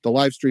 But the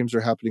live streams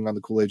are happening on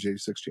the Cool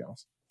AJ86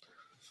 channels.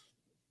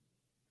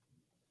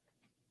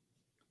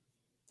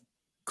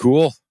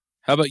 Cool.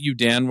 How about you,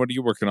 Dan? What are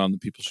you working on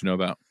that people should know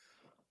about?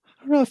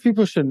 I don't know if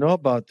people should know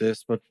about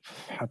this, but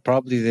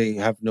probably they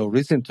have no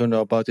reason to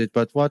know about it.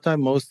 But what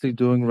I'm mostly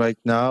doing right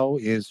now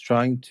is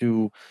trying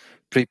to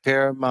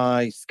prepare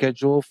my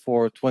schedule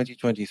for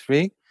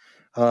 2023,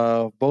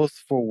 both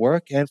for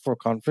work and for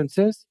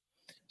conferences.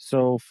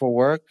 So for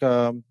work,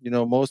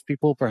 most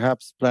people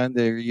perhaps plan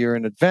their year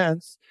in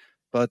advance,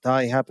 but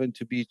I happen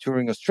to be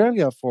touring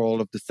Australia for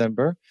all of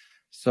December.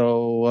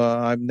 So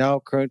I'm now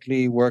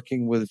currently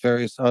working with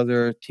various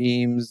other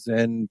teams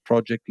and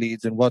project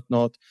leads and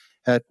whatnot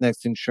at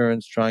Next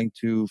Insurance, trying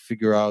to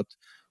figure out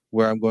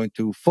where I'm going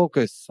to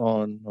focus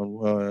on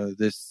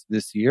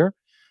this year.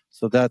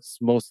 So that's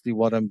mostly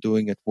what I'm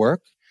doing at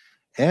work.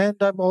 And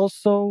I'm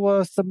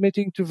also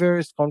submitting to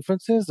various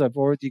conferences. I've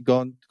already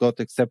got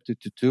accepted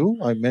to two.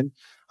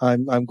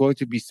 I'm going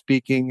to be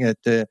speaking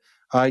at the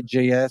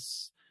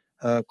IJS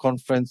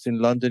conference in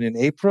London in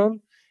April,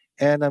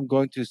 and I'm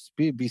going to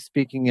be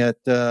speaking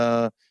at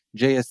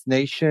JS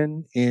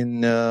Nation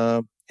in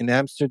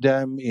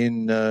Amsterdam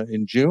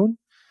in June.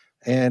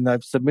 And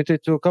I've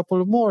submitted to a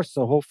couple of more,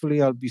 so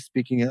hopefully I'll be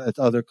speaking at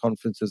other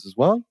conferences as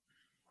well.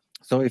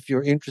 So if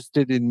you're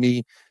interested in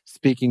me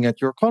speaking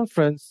at your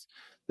conference,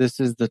 this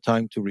is the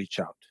time to reach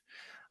out.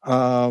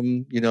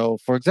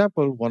 For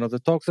example, one of the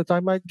talks that I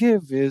might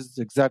give is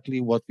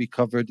exactly what we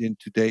covered in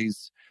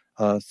today's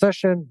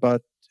session,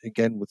 but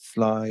again with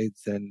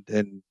slides and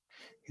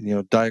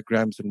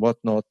diagrams and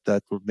whatnot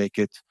that will make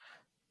it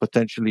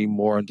potentially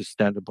more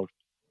understandable.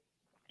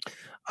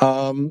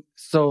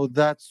 So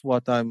that's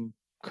what I'm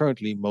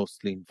currently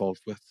mostly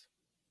involved with.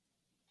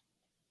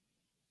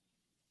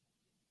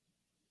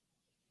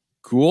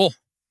 Cool.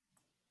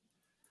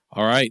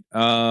 All right.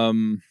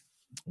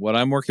 What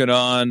I'm working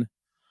on,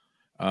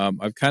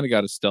 I've kind of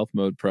got a stealth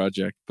mode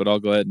project, but I'll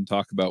go ahead and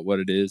talk about what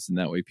it is, and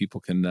that way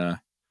people can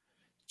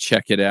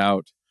check it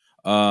out.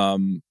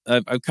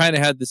 I've kind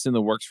of had this in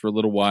the works for a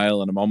little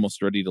while, and I'm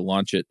almost ready to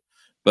launch it.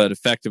 But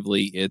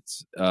effectively,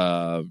 it's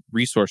a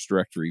resource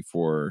directory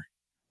for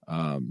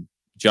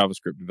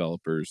JavaScript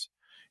developers,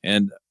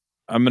 and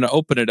I'm going to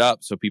open it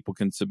up so people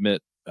can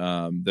submit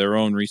their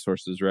own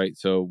resources, right?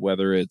 So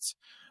whether it's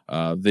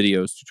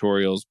videos,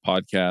 tutorials,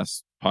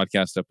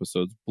 podcast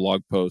episodes,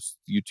 blog posts,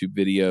 YouTube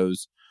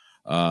videos.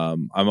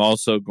 I'm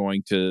also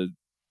going to,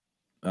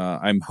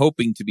 I'm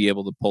hoping to be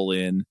able to pull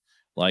in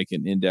like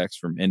an index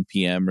from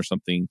NPM or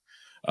something.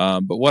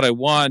 But what I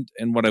want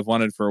and what I've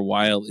wanted for a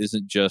while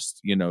isn't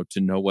just, to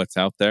know what's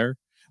out there,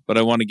 but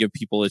I want to give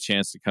people a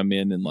chance to come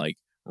in and like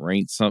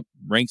rank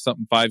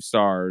something 5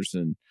 stars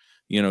and,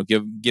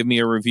 give me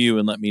a review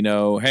and let me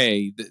know,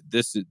 hey,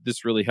 this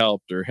really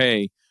helped, or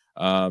hey,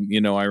 I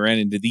ran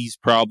into these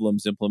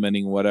problems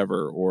implementing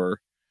whatever, or,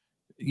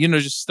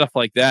 just stuff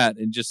like that,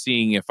 and just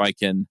seeing if I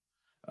can,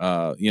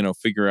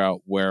 figure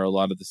out where a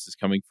lot of this is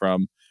coming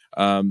from.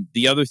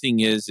 The other thing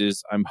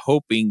is I'm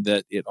hoping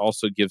that it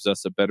also gives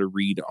us a better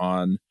read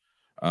on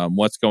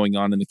what's going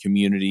on in the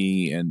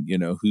community, and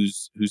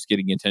who's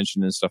getting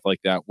attention and stuff like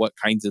that, what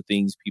kinds of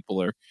things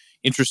people are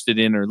interested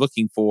in or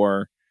looking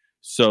for,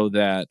 so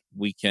that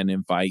we can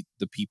invite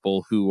the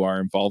people who are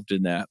involved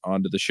in that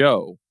onto the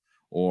show,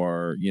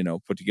 or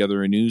put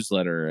together a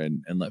newsletter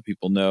and let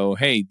people know,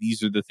 hey,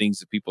 these are the things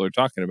that people are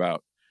talking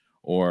about,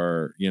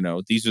 or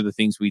these are the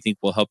things we think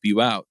will help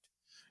you out,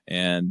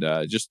 and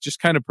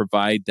just kind of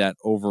provide that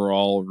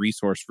overall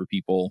resource for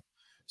people,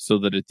 so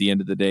that at the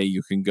end of the day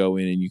you can go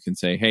in and you can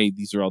say, hey,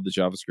 these are all the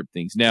JavaScript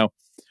things. Now,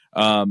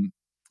 I'm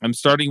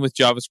starting with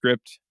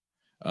JavaScript,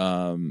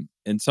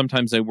 and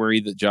sometimes I worry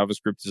that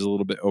JavaScript is a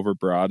little bit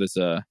overbroad as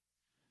a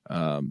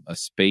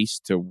space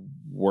to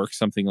work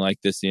something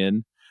like this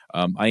in.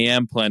 I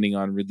am planning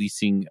on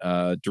releasing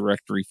a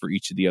directory for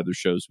each of the other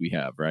shows we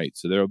have, right?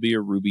 So there'll be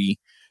a Ruby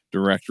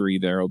directory,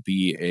 there'll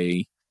be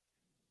a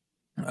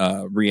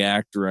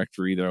React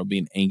directory, there'll be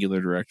an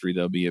Angular directory,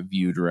 there'll be a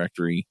Vue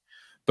directory.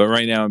 But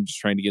right now I'm just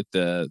trying to get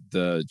the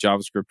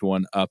JavaScript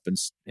one up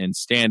and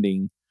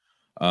standing.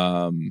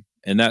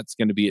 And that's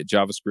going to be at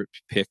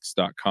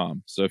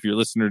javascriptpicks.com. So if you're a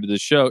listener to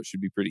this show, it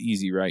should be pretty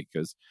easy, right?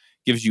 Because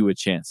it gives you a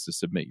chance to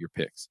submit your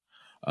picks.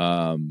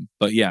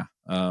 But yeah,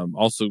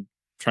 also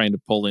trying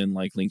to pull in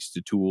like links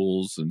to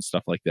tools and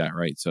stuff like that,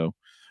 right? So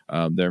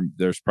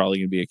there's probably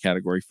going to be a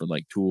category for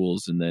like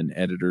tools, and then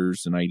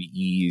editors and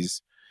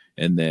IDEs.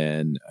 And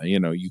then,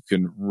 you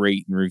can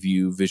rate and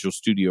review Visual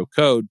Studio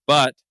Code,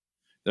 but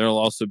There'll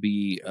also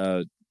be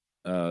a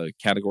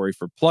category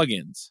for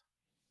plugins,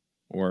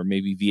 or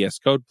maybe VS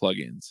Code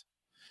plugins.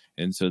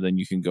 And so then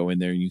you can go in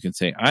there and you can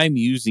say, I'm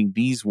using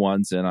these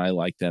ones and I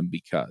like them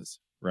because,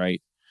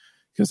 right?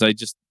 Because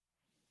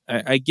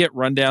I get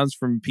rundowns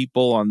from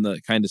people on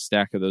the kind of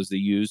stack of those they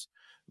use,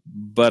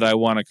 but I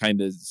want to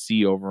kind of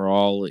see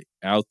overall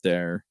out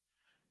there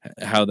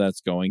how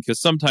that's going. Because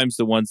sometimes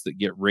the ones that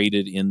get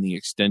rated in the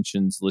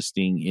extensions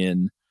listing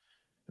in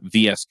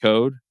VS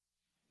Code,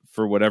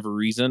 for whatever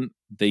reason,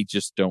 they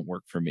just don't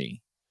work for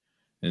me.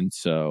 And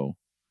so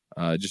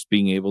just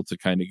being able to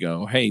kind of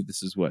go, hey,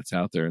 this is what's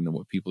out there and then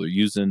what people are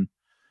using,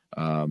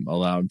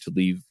 allow them to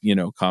leave,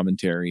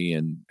 commentary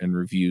and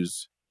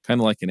reviews, kind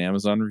of like an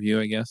Amazon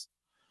review, I guess.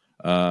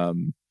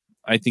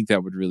 I think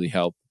that would really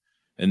help.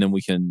 And then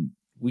we can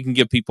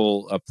give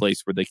people a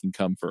place where they can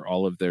come for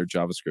all of their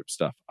JavaScript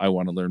stuff. I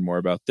want to learn more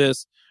about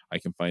this. I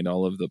can find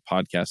all of the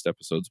podcast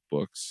episodes,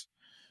 books,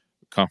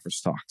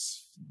 conference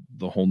talks,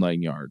 the whole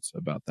 9 yards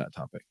about that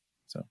topic.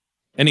 So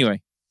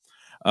anyway,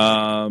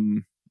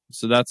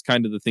 so that's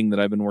kind of the thing that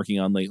I've been working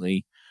on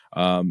lately.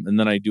 And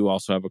then I do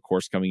also have a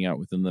course coming out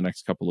within the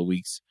next couple of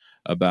weeks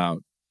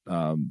about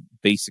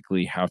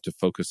basically how to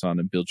focus on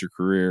and build your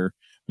career,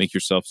 make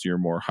yourself so you're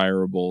more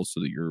hireable, so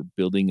that you're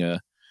building a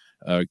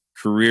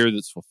career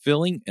that's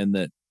fulfilling and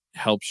that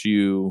helps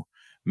you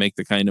make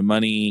the kind of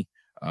money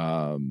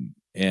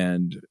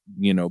and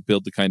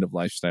build the kind of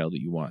lifestyle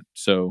that you want.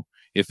 So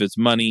if it's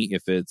money,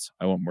 if it's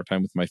I want more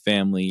time with my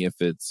family, if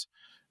it's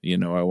I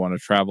want to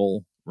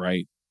travel,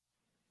 right?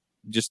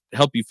 Just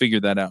help you figure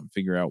that out and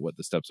figure out what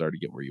the steps are to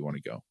get where you want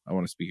to go. I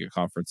want to speak at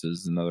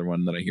conferences, another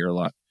one that I hear a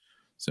lot.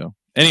 So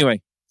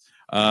anyway,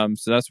 so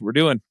that's what we're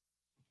doing.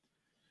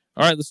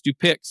 All right, let's do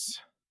picks.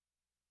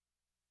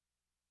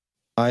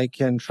 I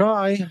can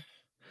try.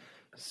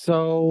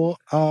 So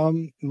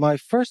my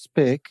first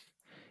pick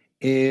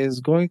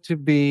is going to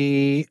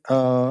be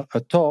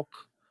a talk,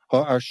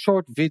 or a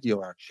short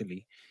video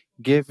actually,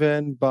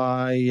 given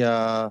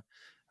by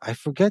I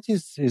forget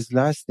his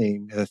last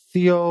name,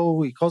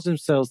 Theo. He calls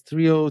himself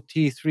Theo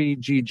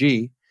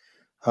T3GG.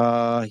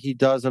 He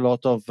does a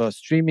lot of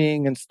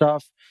streaming and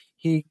stuff.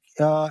 He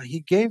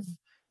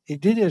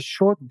did a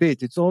short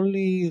bit. It's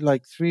only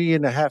like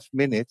 3.5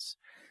 minutes.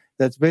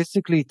 That's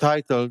basically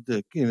titled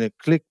in a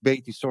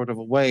clickbaity sort of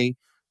a way,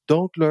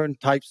 "Don't Learn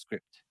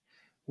TypeScript,"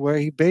 where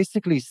he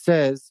basically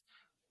says,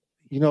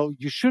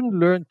 you shouldn't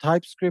learn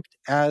TypeScript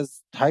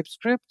as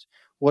TypeScript.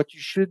 What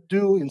you should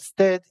do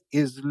instead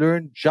is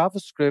learn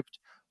JavaScript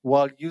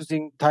while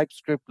using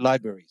TypeScript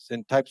libraries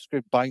and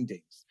TypeScript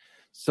bindings.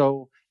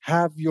 So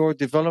have your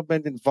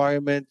development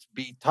environment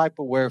be type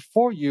aware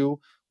for you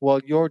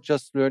while you're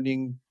just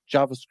learning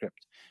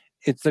JavaScript.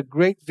 It's a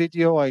great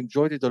video. I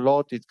enjoyed it a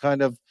lot. It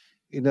kind of,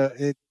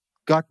 it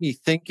got me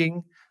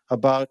thinking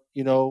about,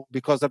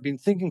 because I've been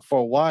thinking for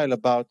a while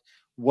about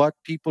what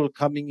people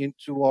coming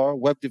into our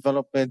web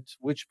development,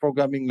 which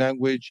programming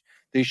language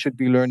they should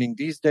be learning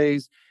these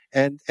days.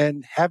 And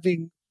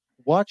having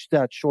watched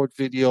that short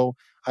video,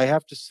 I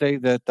have to say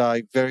that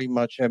I very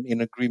much am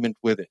in agreement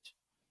with it.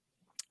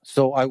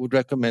 So I would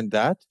recommend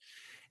that.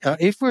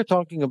 If we're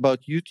talking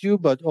about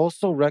YouTube, I'd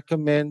also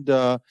recommend,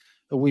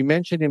 we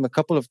mentioned him a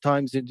couple of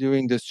times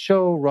during this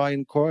show,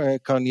 Ryan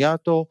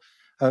Caniato.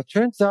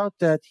 Turns out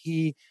that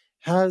he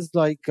has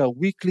like a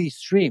weekly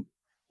stream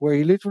where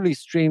he literally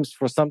streams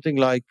for something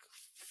like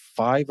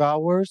 5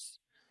 hours,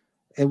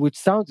 and which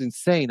sounds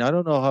insane. I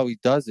don't know how he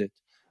does it,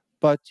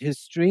 but his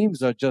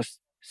streams are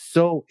just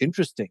so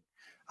interesting.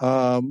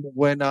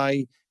 When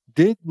I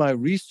did my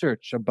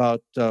research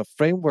about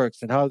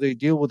frameworks and how they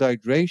deal with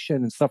hydration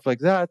and stuff like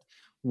that,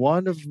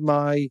 one of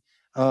my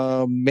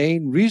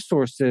main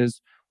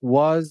resources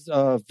was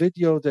a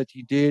video that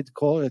he did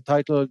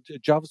titled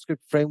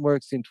JavaScript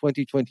Frameworks in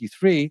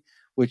 2023,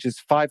 which is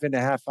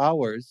 5.5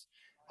 hours.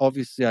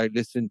 Obviously, I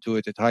listened to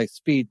it at high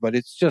speed, but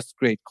it's just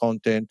great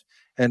content,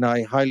 and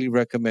I highly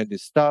recommend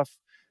his stuff.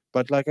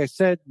 But like I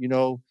said,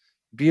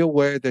 be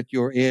aware that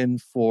you're in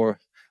for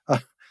a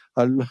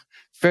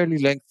fairly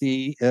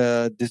lengthy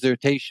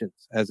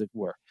dissertations, as it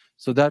were.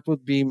 So that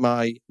would be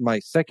my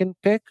second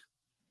pick.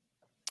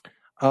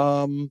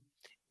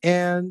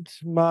 And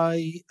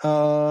my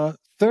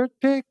third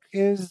pick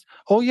is,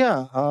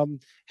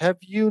 have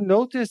you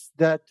noticed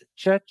that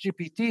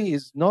ChatGPT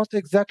is not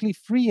exactly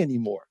free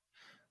anymore?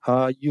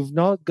 You've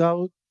not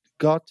got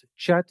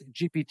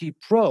ChatGPT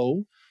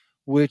Pro,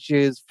 which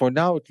is for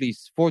now at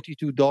least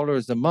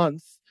 $42 a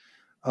month.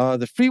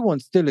 The free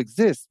one still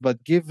exists,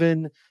 but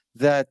given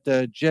that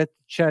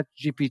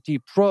ChatGPT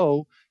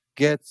Pro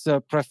gets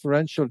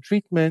preferential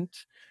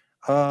treatment,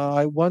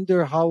 I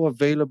wonder how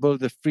available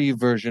the free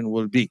version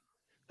will be.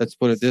 Let's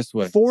put it this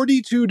way.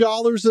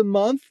 $42 a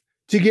month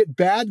to get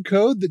bad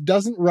code that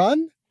doesn't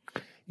run?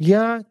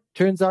 Yeah,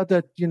 turns out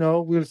that,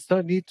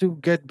 we'll need to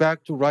get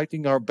back to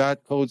writing our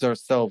bad codes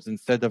ourselves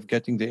instead of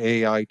getting the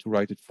AI to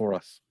write it for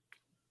us.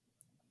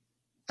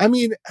 I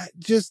mean,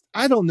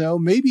 I don't know.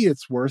 Maybe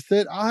it's worth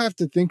it. I'll have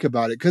to think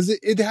about it because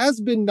it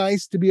has been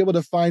nice to be able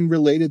to find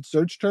related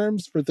search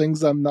terms for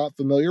things I'm not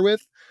familiar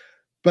with.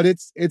 but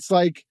it's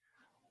like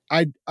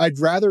I'd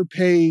rather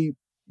pay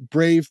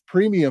Brave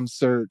Premium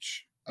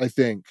Search, I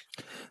think.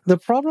 The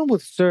problem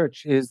with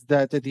search is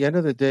that at the end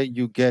of the day,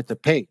 you get a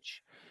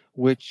page,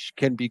 which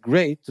can be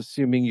great,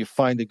 assuming you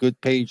find a good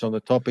page on the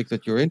topic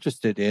that you're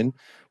interested in.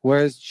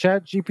 Whereas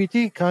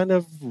ChatGPT kind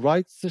of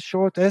writes a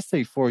short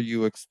essay for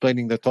you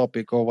explaining the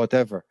topic or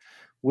whatever,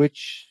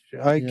 which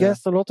I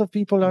guess a lot of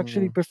people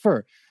actually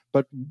prefer.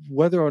 But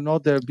whether or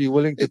not they'll be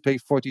willing to pay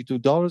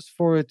 $42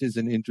 for it is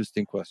an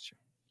interesting question.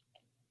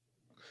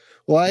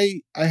 Well,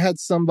 I had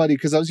somebody,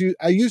 because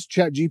I use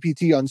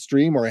ChatGPT on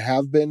stream, or I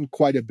have been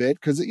quite a bit,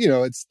 because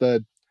it's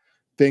the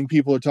thing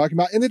people are talking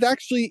about, and it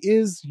actually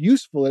is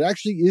useful. It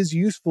actually is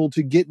useful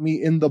to get me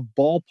in the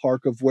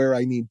ballpark of where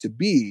I need to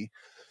be.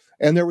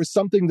 And there was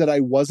something that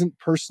I wasn't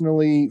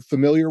personally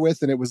familiar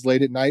with, and it was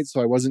late at night,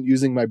 so I wasn't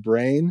using my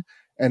brain.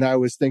 And I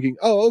was thinking,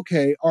 oh,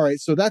 okay, all right,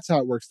 so that's how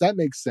it works. That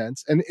makes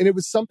sense. And it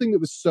was something that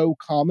was so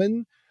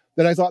common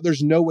that I thought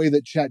there's no way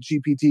that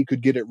ChatGPT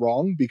could get it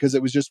wrong, because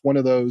it was just one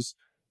of those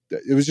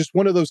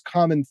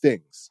common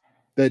things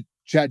that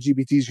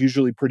ChatGPT is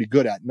usually pretty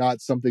good at,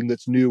 not something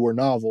that's new or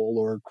novel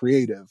or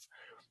creative.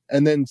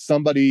 And then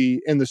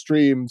somebody in the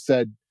stream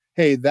said,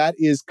 hey, that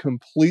is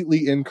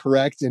completely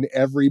incorrect in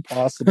every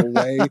possible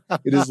way.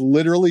 It is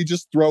literally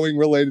just throwing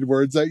related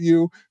words at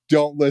you.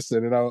 Don't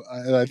listen.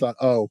 And I thought,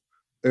 oh,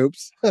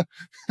 oops.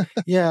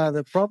 Yeah,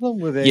 the problem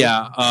with it.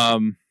 Yeah.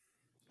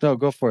 No,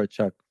 go for it,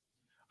 Chuck.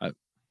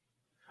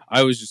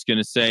 I was just going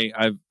to say,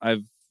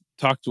 I've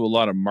talked to a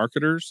lot of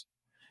marketers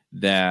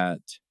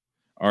that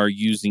are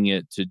using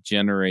it to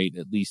generate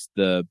at least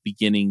the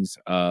beginnings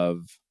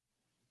of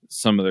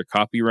some of their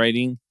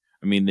copywriting.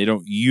 I mean, they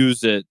don't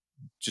use it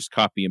just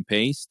copy and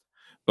paste,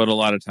 but a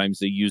lot of times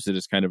they use it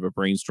as kind of a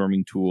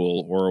brainstorming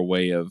tool or a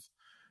way of,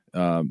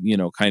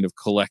 kind of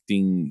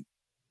collecting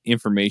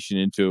information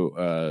into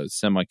a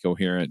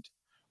semi-coherent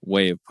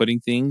way of putting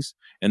things.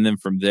 And then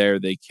from there,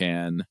 they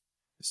can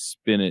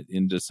spin it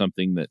into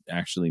something that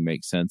actually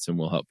makes sense and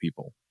will help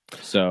people.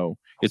 So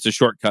it's a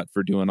shortcut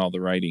for doing all the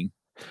writing.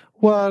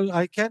 Well,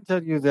 I can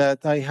tell you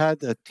that I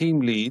had a team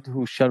lead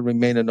who shall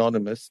remain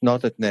anonymous,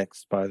 not at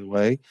Next, by the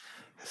way,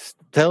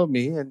 tell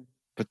me,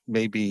 but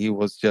maybe he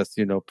was just,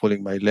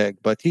 pulling my leg,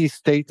 but he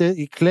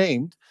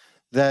claimed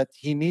that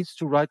he needs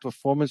to write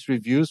performance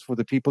reviews for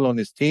the people on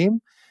his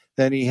team.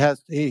 Then he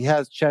has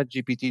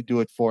ChatGPT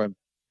do it for him.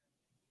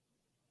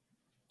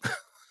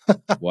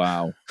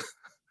 Wow.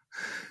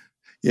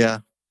 Yeah.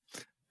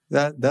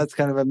 That's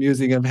kind of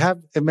amusing. And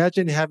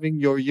imagine having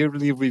your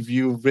yearly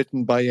review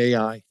written by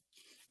AI.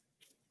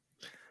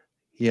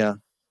 Yeah.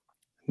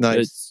 Nice.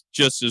 It's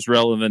just as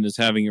relevant as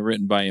having it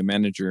written by a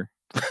manager.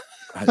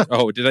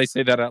 Did I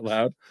say that out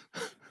loud?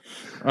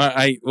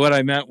 What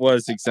I meant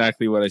was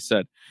exactly what I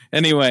said.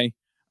 Anyway,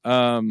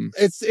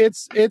 it's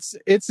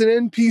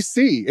an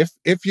NPC.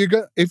 If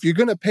you're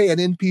gonna pay an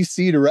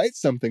NPC to write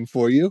something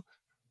for you,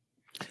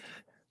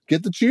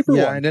 get the cheaper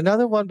one. And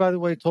another one, by the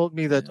way, told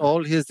me that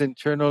all his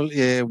internal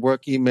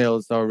work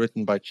emails are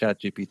written by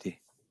ChatGPT.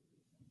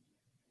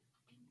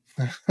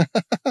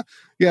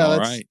 Yeah, all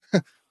right.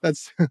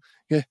 That's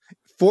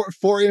for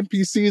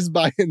NPCs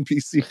by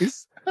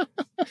NPCs.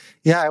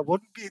 Yeah, it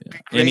wouldn't be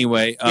great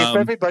anyway if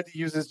everybody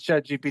uses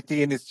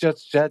ChatGPT and it's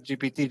just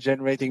ChatGPT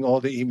generating all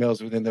the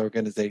emails within the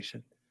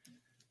organization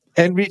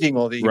and reading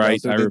all the emails.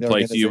 Right, I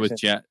replace you with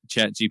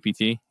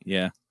ChatGPT.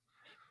 Yeah.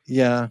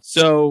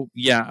 So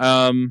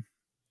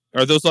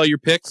are those all your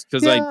picks?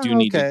 Because I do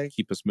need to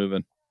keep us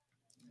moving.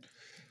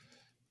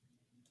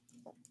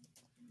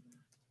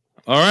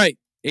 All right,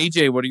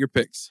 AJ, what are your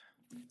picks?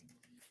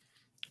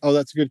 Oh,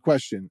 that's a good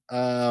question.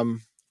 I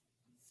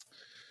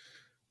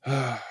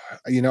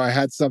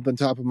had something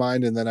top of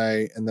mind, and then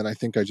I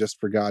think I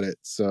just forgot it.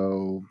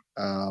 So,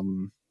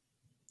 the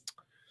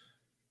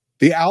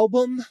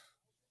album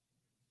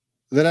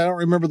that I don't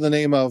remember the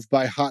name of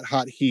by Hot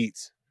Hot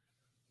Heat,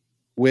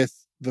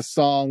 with the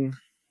song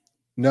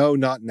 "No,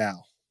 Not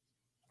Now."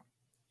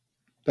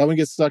 That one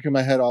gets stuck in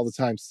my head all the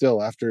time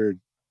still after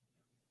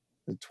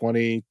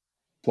 20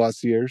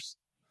 plus years.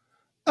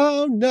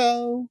 Oh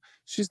no,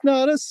 she's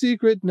not a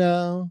secret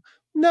now.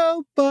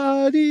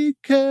 Nobody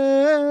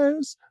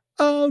cares.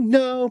 Oh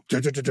no.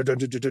 Thank you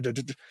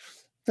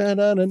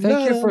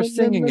for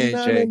singing,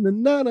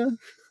 AJ.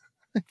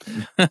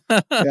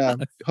 Yeah,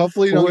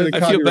 hopefully you don't get a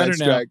copyright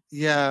strike.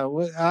 Yeah,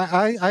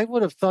 I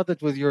would have thought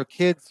that with your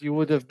kids you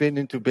would have been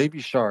into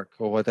Baby Shark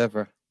or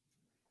whatever.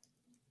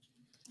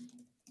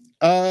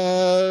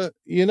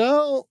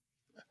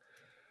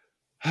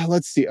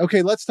 Let's see.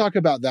 Okay, let's talk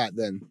about that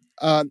then.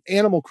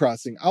 Animal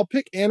Crossing. I'll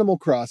pick Animal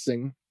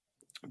Crossing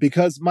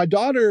because my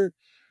daughter,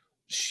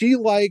 she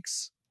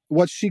likes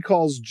what she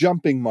calls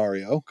jumping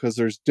Mario, because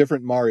there's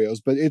different Marios,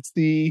 but it's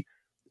the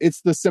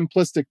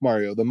simplistic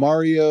Mario, the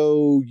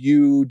Mario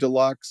U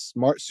Deluxe,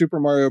 Super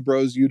Mario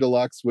Bros. U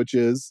Deluxe, which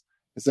is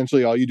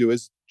essentially all you do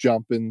is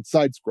jump and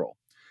side scroll.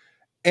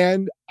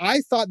 And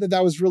I thought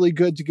that was really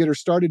good to get her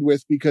started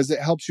with, because it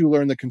helps you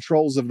learn the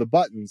controls of the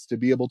buttons to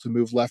be able to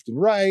move left and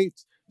right,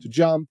 to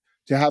jump,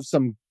 to have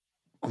some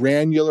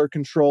granular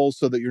controls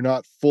so that you're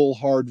not full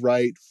hard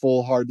right,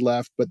 full hard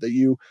left, but that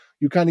you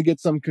kind of get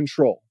some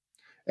control.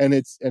 And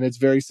it's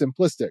very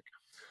simplistic.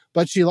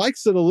 But she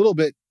likes it a little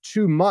bit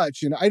too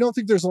much, and I don't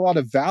think there's a lot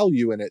of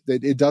value in it.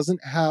 That it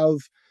doesn't have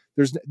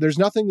there's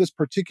nothing that's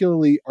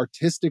particularly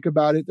artistic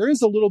about it. There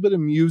is a little bit of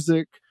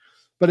music,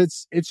 but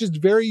it's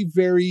just very,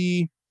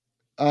 very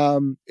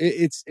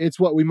it's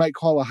what we might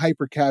call a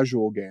hyper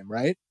casual game,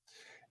 right?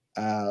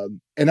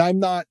 And I'm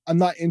not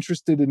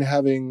interested in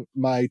having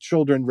my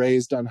children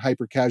raised on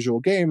hyper casual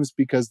games,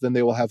 because then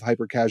they will have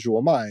hyper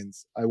casual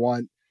minds. I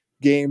want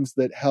games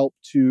that help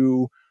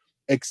to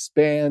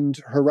expand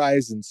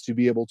horizons, to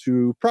be able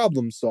to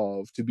problem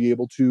solve, to be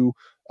able to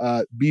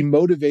be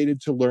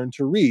motivated to learn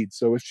to read.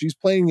 So if she's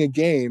playing a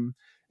game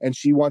and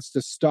she wants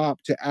to stop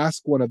to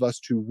ask one of us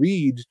to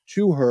read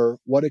to her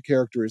what a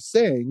character is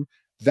saying,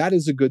 that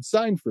is a good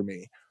sign for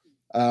me.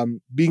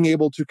 Being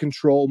able to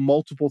control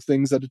multiple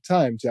things at a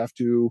time, to have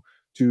to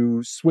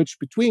switch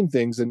between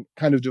things and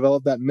kind of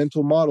develop that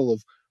mental model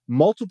of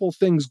multiple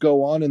things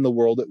go on in the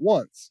world at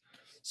once.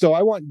 So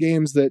I want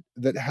games that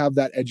have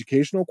that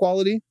educational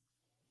quality.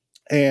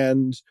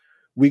 And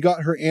we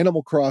got her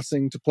Animal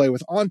Crossing to play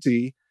with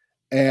Auntie,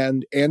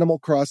 and Animal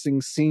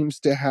Crossing seems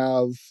to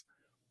have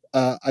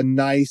a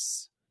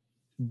nice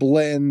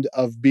blend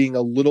of being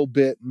a little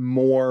bit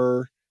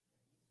more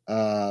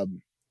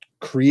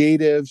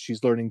creative.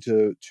 She's learning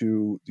to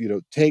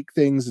take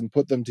things and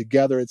put them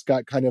together. It's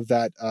got kind of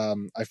that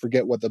I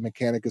forget what the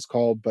mechanic is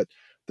called, but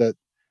the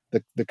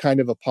kind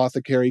of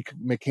apothecary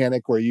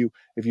mechanic where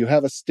if you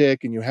have a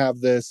stick and you have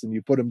this and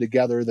you put them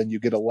together, then you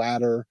get a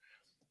ladder,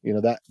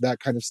 that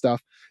kind of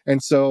stuff.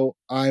 And so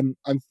I'm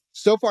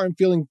so far I'm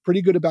feeling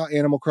pretty good about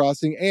Animal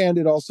Crossing, and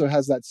it also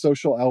has that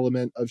social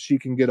element of she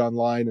can get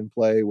online and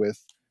play with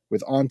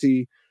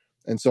Auntie.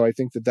 And so I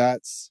think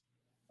that's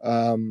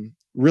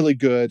really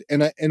good.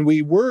 And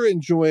we were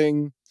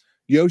enjoying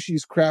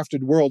Yoshi's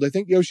Crafted World. I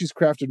think Yoshi's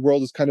Crafted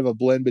World is kind of a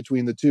blend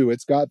between the two.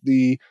 It's got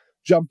the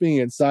jumping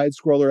and side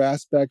scroller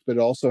aspect, but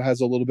it also has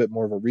a little bit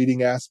more of a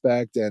reading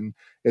aspect, and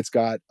it's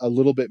got a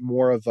little bit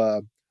more of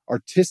a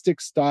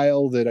artistic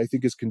style that I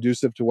think is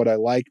conducive to what I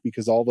like,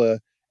 because all the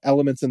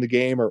elements in the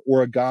game are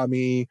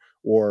origami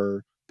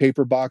or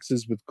paper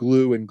boxes with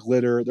glue and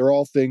glitter. They're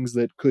all things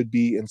that could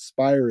be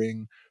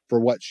inspiring for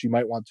what she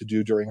might want to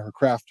do during her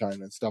craft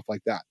time and stuff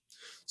like that.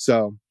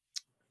 So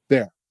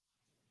there,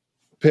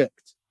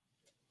 picked.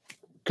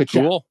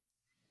 Ka-chow. Cool.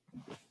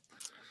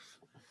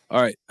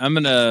 All right, I'm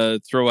going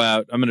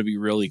to be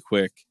really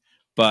quick,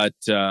 but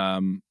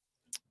I'm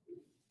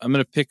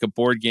going to pick a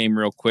board game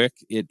real quick.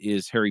 It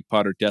is Harry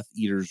Potter Death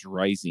Eaters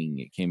Rising.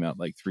 It came out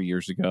like 3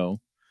 years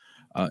ago.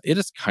 It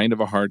is kind of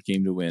a hard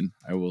game to win.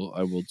 I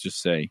will just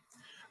say.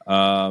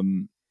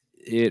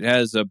 It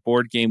has a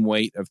board game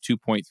weight of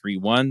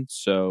 2.31,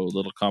 so a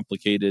little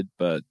complicated,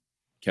 but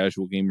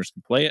casual gamers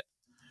can play it.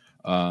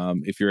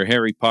 If you're a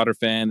Harry Potter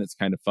fan, it's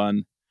kind of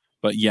fun.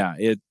 But yeah,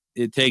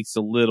 it takes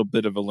a little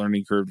bit of a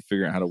learning curve to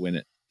figure out how to win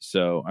it.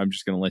 So I'm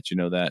just going to let you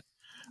know that.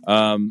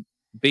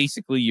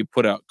 Basically, you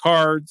put out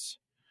cards.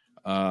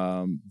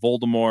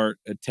 Voldemort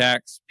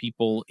attacks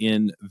people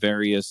in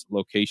various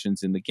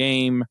locations in the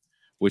game,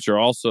 which are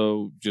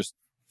also just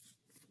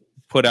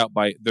put out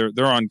by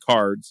they're on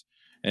cards,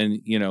 and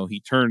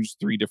he turns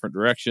 3 different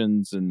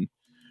directions and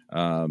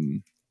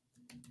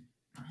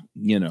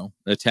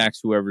attacks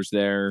whoever's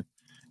there,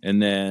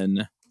 and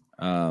then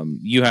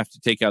you have to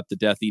take out the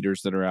Death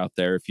Eaters that are out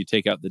there. If you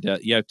take out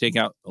you have to take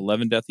out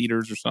 11 Death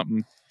Eaters or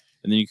something,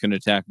 and then you can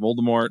attack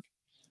Voldemort.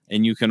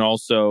 And you can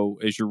also,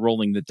 as you're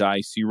rolling the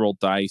dice, you roll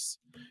dice,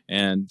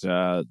 and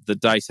the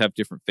dice have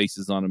different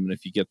faces on them. And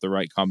if you get the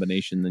right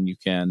combination, then you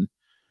can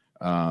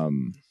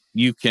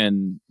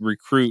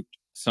recruit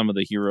some of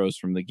the heroes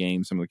from the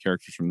game, some of the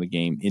characters from the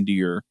game into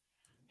your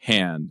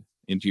hand,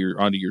 onto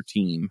your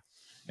team,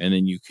 and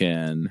then you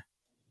can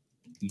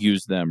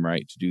use them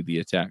to do the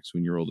attacks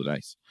when you roll the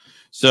dice.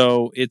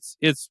 So it's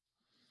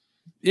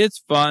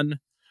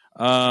fun.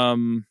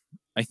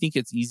 I think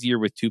it's easier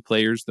with 2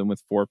 players than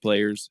with 4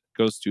 players. It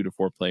goes 2 to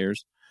 4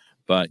 players,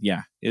 but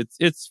yeah,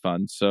 it's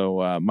fun.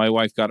 So my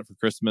wife got it for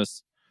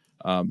Christmas.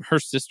 Her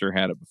sister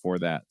had it before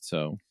that.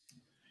 So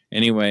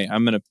anyway,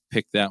 I'm gonna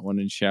pick that one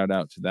and shout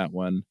out to that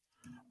one.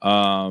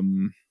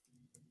 I've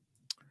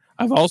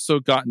also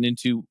gotten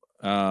into.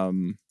 I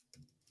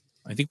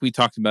think we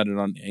talked about it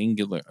on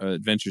Angular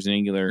Adventures in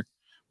Angular.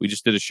 We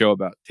just did a show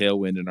about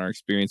Tailwind and our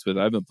experience with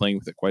it. I've been playing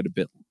with it quite a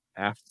bit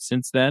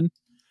since then,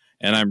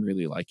 and I'm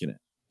really liking it.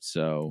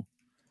 So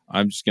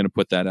I'm just going to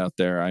put that out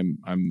there.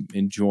 I'm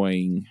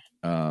enjoying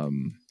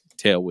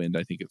Tailwind.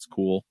 I think it's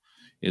cool.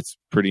 It's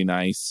pretty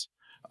nice.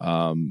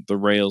 The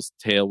Rails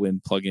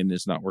Tailwind plugin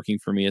is not working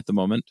for me at the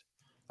moment.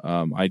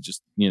 I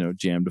just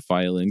jammed a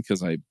file in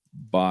because I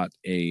bought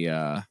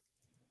a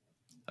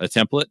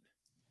template,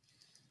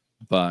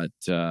 but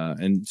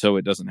and so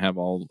it doesn't have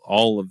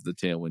all of the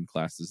Tailwind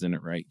classes in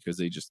it, right? Because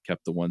they just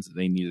kept the ones that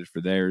they needed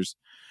for theirs.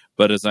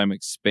 But as I'm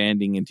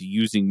expanding into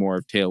using more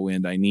of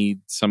Tailwind, I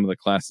need some of the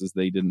classes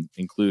they didn't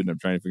include, and I'm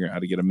trying to figure out how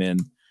to get them in.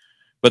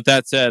 But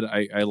that said,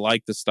 I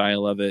like the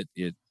style of it.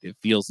 It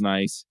feels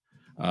nice.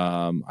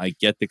 I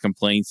get the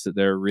complaints that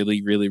there are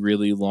really, really,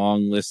 really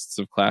long lists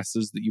of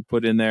classes that you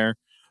put in there,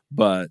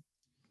 but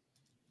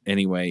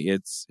anyway,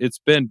 it's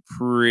been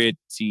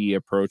pretty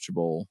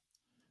approachable.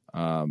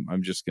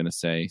 I'm just gonna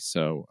say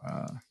so.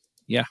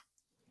 Yeah.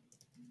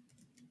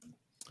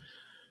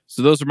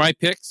 So those are my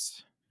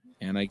picks,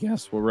 and I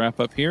guess we'll wrap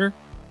up here.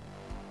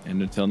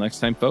 And until next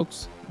time,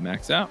 folks,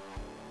 Max out.